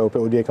the scope,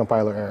 it would be a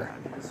compiler error.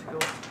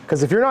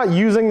 Because if you're not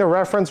using the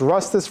reference,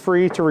 Rust is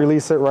free to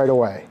release it right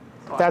away.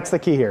 That's the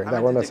key here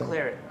that we're missing.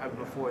 Declare it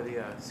before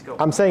the scope.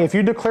 I'm saying if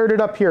you declared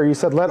it up here, you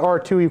said let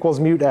R2 equals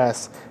mute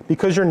S,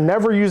 because you're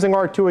never using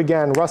R2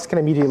 again, Rust can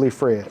immediately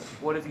free it.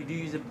 What if you do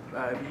use it?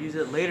 If you use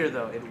it later,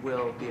 though, it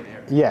will be an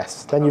error.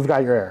 Yes, then you've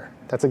got your error.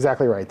 That's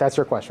exactly right. That's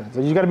your question.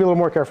 So you got to be a little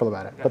more careful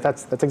about it. But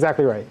that's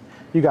exactly right.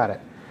 You got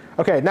it.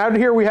 Okay, now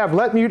here we have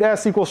let mute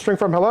S equals string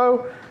from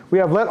hello. We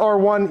have let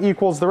R1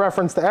 equals the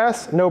reference to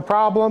S. No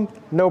problem.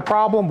 No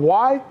problem.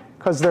 Why?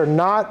 Because they're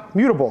not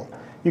mutable.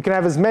 You can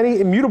have as many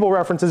immutable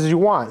references as you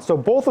want. So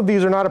both of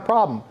these are not a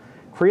problem.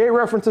 Create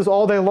references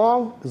all day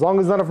long as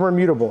none of them are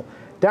mutable.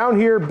 Down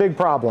here, big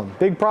problem.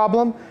 Big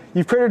problem,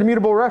 you've created a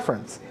mutable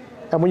reference.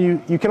 And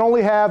when you can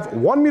only have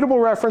one mutable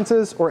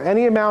references or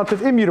any amount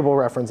of immutable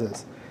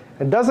references.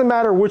 It doesn't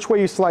matter which way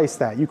you slice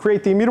that. You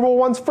create the immutable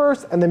ones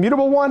first, and the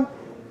mutable one,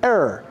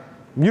 error.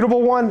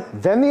 Mutable one,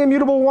 then the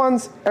immutable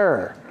ones,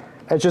 error.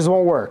 It just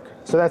won't work.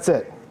 So that's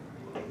it.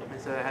 And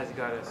so it has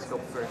got a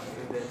scope first,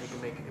 and then you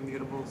can make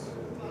immutables.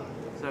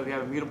 So if you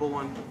have a mutable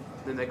one,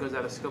 then that goes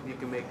out of scope. You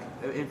can make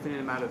an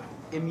infinite amount of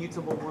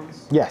immutable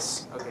ones.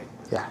 Yes. Okay.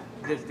 Yeah.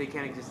 Because they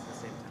can't exist at the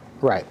same time.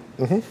 Right.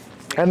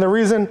 And the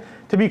reason,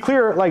 to be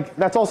clear, like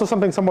that's also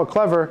something somewhat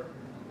clever.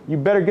 You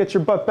better get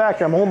your butt back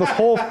here. I'm holding this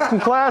whole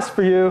class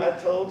for you. I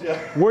told you.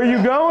 Where are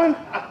you going?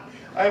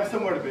 I have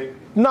somewhere to be.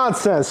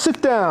 Nonsense.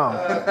 Sit down.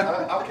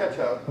 I'll catch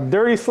up.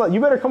 Dirty slut. You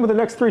better come with the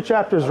next 3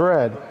 chapters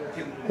read.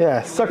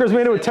 Yeah. Suckers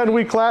me into a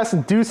 10-week class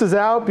and deuces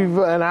out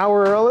an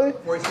hour early.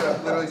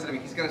 Literally said to me,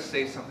 he's going to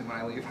say something when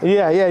I leave.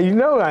 Yeah, you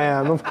know I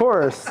am, of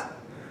course.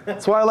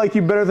 That's why I like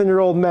you better than your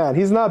old man.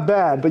 He's not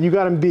bad, but you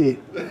got him beat.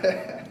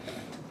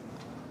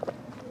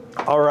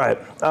 All right.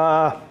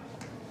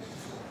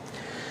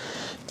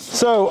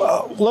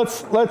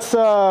 Let's.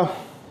 I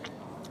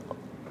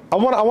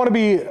want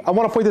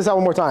to point this out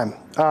one more time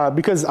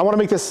because I want to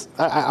make this.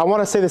 I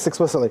want to say this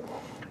explicitly.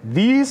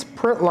 These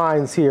print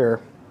lines here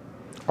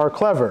are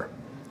clever,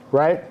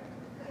 right?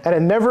 And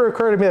it never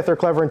occurred to me that they're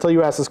clever until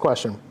you asked this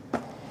question.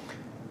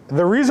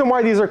 The reason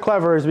why these are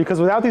clever is because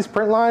without these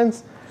print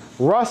lines,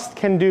 Rust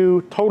can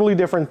do totally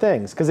different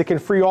things because it can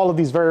free all of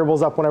these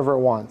variables up whenever it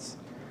wants.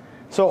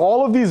 So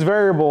all of these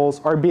variables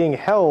are being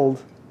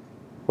held,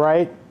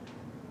 right?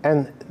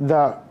 And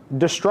the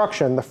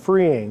destruction, the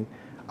freeing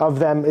of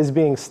them is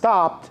being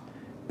stopped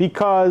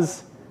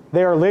because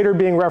they are later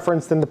being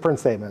referenced in the print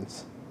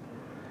statements.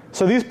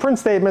 So these print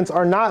statements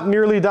are not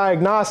merely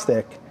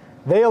diagnostic.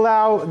 They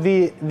allow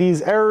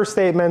these error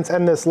statements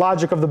and this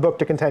logic of the book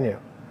to continue.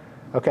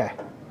 Okay,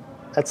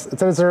 it's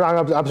an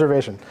interesting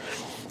observation.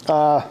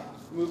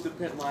 Move the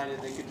print line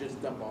and they could just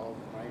dump all of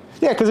them, right?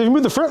 Yeah, because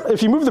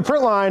if you move the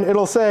print line,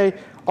 it'll say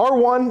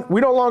R1,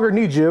 we no longer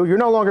need you. You're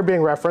no longer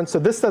being referenced, so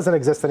this doesn't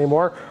exist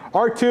anymore.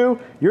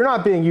 R2, you're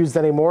not being used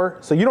anymore,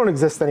 so you don't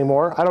exist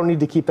anymore. I don't need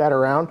to keep that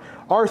around.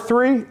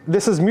 R3,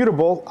 this is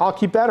mutable. I'll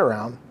keep that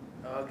around.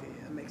 Okay,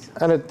 that makes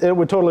sense. And it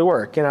would totally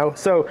work, you know.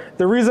 So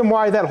the reason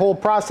why that whole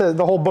process,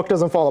 the whole book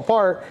doesn't fall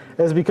apart,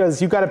 is because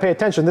you've got to pay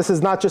attention. This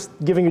is not just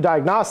giving you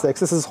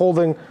diagnostics. This is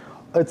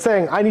it's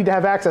saying I need to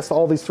have access to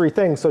all these 3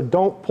 things, so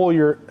don't pull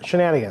your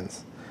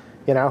shenanigans,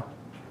 you know.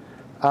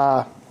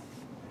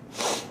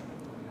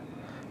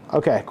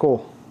 Okay,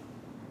 cool.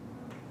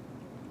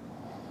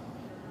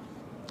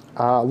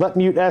 Let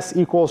mute S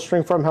equals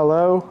string from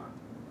hello.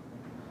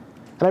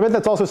 And I bet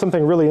that's also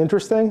something really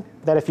interesting,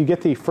 that if you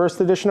get the first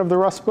edition of the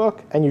Rust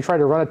book and you try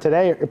to run it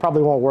today, it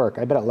probably won't work.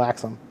 I bet it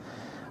lacks them.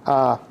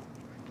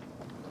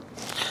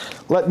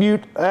 Let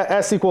mute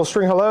S equals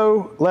string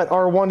hello. Let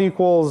R1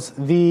 equals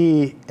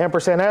the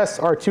ampersand S.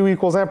 R2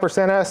 equals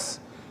ampersand S.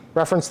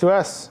 Reference to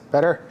S,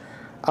 better.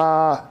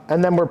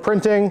 And then we're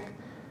printing.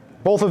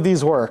 Both of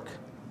these work.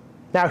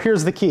 Now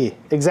here's the key,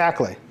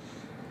 exactly.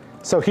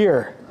 So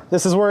here,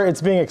 This is where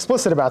it's being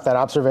explicit about that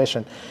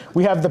observation.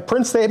 We have the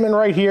print statement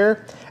right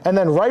here, and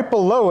then right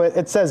below it,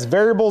 it says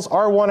variables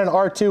R1 and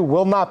R2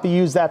 will not be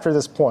used after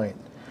this point.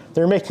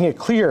 They're making it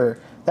clear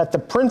that the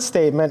print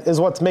statement is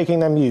what's making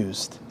them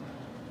used.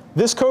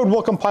 This code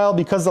will compile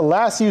because the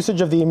last usage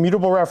of the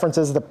immutable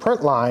references, the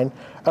print line,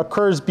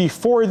 occurs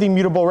before the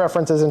mutable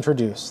reference is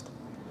introduced,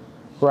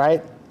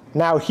 right?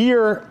 Now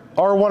here,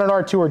 R1 and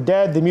R2 are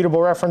dead, the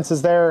mutable reference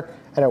is there,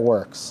 and it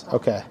works.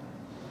 OK.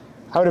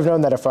 I would have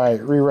known that if I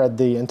reread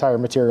the entire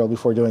material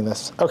before doing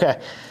this. OK.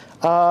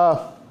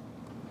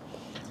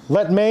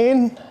 Let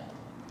main,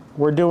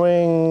 we're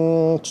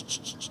doing,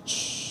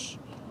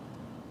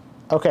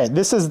 OK,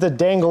 this is the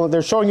dangle.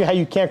 They're showing you how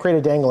you can't create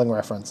a dangling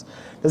reference.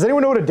 Does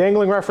anyone know what a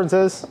dangling reference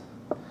is?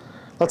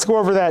 Let's go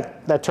over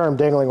that term,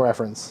 dangling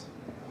reference.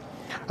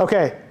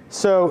 OK,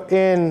 so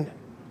in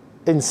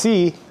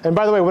C, and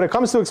by the way, when it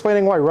comes to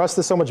explaining why Rust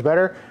is so much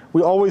better,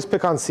 we always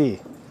pick on C.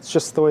 It's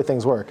just the way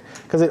things work,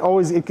 because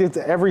it gets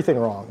everything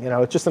wrong. You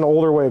know, it's just an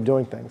older way of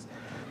doing things.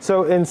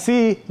 So in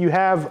C, you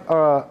have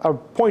a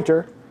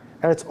pointer,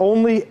 and it's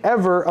only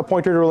ever a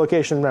pointer to a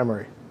location in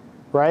memory,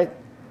 right?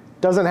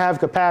 Doesn't have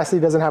capacity,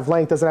 doesn't have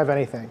length, doesn't have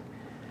anything.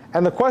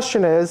 And the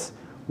question is,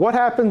 what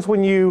happens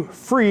when you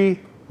free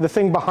the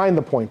thing behind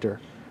the pointer?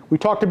 We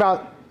talked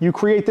about you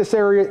create this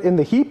area in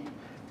the heap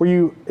where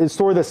you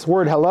store this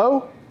word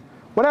hello.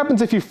 What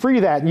happens if you free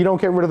that and you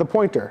don't get rid of the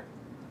pointer?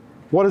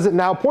 What is it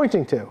now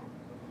pointing to?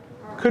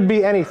 Could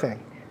be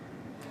anything.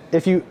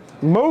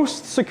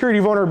 Most security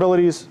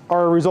vulnerabilities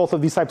are a result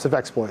of these types of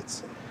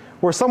exploits,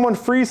 where someone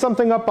frees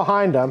something up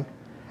behind them,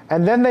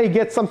 and then they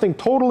get something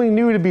totally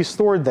new to be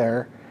stored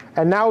there,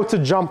 and now it's a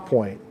jump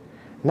point.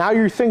 Now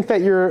you think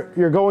that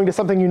you're going to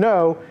something you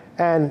know,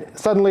 and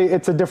suddenly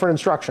it's a different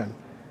instruction.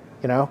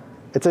 You know,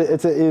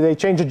 they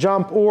change a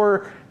jump,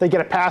 or they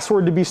get a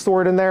password to be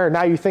stored in there, and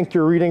now you think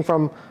you're reading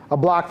from a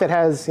block that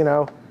has, you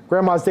know,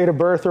 grandma's date of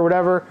birth or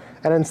whatever,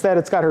 and instead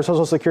it's got her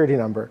social security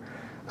number.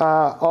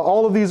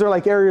 All of these are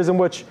like areas in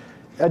which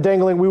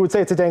we would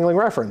say it's a dangling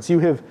reference. You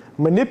have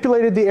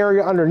manipulated the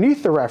area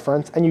underneath the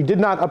reference, and you did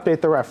not update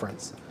the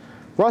reference.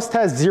 Rust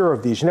has 0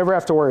 of these. You never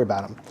have to worry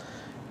about them.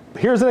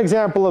 Here's an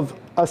example of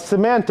a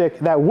semantic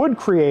that would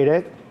create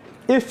it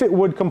if it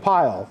would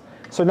compile.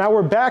 So now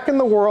we're back in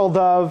the world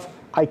of,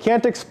 I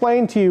can't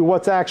explain to you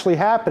what's actually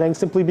happening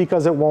simply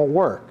because it won't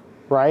work,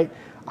 right?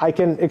 I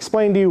can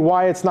explain to you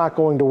why it's not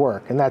going to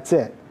work, and that's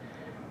it.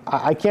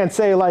 I can't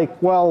say like,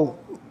 well,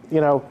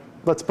 you know,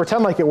 let's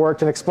pretend like it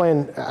worked and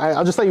explain.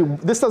 I'll just tell you,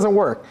 this doesn't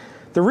work.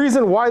 The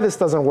reason why this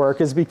doesn't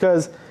work is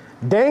because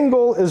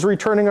dangle is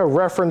returning a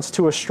reference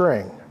to a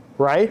string,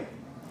 right?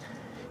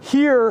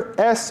 Here,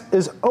 S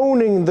is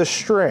owning the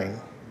string,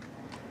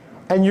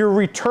 and you're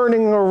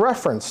returning a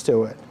reference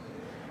to it.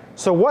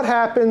 So what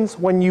happens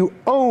when you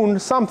own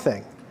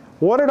something?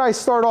 What did I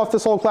start off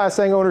this whole class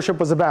saying ownership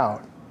was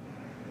about?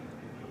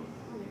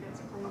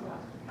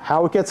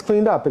 How it gets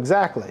cleaned up,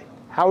 exactly.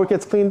 How it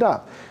gets cleaned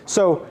up.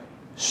 So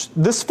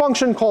this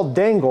function called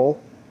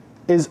dangle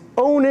is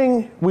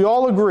owning, we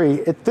all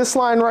agree, at this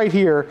line right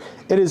here,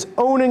 it is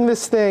owning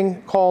this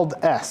thing called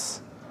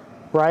S,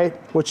 right?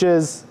 Which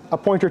is a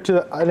pointer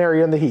to an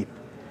area in the heap,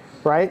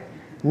 right?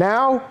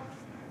 Now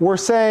we're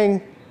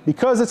saying,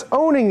 because it's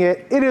owning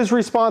it, it is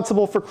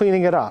responsible for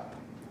cleaning it up.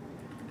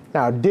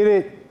 Now, did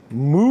it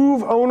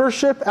move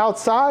ownership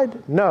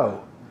outside?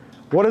 No.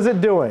 What is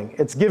it doing?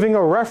 It's giving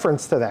a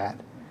reference to that.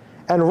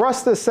 And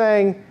Rust is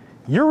saying,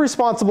 you're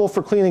responsible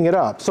for cleaning it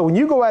up. So when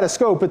you go out of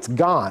scope, it's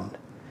gone.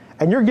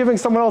 And you're giving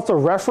someone else a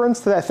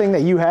reference to that thing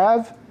that you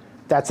have,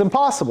 that's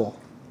impossible.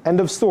 End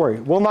of story.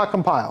 Will not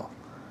compile,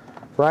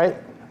 right?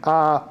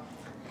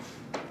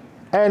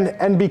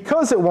 And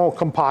because it won't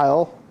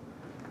compile,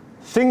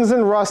 things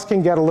in Rust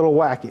can get a little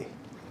wacky,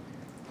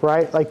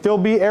 right? Like there'll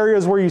be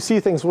areas where you see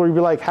things where you'll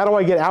be like, how do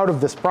I get out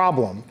of this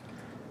problem?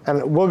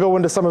 And we'll go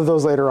into some of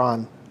those later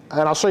on.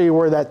 And I'll show you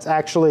where that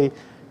actually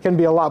can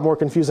be a lot more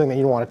confusing than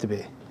you want it to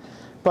be.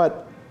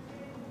 But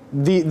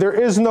there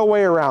is no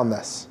way around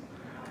this,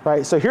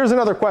 right? So here's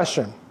another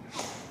question.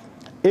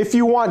 If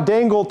you want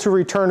dangle to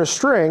return a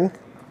string,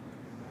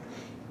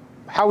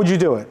 how would you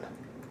do it?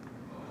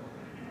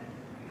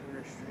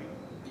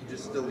 You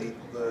just delete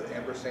the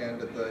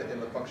ampersand in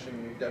the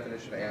function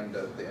definition and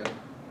at the end.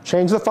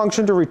 Change the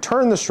function to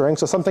return the string,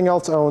 so something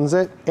else owns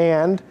it,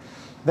 and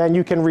then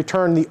you can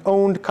return the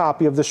owned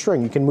copy of the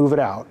string. You can move it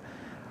out.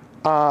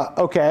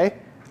 OK,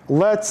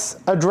 let's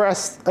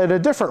address it a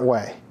different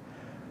way.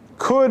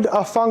 Could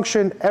a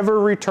function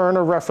ever return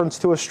a reference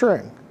to a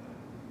string?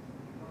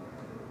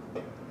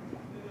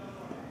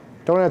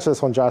 Don't answer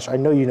this one, Josh. I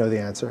know you know the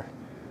answer.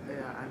 Yeah,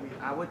 I mean,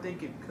 I would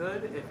think it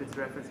could if it's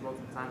referenced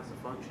multiple times to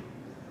function.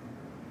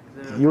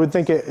 You would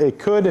think it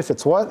could if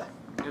it's what?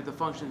 If the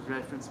function is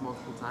referenced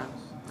multiple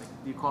times. Like,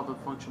 you call the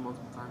function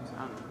multiple times?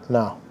 I don't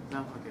know. No. No?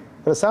 OK.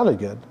 But it sounded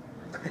good.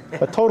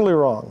 But totally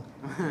wrong.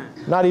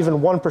 Not even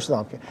 1%. No,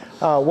 okay.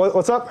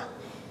 What's up?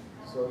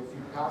 So if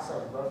you pass a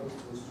reference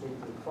to a string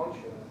to the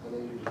function, and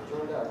then you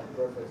return that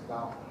reference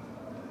back.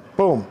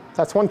 Boom.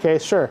 That's one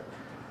case, sure.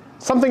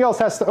 Something else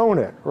has to own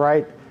it,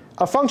 right?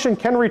 A function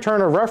can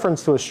return a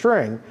reference to a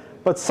string,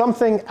 but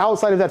something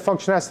outside of that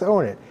function has to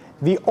own it.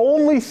 The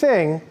only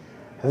thing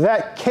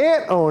that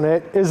can't own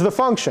it is the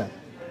function.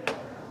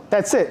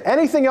 That's it.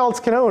 Anything else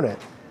can own it.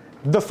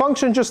 The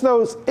function just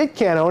knows it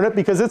can't own it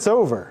because it's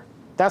over.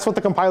 That's what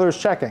the compiler is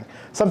checking.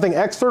 Something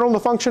external to the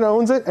function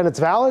owns it, and it's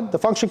valid. The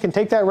function can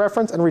take that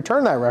reference and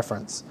return that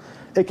reference.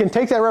 It can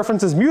take that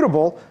reference as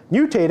mutable,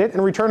 mutate it,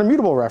 and return a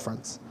mutable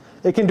reference.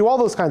 It can do all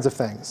those kinds of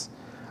things.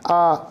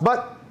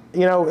 But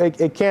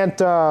it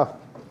can't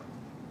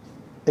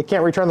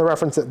return the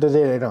reference that the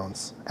data it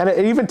owns. And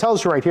it even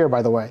tells you right here,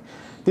 by the way.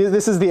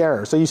 This is the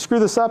error. So you screw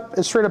this up,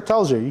 it straight up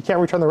tells you. You can't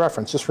return the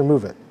reference. Just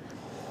remove it.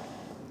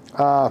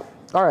 All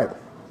right.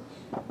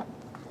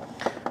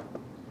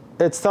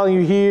 It's telling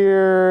you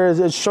here,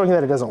 it's showing you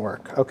that it doesn't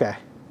work. OK.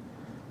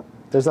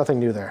 There's nothing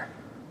new there.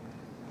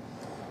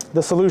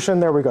 The solution,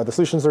 there we go. The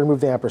solution is to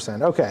remove the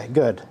ampersand. OK,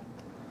 good.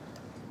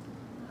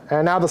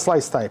 And now the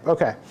slice type.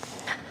 OK.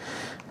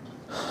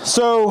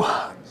 So,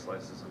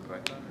 Slices in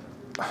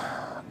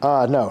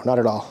Python? no, not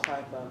at all.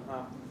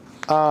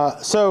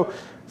 So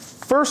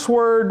first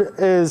word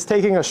is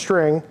taking a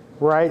string,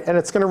 right? And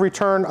it's going to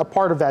return a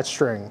part of that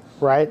string,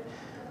 right?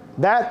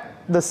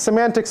 The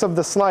semantics of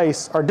the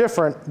slice are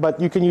different, but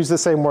you can use the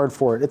same word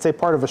for it. It's a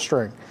part of a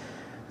string.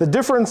 The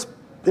difference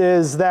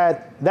is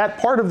that that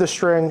part of the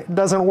string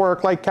doesn't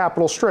work like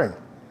capital string.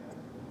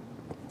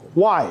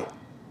 Why?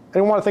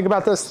 Anyone want to think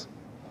about this?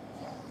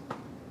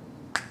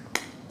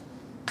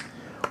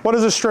 What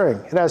is a string?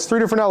 It has 3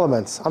 different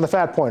elements on the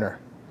fat pointer.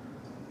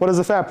 What is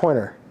the fat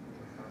pointer?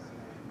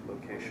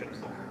 Location.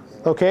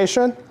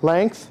 Location,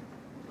 length,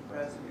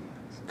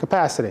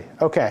 capacity.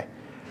 OK.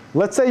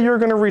 Let's say you're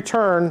going to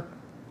return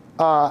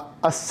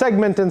a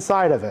segment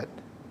inside of it.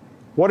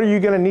 What are you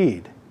going to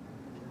need?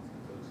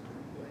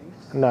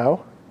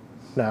 No.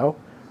 No.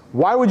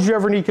 Why would you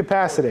ever need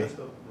capacity?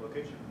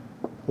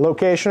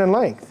 Location and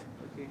length.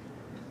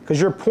 Because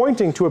you're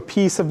pointing to a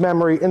piece of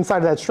memory inside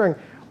of that string.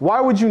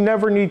 Why would you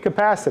never need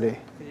capacity?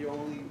 Because you're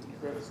only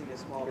referencing a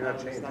small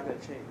amount, it's not going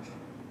to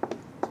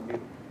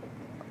change.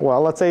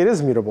 Well, let's say it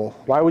is mutable.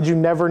 Why would you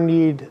never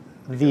need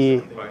the...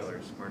 The compiler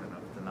is smart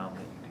enough to not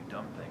let you do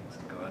dumb things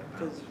and go out of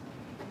bounds.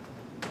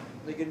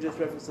 They can just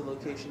reference the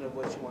location of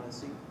what you want to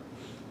see.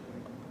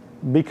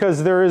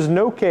 Because there is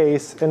no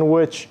case in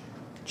which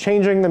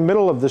changing the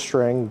middle of the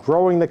string,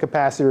 growing the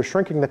capacity or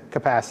shrinking the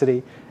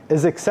capacity,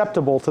 is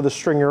acceptable to the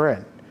string you're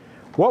in.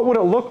 What would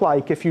it look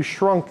like if you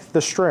shrunk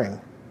the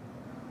string?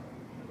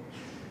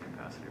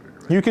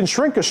 You can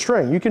shrink a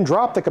string. You can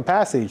drop the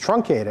capacity,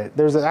 truncate it.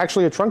 There's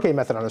actually a truncate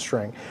method on a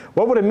string.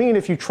 What would it mean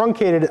if you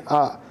truncated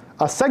a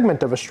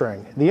segment of a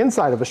string, the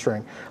inside of a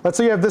string? Let's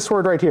say you have this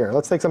word right here.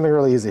 Let's take something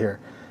really easy here.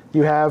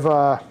 You have,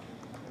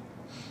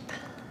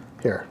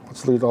 here,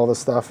 let's delete all this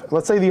stuff.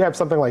 Let's say you have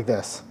something like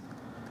this.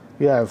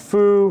 You have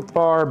foo,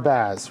 bar,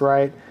 baz,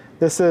 right?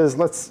 This is,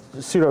 let's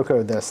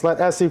pseudocode this. Let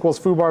s equals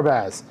foo, bar,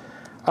 baz.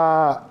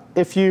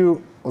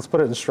 Let's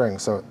put it in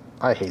strings. So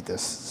I hate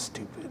this.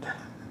 Stupid.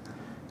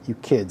 You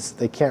kids,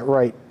 they can't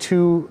write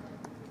two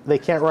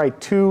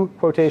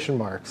quotation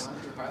marks. Why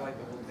don't you highlight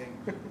the whole thing?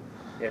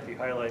 Yeah, if you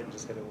highlight and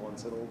just hit it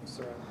once, it'll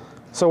surround.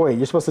 So wait,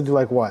 you're supposed to do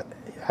like what?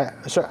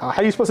 How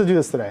are you supposed to do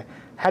this today?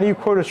 How do you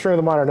quote a string with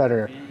a modern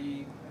editor?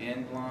 B,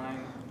 end line.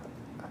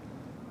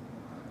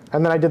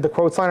 And then I did the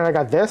quote sign and I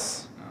got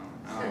this?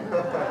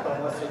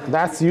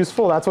 That's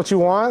useful? That's what you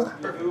want?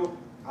 I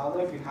don't know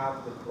if you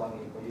have the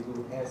plugin, but you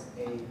do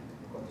SA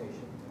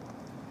quotation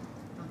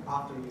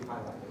after you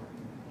highlight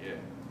it. Yeah.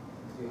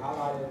 So you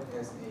highlight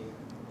it SA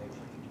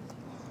quotation.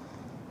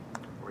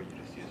 Or you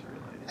just use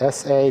related.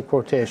 SA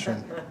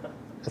quotation.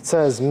 It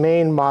says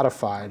main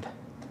modified.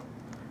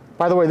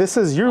 By the way, this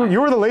is you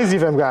were the lazy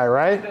Vim guy,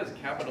 right? It does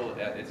capital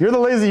S. You're the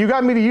lazy. You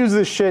got me to use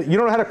this shit. You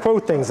don't know how to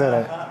quote things in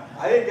it.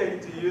 I didn't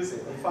get you to use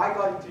it. If I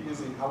got you to use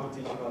it, I would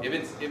teach you how to If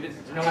use it.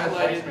 it's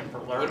highlighted,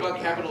 what about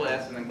capital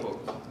S and then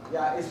quotes?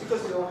 Yeah, it's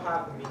because you don't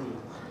have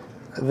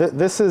mini.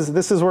 This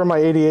is where my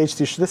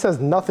ADHD. This has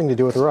nothing to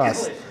do with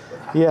Rust.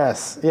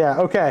 Yes. Yeah.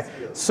 Okay.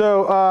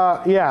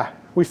 So yeah,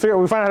 we find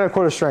out how to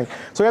quote a string.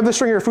 So we have the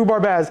string here, foo bar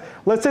baz.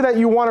 Let's say that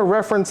you want to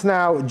reference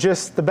now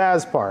just the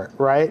baz part,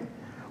 right?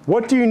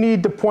 What do you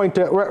need to point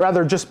to?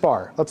 Rather, just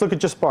bar. Let's look at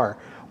just bar.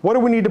 What do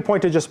we need to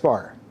point to just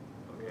bar?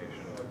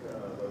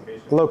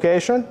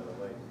 Location.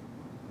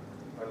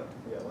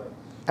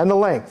 And the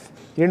length.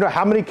 You need to know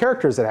how many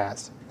characters it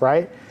has,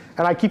 right?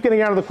 And I keep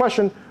getting out of the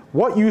question,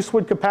 what use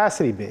would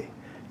capacity be?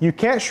 You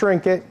can't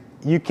shrink it.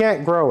 You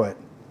can't grow it.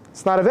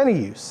 It's not of any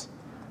use,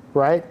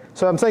 right?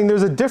 So I'm saying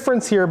there's a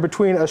difference here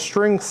between a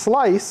string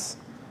slice,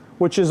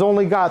 which has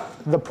only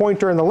got the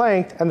pointer and the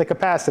length, and the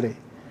capacity,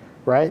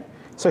 right?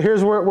 So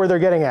here's where they're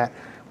getting at.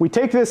 We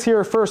take this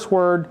here, first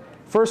word.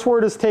 First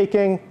word is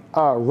taking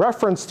a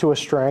reference to a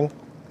string,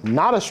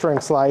 not a string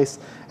slice,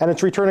 and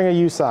it's returning a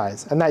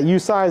usize. And that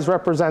usize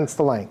represents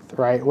the length,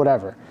 right?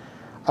 Whatever.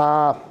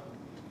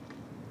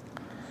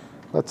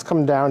 Let's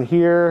come down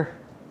here.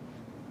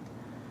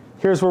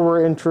 Here's where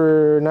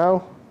we're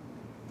no?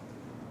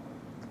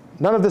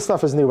 None of this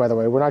stuff is new, by the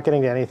way. We're not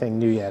getting to anything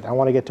new yet. I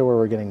want to get to where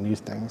we're getting new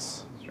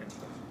things. String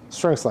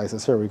string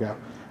slices, here we go.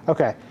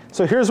 Okay,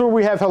 so here's where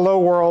we have hello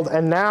world,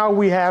 and now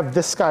we have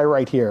this guy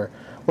right here,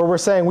 where we're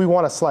saying we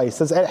want to slice.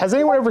 Has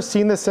anyone ever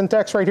seen this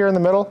syntax right here in the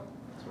middle?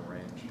 It's a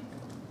range.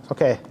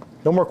 Okay,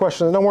 no more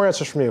questions, no more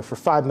answers from you for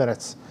 5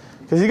 minutes.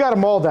 Because you got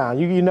them all down,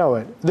 you know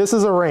it. This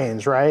is a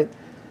range, right?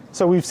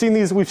 So we've seen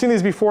these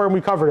before and we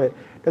covered it.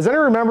 Does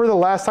anyone remember the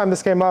last time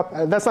this came up?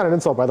 That's not an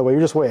insult, by the way,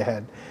 you're just way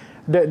ahead.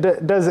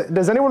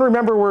 Does anyone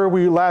remember where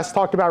we last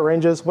talked about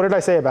ranges? What did I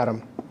say about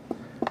them?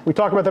 We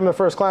talked about them in the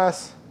first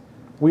class.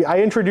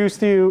 I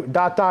introduced you ...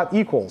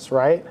 equals,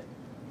 right?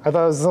 I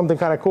thought it was something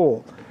kind of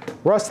cool.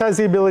 Rust has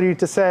the ability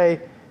to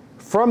say,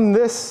 from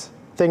this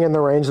thing in the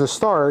range, the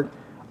start,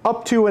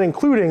 up to and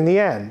including the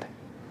end.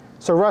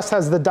 So Rust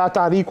has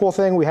the ... equal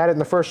thing. We had it in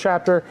the first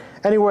chapter.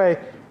 Anyway,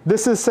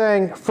 this is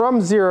saying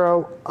from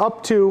 0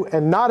 up to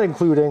and not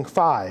including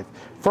 5.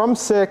 From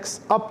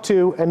 6 up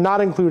to and not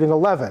including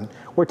 11.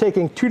 We're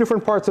taking two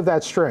different parts of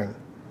that string.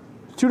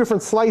 Two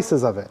different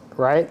slices of it,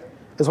 right?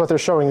 Is what they're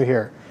showing you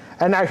here.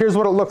 And now here's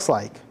what it looks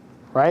like,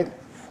 right?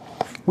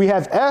 We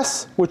have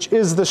S, which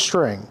is the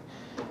string.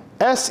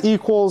 S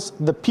equals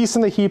the piece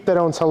in the heap that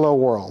owns hello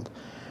world.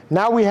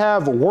 Now we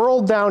have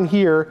world down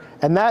here,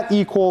 and that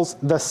equals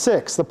the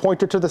 6, the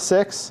pointer to the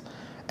 6,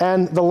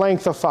 and the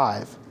length of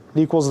 5.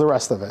 It equals the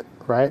rest of it,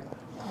 right?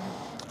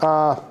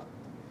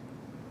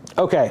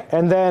 Okay,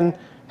 and then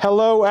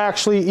hello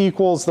actually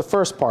equals the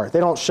first part.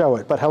 They don't show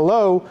it, but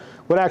hello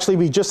would actually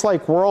be just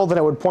like world, and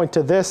it would point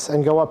to this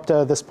and go up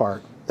to this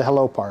part, the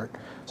hello part.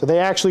 So they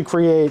actually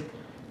create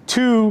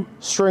two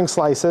string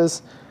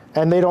slices,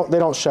 and they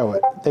don't show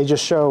it. They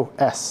just show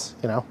S,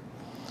 you know?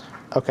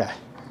 Okay.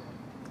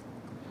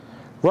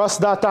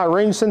 Rust ...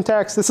 range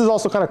syntax. This is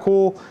also kind of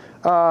cool.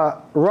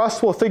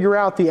 Rust will figure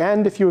out the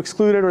end if you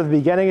exclude it, or the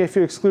beginning if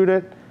you exclude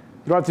it.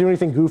 You don't have to do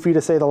anything goofy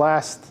to say the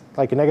last,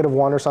 like a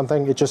 -1 or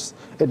something.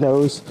 It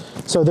knows.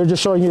 So they're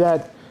just showing you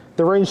that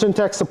the range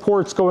syntax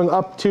supports going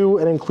up to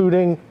and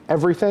including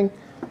everything.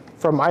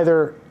 From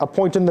either a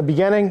point in the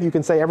beginning, you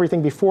can say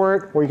everything before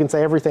it, or you can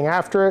say everything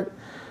after it.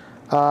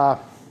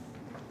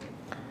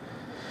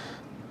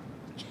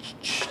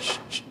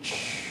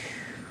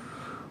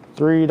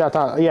 3 ...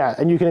 yeah,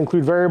 and you can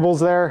include variables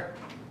there.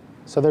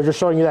 So they're just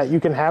showing you that you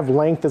can have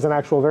length as an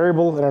actual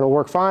variable, and it'll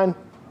work fine.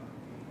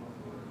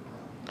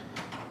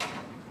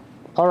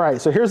 All right,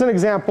 so here's an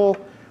example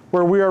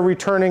where we are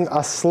returning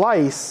a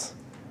slice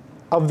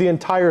of the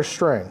entire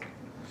string.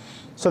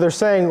 So they're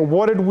saying,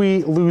 what did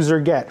we lose or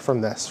get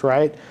from this,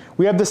 right?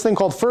 We have this thing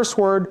called first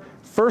word.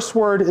 First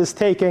word is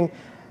taking,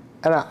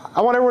 and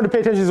I want everyone to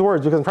pay attention to these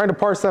words because I'm trying to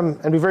parse them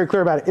and be very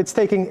clear about it. It's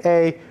taking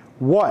a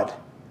what?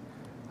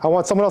 I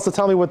want someone else to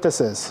tell me what this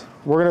is.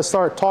 We're going to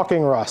start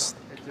talking Rust.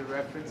 It's a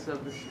reference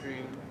of the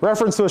string.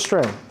 Reference to a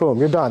string. Boom,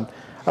 you're done.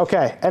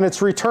 OK, and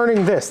it's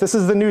returning this. This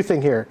is the new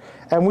thing here.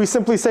 And we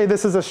simply say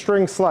this is a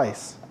string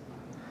slice,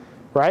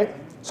 right?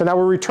 So now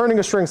we're returning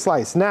a string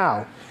slice.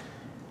 Now,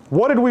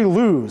 what did we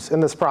lose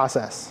in this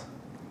process?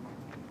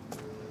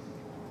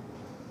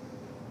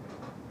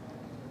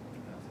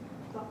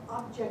 The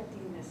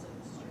objectiness of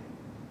the string.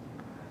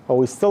 Well,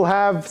 we still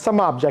have some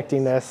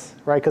objectiness,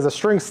 right? Because a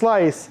string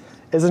slice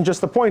isn't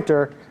just the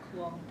pointer.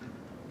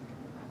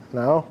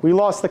 No, we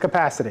lost the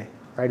capacity,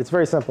 right? It's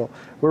very simple.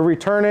 We're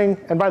returning,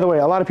 and by the way,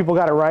 a lot of people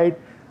got it right.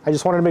 I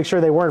just wanted to make sure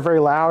they weren't very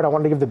loud. I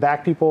wanted to give the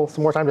back people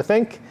some more time to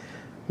think,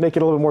 make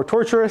it a little bit more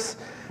torturous.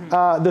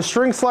 The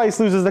string slice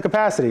loses the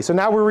capacity. So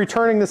now we're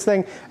returning this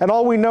thing, and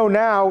all we know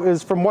now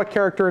is from what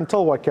character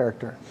until what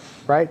character,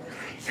 right?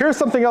 Here's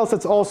something else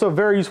that's also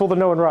very useful to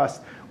know in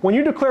Rust. When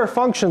you declare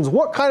functions,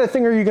 what kind of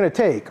thing are you going to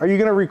take? Are you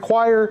going to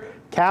require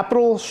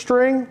capital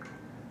string,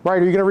 right?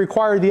 Are you going to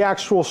require the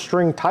actual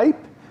string type?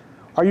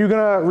 Are you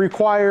going to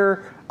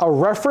require a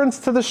reference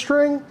to the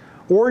string?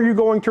 Or are you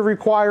going to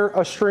require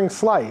a string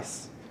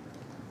slice?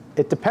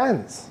 It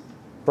depends,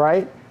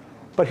 right?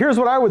 But here's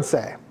what I would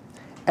say.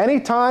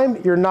 Anytime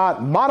you're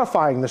not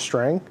modifying the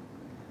string,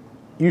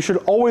 you should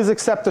always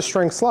accept the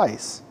string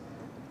slice,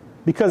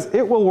 because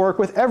it will work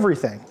with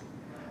everything.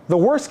 The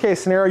worst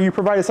case scenario, you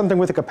provided something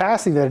with a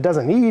capacity that it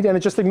doesn't need, and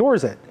it just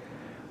ignores it.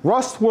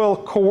 Rust will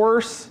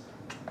coerce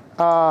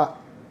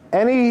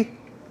any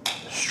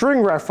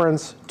string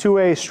reference to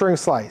a string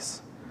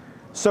slice.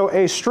 So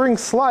a string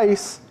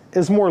slice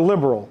is more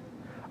liberal.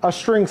 A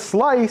string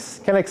slice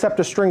can accept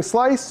a string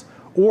slice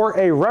or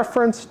a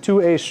reference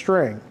to a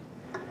string.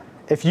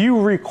 If you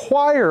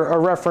require a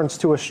reference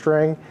to a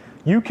string,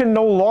 you can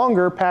no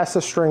longer pass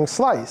a string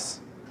slice,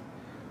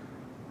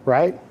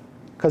 right?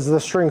 Because the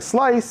string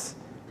slice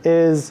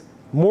is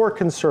more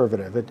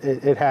conservative.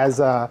 It is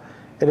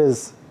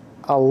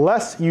a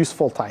less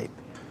useful type.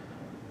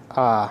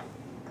 All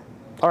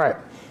right.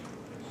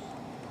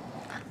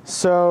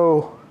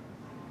 So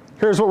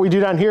here's what we do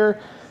down here.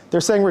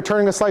 They're saying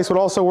returning a slice would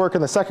also work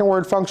in the second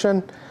word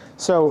function.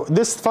 So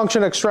this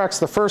function extracts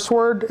the first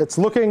word. It's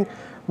looking,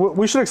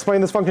 we should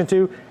explain this function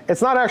too.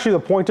 It's not actually the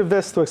point of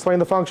this to explain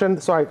the function,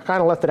 so I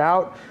kind of left it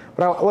out.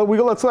 But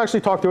let's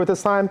actually talk through it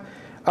this time.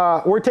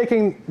 We're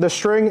taking the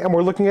string and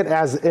we're looking at it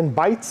as in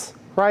bytes,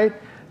 right?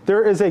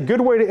 there is a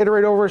good way to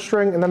iterate over a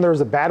string, and then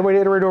there's a bad way to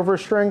iterate over a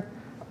string.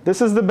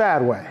 This is the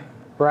bad way,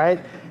 right?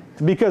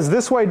 Because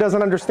this way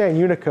doesn't understand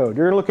Unicode.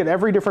 You're going to look at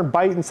every different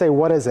byte and say,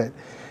 what is it?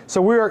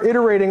 So we are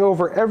iterating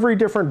over every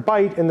different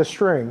byte in the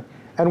string.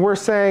 And we're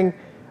saying,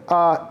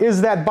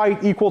 is that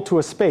byte equal to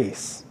a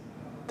space?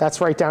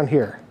 That's right down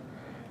here.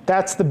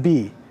 That's the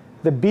B.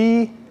 The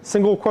B,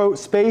 single quote,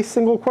 space,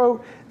 single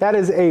quote, that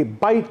is a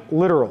byte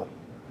literal,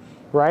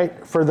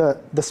 right, for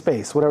the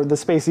space, whatever the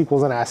space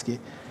equals in ASCII.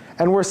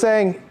 And we're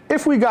saying,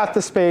 if we got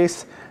the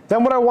space,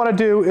 then what I want to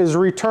do is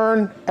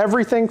return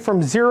everything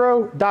from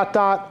 0,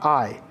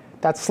 I.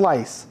 That's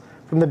slice,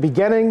 from the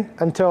beginning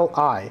until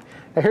I.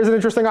 Now here's an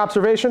interesting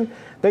observation.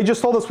 They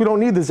just told us we don't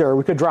need the 0.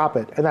 We could drop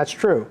it, and that's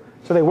true.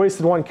 So they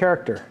wasted one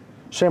character.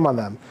 Shame on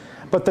them.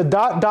 But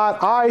the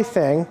I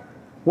thing,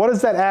 what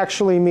does that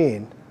actually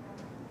mean?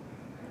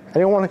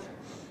 Anyone want to?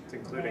 It's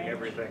including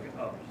everything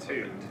up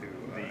to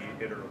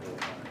the iterable.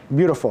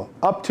 Beautiful.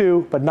 Up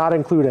to, but not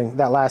including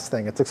that last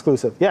thing. It's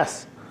exclusive.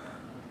 Yes?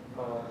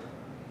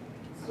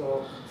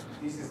 So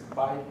this is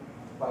byte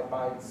by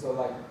byte. So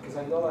like, because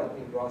I know like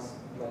in Rust,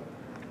 like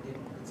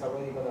it's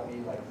already gonna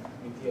be like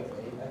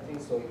UTF-8, I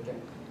think. So it can,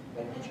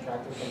 like each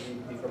character can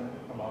be different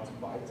amounts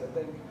of bytes, I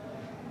think.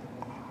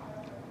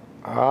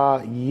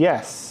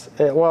 Yes.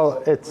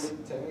 Well, it's. Could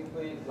it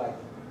technically like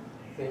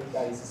think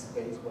that it's a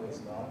space, but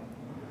it's not.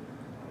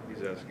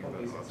 He's asking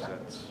about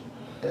offsets.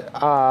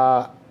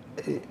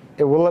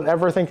 Will it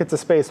ever think it's a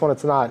space when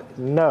it's not?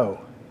 No.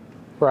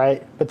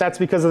 Right? But that's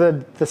because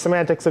of the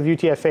semantics of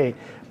UTF-8.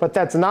 But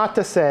that's not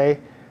to say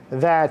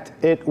that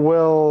it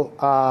will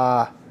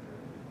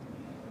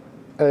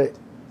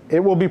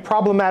be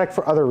problematic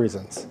for other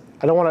reasons.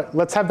 I don't want to.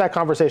 Let's have that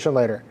conversation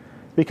later,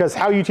 because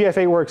how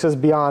UTF-8 works is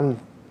beyond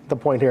the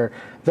point here.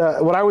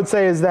 What I would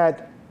say is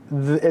that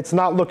it's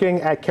not looking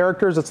at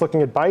characters; it's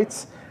looking at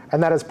bytes,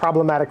 and that is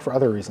problematic for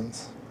other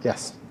reasons.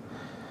 Yes.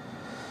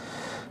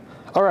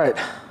 All right.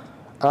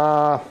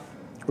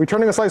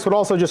 Returning a slice would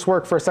also just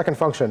work for a second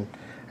function.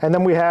 And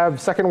then we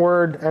have second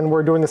word, and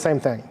we're doing the same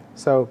thing.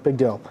 So big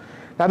deal.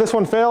 Now this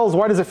one fails.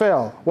 Why does it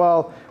fail?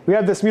 Well, we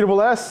have this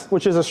mutable s,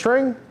 which is a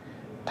string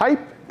type.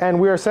 And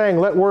we are saying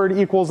let word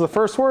equals the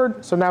first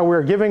word. So now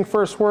we're giving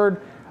first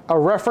word a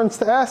reference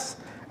to s.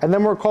 And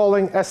then we're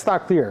calling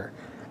s.clear.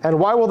 And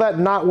why will that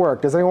not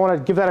work? Does anyone want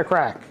to give that a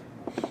crack?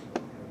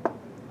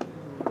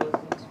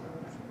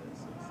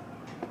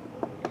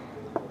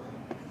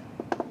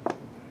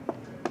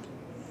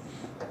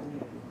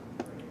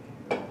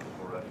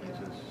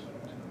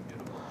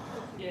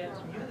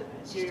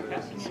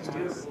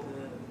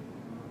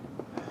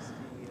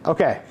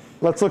 OK,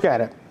 let's look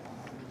at it.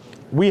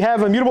 We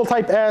have a mutable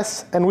type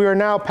s, and we are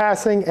now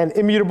passing an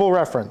immutable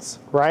reference,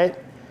 right?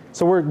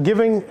 So we're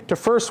giving to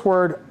first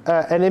word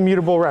an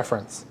immutable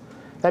reference.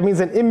 That means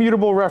an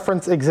immutable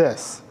reference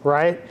exists,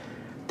 right?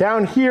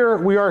 Down here,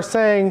 we are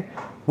saying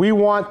we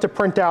want to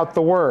print out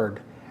the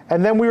word.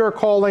 And then we are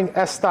calling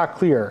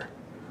s.clear.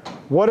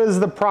 What is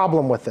the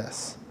problem with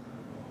this?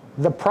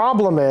 The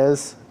problem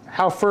is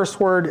how first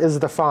word is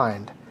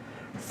defined.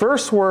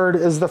 First word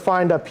is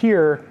defined up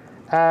here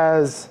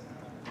as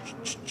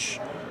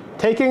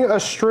taking a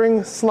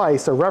string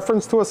slice, a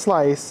reference to a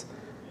slice,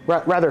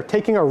 rather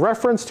taking a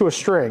reference to a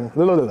string,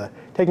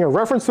 taking a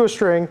reference to a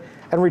string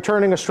and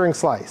returning a string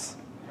slice,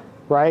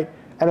 right?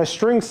 And a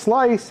string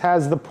slice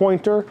has the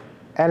pointer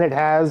and it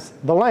has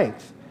the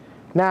length.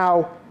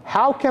 Now,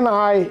 how can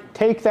I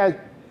take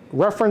that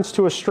reference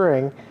to a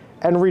string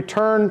and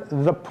return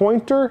the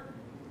pointer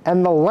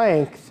and the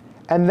length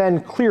and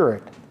then clear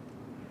it?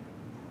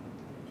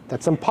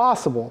 That's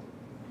impossible.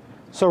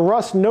 So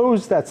Rust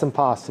knows that's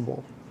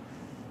impossible.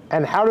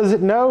 And how does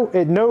it know?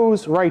 It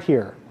knows right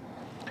here.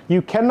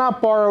 You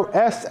cannot borrow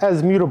s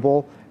as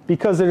mutable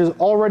because it is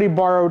already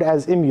borrowed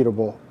as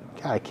immutable.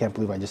 God, I can't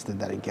believe I just did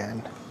that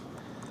again.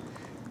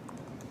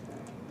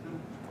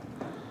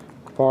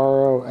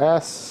 Borrow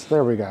s.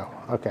 There we go.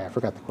 OK, I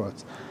forgot the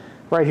quotes.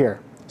 Right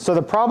here. So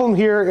the problem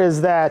here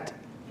is that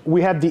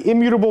we have the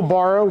immutable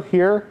borrow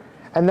here,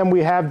 and then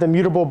we have the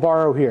mutable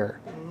borrow here.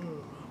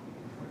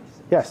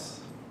 Yes?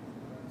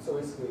 So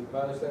basically, my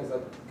understanding is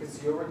that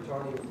because you're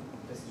returning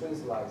a string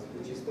slice,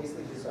 which is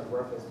basically just a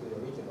reference to the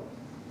original.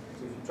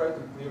 So if you try to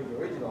clear the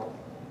original,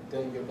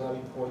 then you're going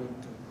to be pointing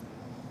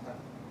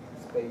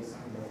to space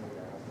in memory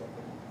as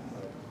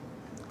well.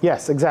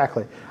 Yes,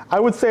 exactly.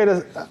 I would say it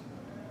is,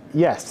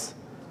 yes.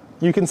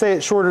 You can say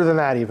it shorter than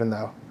that even,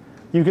 though.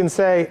 You can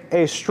say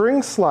a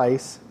string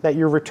slice that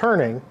you're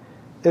returning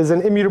is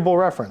an immutable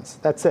reference.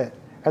 That's it.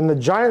 And the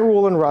giant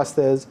rule in Rust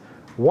is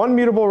one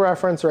mutable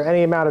reference or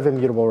any amount of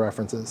immutable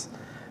references.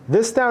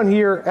 This down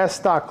here,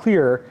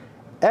 s.clear,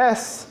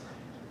 s,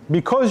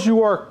 because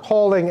you are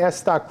calling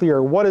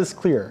s.clear, what is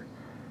clear?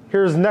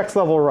 Here's next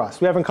level Rust.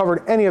 We haven't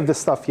covered any of this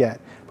stuff yet,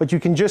 but you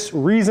can just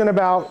reason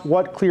about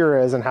what clear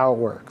is and how it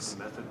works.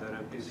 Method that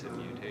empties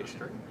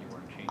mutation.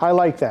 I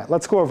like that.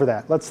 Let's go over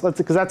that. Let's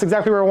because that's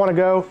exactly where I want to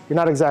go. You're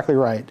not exactly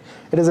right.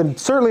 It is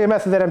certainly a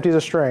method that empties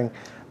a string.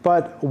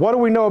 But what do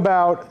we know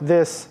about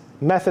this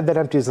method that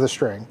empties the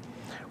string?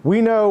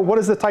 we know, what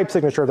does the type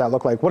signature of that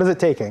look like? What is it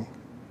taking?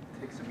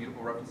 Takes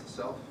immutable reference to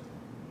self.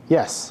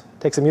 Yes,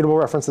 takes immutable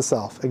reference to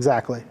self,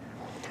 exactly.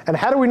 And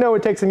how do we know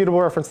it takes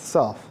immutable reference to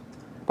self?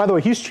 By the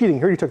way, he's cheating.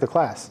 Here, you took the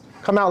class.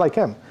 Come out like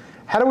him.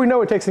 How do we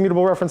know it takes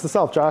immutable reference to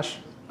self, Josh?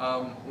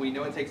 We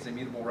know it takes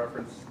immutable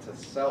reference to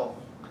self.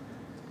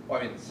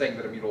 Well, I mean, saying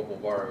that immutable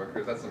bar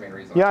occurs, that's the main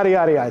reason. Yada,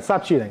 yada, yada.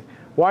 Stop cheating.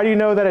 Why do you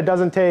know that it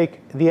doesn't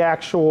take the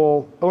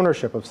actual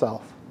ownership of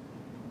self?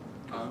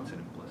 It's an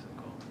implicit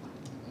call.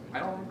 I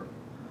don't remember.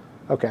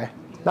 Okay.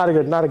 Not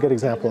a good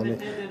example. And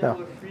then it No.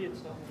 will free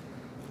itself.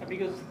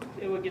 Because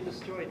it will get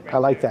destroyed. Right I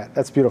like there. that.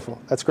 That's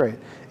beautiful. That's great.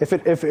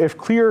 If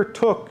clear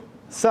took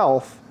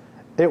self,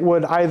 it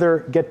would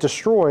either get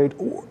destroyed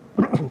or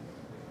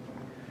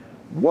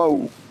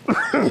whoa.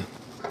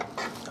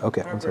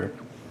 Okay, I'm sorry.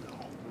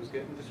 Who's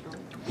getting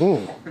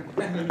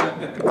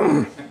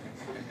destroyed?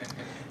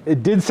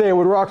 It did say it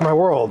would rock my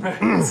world.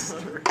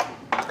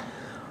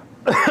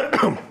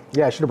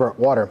 Yeah, I should have brought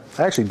water.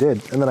 I actually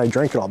did, and then I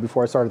drank it all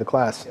before I started the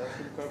class.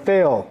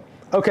 Fail.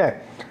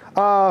 Okay.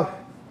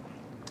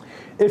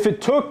 If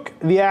it took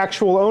the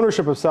actual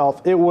ownership of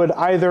self, it would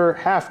either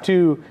have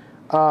to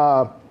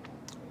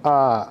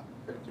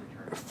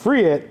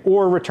free it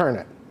or return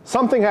it.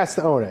 Something has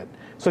to own it.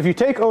 So if you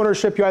take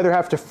ownership, you either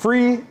have to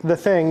free the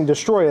thing,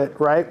 destroy it,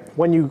 right,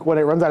 when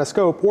it runs out of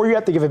scope, or you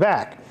have to give it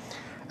back.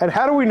 And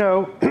how do we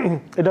know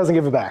it doesn't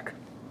give it back?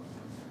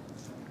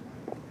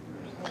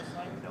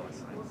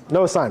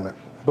 No assignment.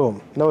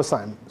 Boom. No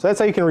assignment. So that's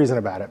how you can reason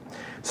about it.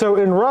 So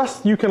in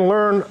Rust, you can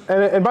learn,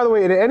 and by the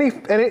way, in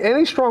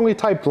any strongly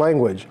typed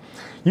language,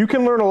 you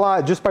can learn a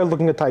lot just by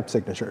looking at type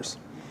signatures.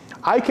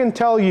 I can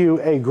tell you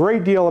a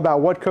great deal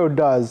about what code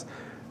does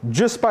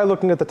just by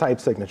looking at the type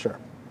signature.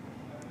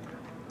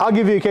 I'll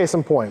give you a case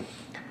in point.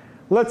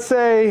 Let's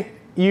say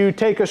you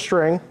take a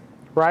string,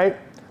 right?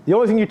 The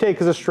only thing you take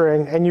is a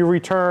string, and you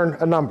return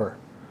a number.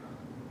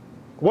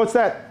 What's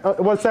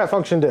that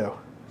function do?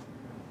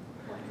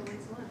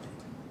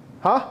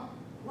 Huh?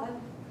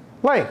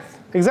 Length.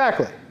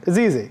 Exactly. It's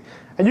easy.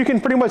 And you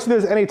can pretty much do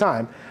this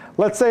anytime.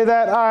 Let's say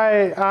that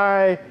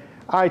I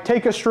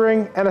take a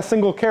string and a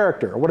single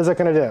character. What is it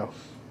going to do?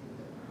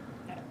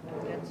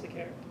 Concatenates the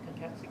characters.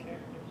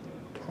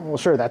 Well,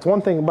 sure, that's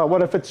one thing, but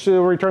what if it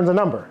returns a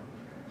number?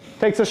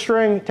 Takes a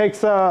string,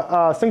 takes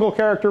a single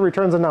character,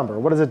 returns a number.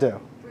 What does it do?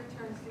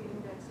 Returns the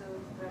index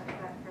of that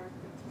character,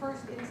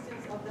 first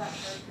instance of that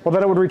character. Well,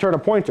 then it would return a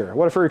pointer.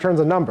 What if it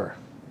returns a number?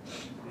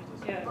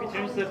 Yeah, it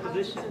returns the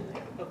position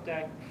of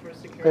that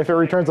first character. If it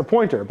returns a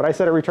pointer, but I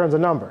said it returns a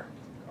number.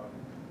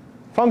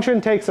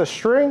 Function takes a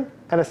string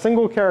and a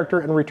single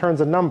character and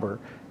returns a number.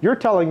 You're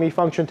telling me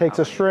function takes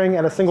a string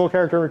and a single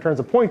character and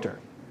returns a pointer.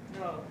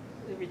 No,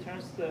 it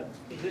returns the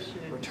position.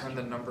 Return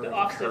the number of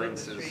offset in the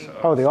occurrences. string.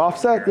 Oh, the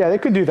offset? Yeah, they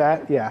could do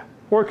that, yeah.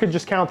 Or it could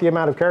just count the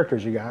amount of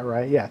characters you got,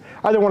 right? Yeah,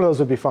 either one of those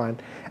would be fine.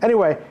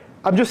 Anyway,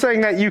 I'm just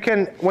saying that you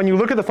can, when you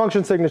look at the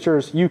function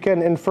signatures, you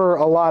can infer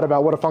a lot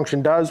about what a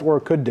function does or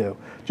could do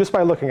just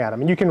by looking at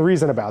them, and you can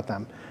reason about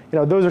them. You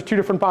know, those are two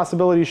different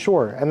possibilities,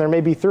 sure, and there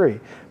may be three,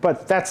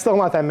 but that's still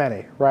not that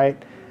many,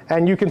 right?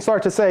 And you can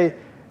start to say,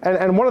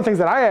 and one of the things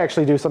that I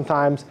actually do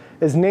sometimes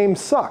is names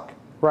suck,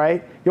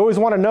 right? You always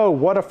want to know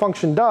what a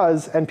function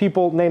does, and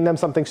people name them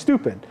something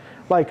stupid.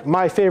 Like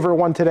my favorite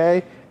one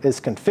today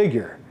is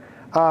configure.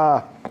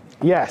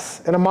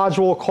 Yes, in a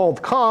module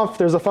called conf,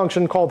 there's a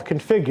function called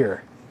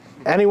configure.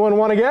 Anyone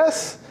want to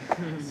guess?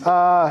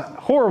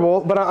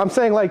 Horrible, but I'm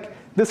saying like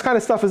this kind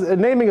of stuff is,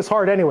 naming is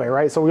hard anyway,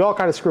 right? So we all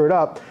kind of screw it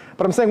up.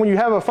 But I'm saying when you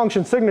have a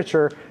function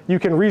signature, you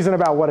can reason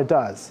about what it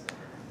does.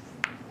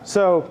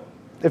 So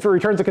if it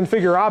returns a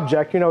configure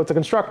object, you know it's a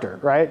constructor,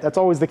 right? That's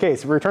always the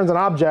case. If it returns an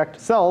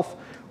object self,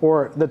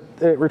 or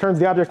it returns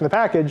the object in the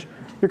package,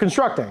 you're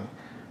constructing.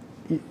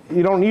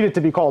 You don't need it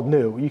to be called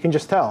new. You can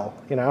just tell,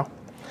 you know?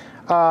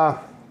 All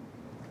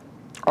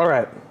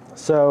right,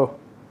 so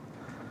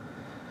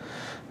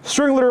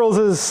string literals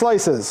is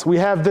slices. We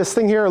have this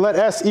thing here, let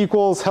s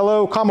equals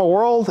hello, comma,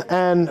 world,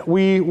 and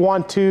we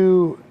want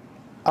to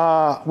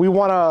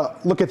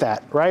look at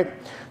that, right?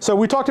 So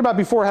we talked about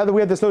before how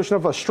we had this notion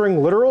of a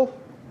string literal.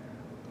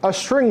 A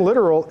string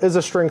literal is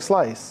a string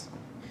slice,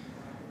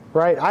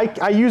 right?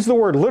 I use the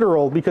word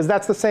literal because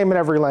that's the same in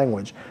every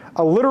language.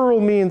 A literal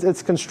means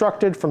it's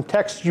constructed from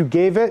text you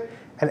gave it,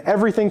 and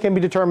everything can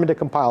be determined at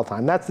compile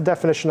time. That's the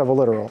definition of a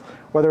literal.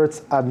 Whether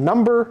it's a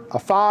number, a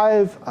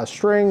 5, a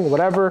string,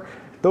 whatever,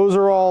 those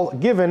are all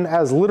given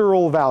as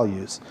literal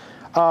values.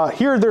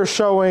 Here they're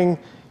showing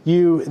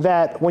you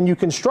that when you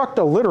construct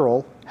a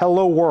literal,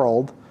 hello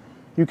world,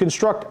 you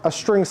construct a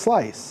string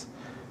slice.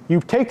 You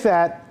take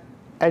that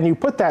and you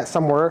put that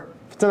somewhere.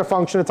 If it's in a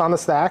function, it's on the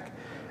stack.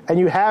 And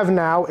you have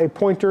now a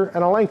pointer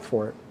and a length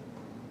for it.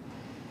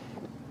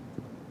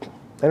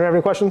 Anyone have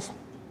any questions?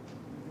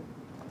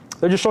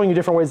 They're just showing you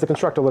different ways to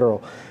construct a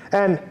literal.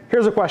 And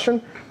here's a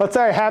question. Let's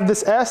say I have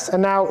this s,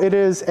 and now it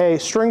is a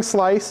string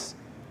slice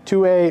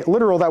to a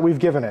literal that we've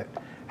given it.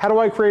 How do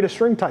I create a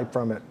string type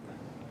from it?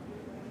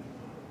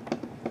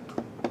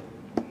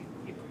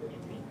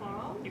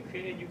 You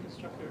create a new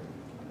constructor.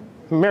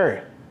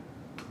 Mary?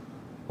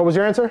 What was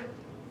your answer?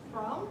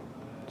 From?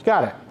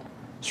 Got it.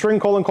 String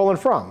colon colon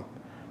from.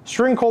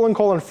 String colon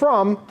colon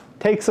from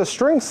takes a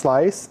string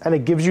slice and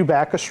it gives you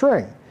back a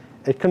string.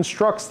 It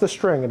constructs the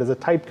string. It is a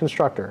typed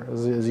constructor,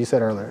 as you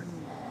said earlier.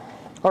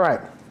 All right.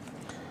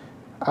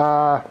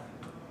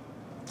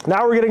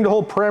 Now we're getting to the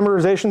whole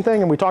parameterization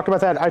thing, and we talked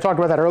about that. I talked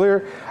about that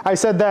earlier. I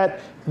said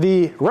that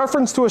the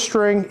reference to a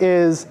string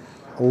is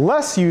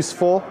less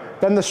useful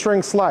than the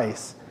string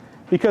slice,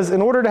 because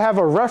in order to have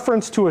a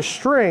reference to a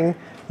string,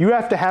 you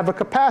have to have a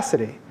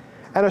capacity.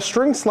 And a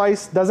string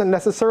slice doesn't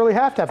necessarily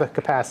have to have a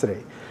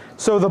capacity.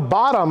 So the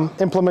bottom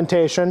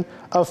implementation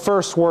of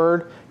first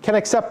word can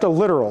accept a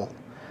literal.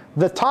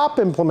 The top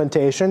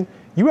implementation,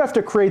 you have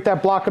to create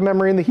that block of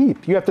memory in the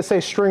heap. You have to say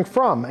string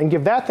from and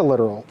give that the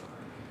literal.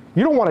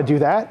 You don't want to do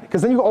that,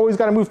 because then you've always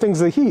got to move things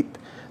to the heap.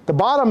 The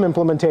bottom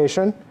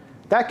implementation,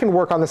 that can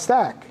work on the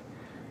stack.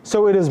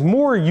 So it is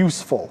more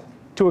useful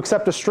to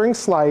accept a string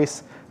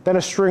slice than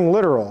a string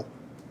literal.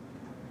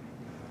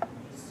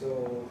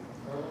 So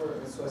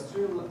a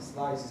string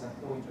slice is a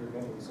pointer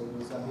memory. So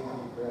does that mean when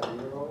you create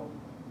a literal,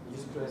 you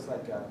just create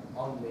like an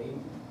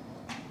unnamed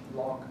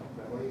block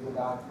of memory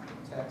without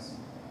text?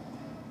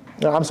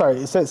 No, I'm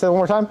sorry, say it one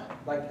more time?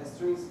 Like a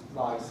string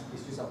slice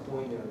is just a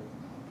pointer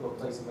to a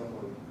place of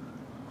memory,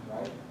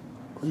 right?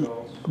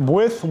 So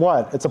With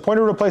what? It's a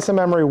pointer to replace a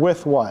memory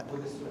with what?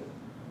 with a string.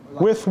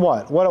 Like, With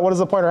what? What does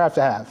the pointer have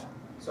to have?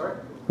 sorry?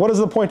 What does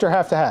the pointer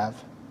have to have?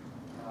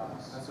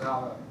 So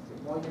have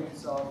the pointer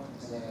itself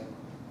and then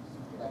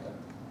like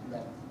a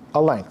length.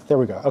 A length. There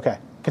we go. OK.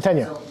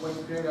 Continue. So when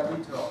you create a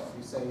literal,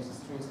 you say it's a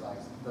string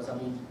slice. Does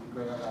that mean you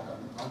create like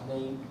an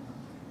unnamed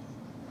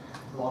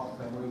block of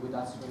memory with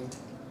that string?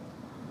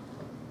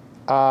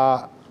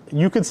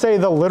 You could say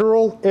the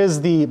literal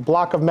is the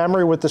block of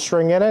memory with the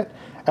string in it,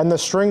 and the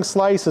string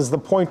slice is the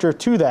pointer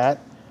to that,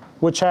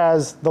 which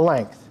has the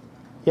length.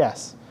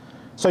 Yes.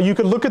 So you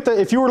could look at the,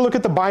 if you were to look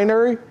at the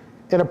binary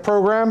in a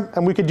program,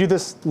 and we could do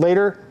this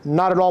later,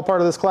 not at all part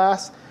of this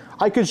class,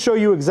 I could show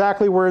you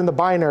exactly where in the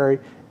binary,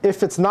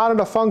 if it's not in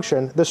a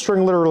function, the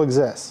string literal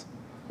exists.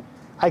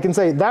 I can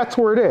say that's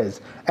where it is,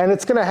 and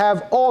it's going to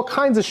have all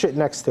kinds of shit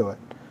next to it,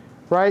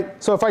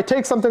 right? So if I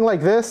take something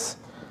like this,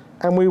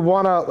 and we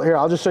want to, here,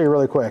 I'll just show you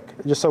really quick,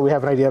 just so we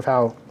have an idea of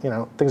how,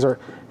 things are.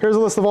 Here's a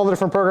list of all the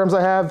different programs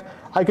I have.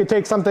 I could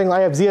take something,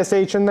 I have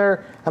ZSH in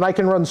there, and I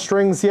can run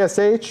string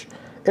ZSH.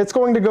 It's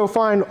going to go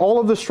find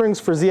all of the strings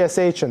for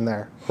ZSH in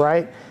there,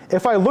 right?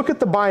 If I look at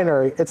the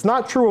binary, it's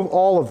not true of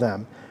all of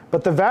them,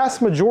 but the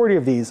vast majority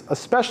of these,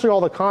 especially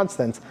all the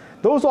constants,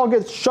 those all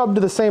get shoved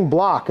to the same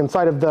block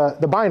inside of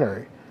the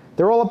binary.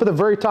 They're all up at the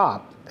very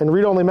top in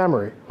read-only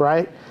memory,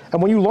 right?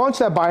 And when you launch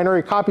that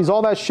binary, it copies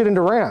all that shit into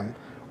RAM.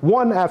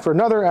 One after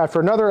another, after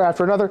another,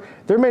 after another.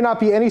 There may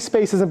not be any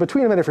spaces in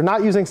between them, and if you're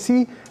not using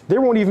C,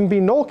 there won't even be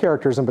null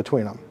characters in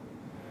between them,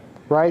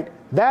 right?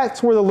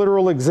 That's where the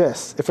literal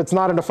exists, if it's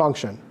not in a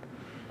function,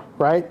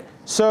 right?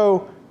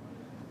 So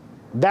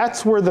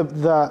that's where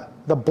the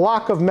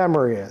block of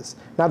memory is.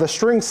 Now the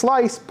string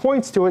slice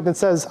points to it and it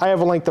says, I have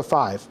a length of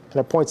 5, and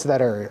it points to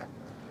that area.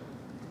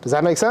 Does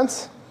that make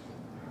sense?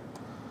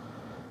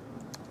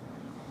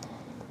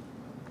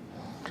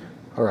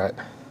 All right.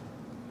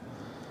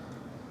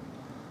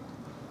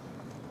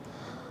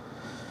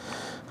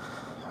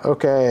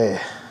 OK.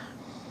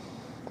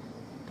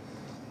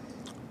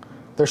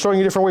 They're showing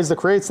you different ways to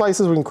create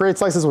slices. We can create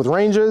slices with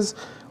ranges.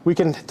 We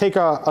can take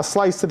a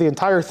slice to the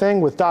entire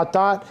thing with dot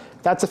dot.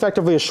 That's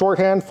effectively a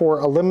shorthand for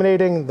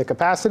eliminating the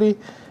capacity.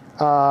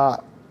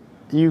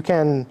 You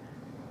have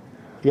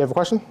a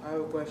question? I have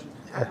a question.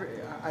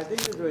 I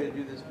think there's a way to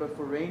do this, but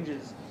for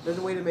ranges, there's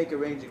a way to make a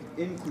range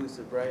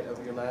inclusive, right,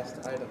 of your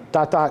last item.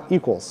 Dot dot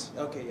equals.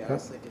 OK, yeah, I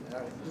was thinking. All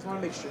right, just want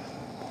to make sure.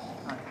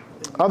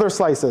 Other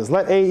slices.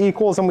 Let A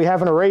equals, and we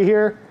have an array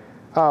here.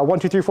 1,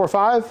 2, 3, 4,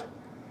 5.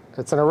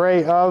 It's an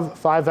array of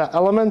 5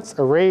 elements.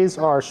 Arrays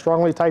are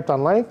strongly typed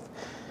on length.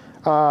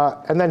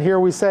 And then here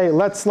we say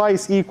let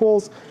slice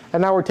equals,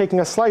 and now we're taking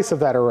a slice of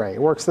that array.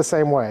 It works the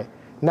same way.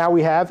 Now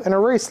we have an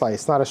array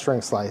slice, not a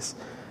string slice.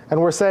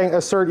 And we're saying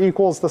assert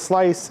equals the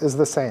slice is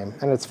the same,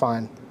 and it's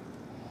fine.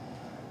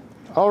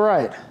 All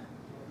right.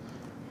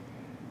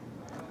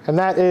 And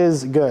that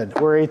is good.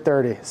 We're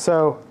 8:30.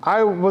 So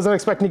I wasn't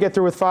expecting to get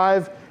through with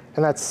 5,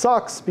 and that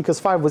sucks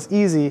because 5 was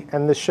easy,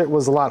 and this shit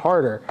was a lot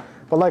harder.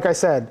 But like I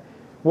said,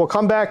 we'll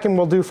come back and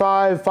we'll do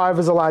 5. 5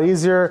 is a lot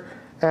easier,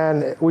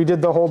 and we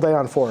did the whole day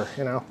on 4,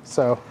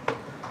 So,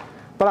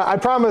 but I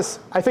promise,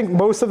 I think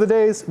most of the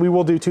days we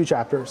will do 2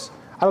 chapters.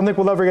 I don't think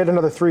we'll ever get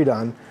another 3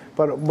 done,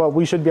 but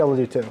we should be able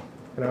to do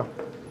 2.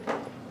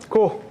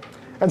 Cool.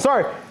 And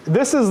sorry,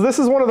 this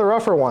is one of the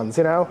rougher ones,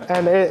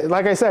 And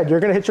like I said, you're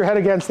going to hit your head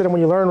against it, and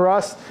when you learn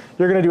Rust,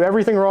 you're going to do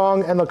everything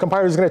wrong, and the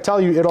compiler is going to tell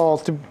you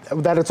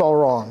that it's all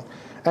wrong.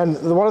 And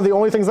one of the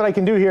only things that I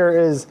can do here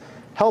is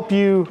help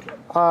you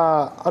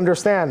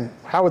understand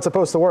how it's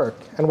supposed to work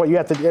and what you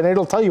have to do, and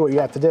it'll tell you what you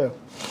have to do.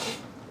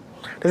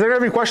 Does anyone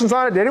have any questions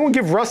on it? Did anyone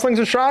give Rustlings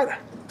a shot?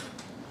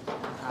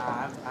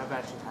 I've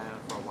actually had it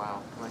for a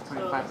while, like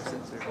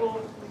 25% certain.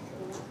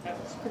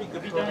 pretty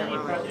good Have you done any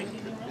programmer. projects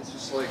using that? It's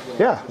just like.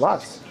 Yeah,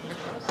 lots.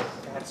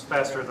 It's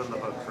faster than the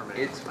book for me.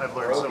 It's I've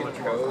learned so broken much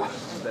more code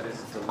from it. that is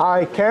deleted.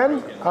 I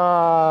can.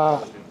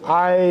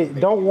 I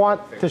don't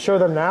want to show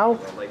them now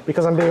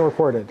because I'm being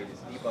recorded.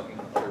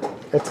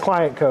 It's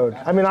client code.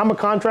 I mean, I'm a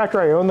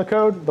contractor. I own the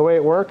code, the way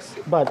it works,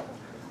 but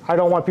I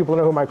don't want people to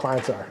know who my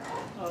clients are.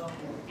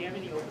 Do you have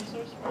any open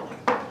source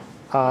projects? Any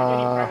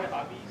private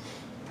hobbies?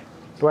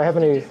 Do I have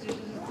any? Just to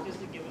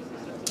give us a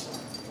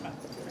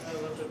sense of a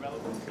little bit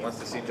relevant. He wants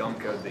to see dumb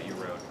code that you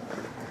wrote.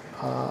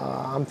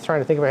 I'm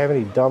trying to think if I have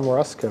any dumb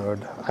Rust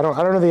code. I don't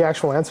know the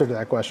actual answer to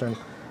that question.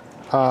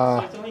 So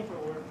it's only for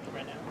work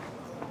right now.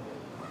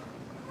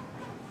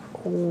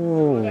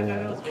 Ooh.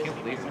 That was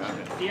basically the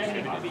question. Do you have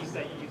any hobbies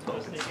that you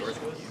post that you show us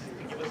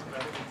to give us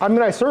relevant? I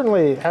mean, I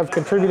certainly have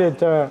contributed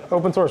to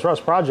open source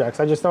Rust projects.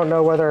 I just don't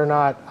know whether or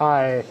not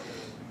I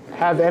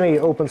have any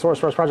open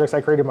source Rust projects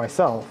I created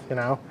myself, you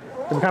know?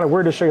 It'd be kind of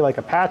weird to show you like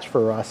a patch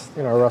for Rust,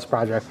 you know, a Rust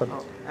project. But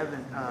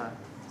Evan,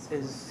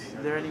 is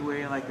there any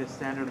way like the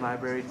standard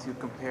library to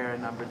compare a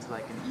number to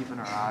like an even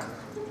or odd,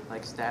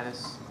 like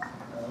status?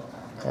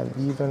 an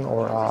even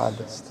or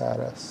odd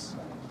status.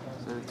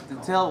 So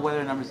to tell whether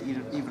a number is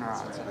even or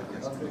odd.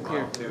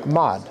 Here.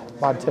 Mod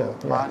 2.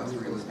 Yeah.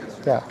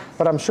 Mod. Yeah,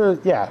 but I'm sure,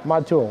 yeah,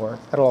 mod 2 will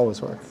work. That'll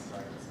always work.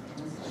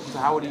 So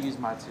how would you use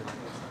mod 2?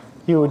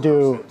 You would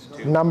do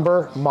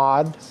number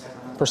mod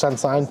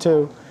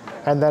 %2,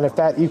 and then if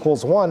that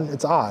equals 1,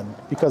 it's odd,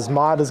 because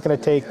mod is going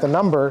to take the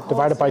number,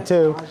 divide it by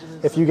 2.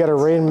 If you get a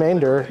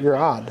remainder, you're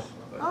odd.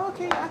 Oh,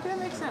 okay, that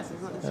makes sense.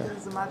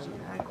 It's a mod.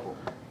 Cool.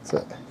 That's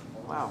it.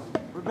 Wow,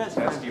 we're best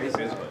friends.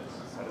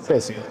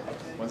 Basically.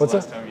 What's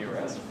When's it? the last time you were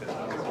asked Phys?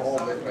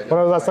 When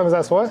was the last time I was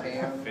asked what?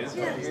 Phys?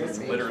 It's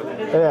literally.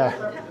 Yeah.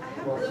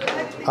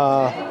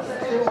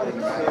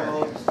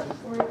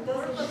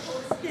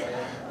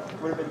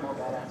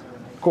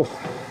 Cool.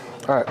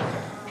 All right.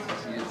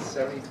 See, it's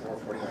 74,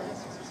 49,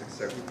 66,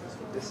 70.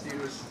 This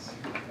year is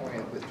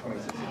point with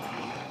 26.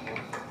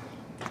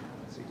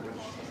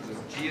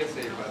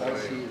 GSA, by the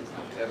way,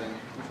 Evan.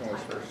 Which one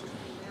was first?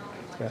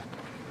 Yeah.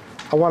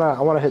 I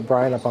wanna hit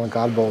Brian up on a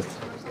Godbolt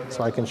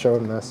so I can show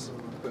him this.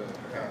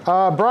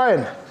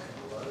 Brian.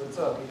 What's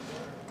up?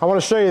 I want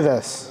to show you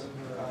this.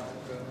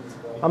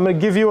 I'm going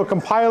to give you a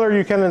compiler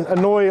you can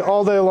annoy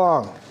all day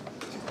long.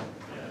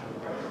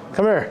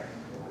 Come here.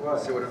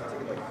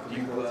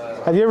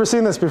 Have you ever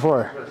seen this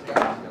before?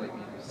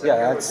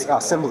 Yeah, that's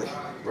assembly,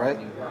 right?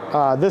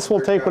 This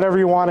will take whatever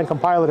you want and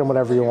compile it in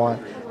whatever you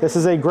want. This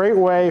is a great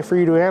way for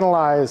you to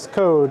analyze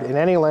code in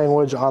any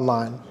language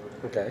online.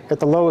 Okay. At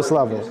the lowest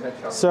level.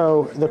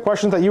 So the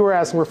questions that you were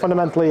asking were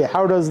fundamentally,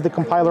 how does the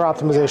compiler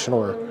optimization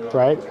work,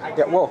 right?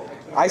 Yeah, well,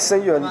 I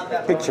sent you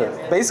a picture.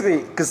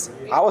 Basically, because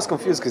I was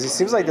confused, because it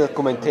seems like the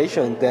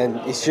documentation then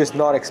is just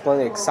not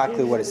explaining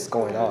exactly what is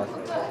going on.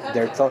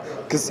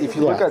 Because if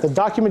you look at... The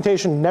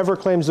documentation never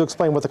claims to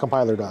explain what the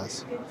compiler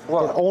does.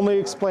 Well, it only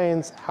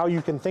explains how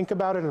you can think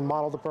about it and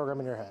model the program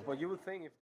in your head. Well, you would think if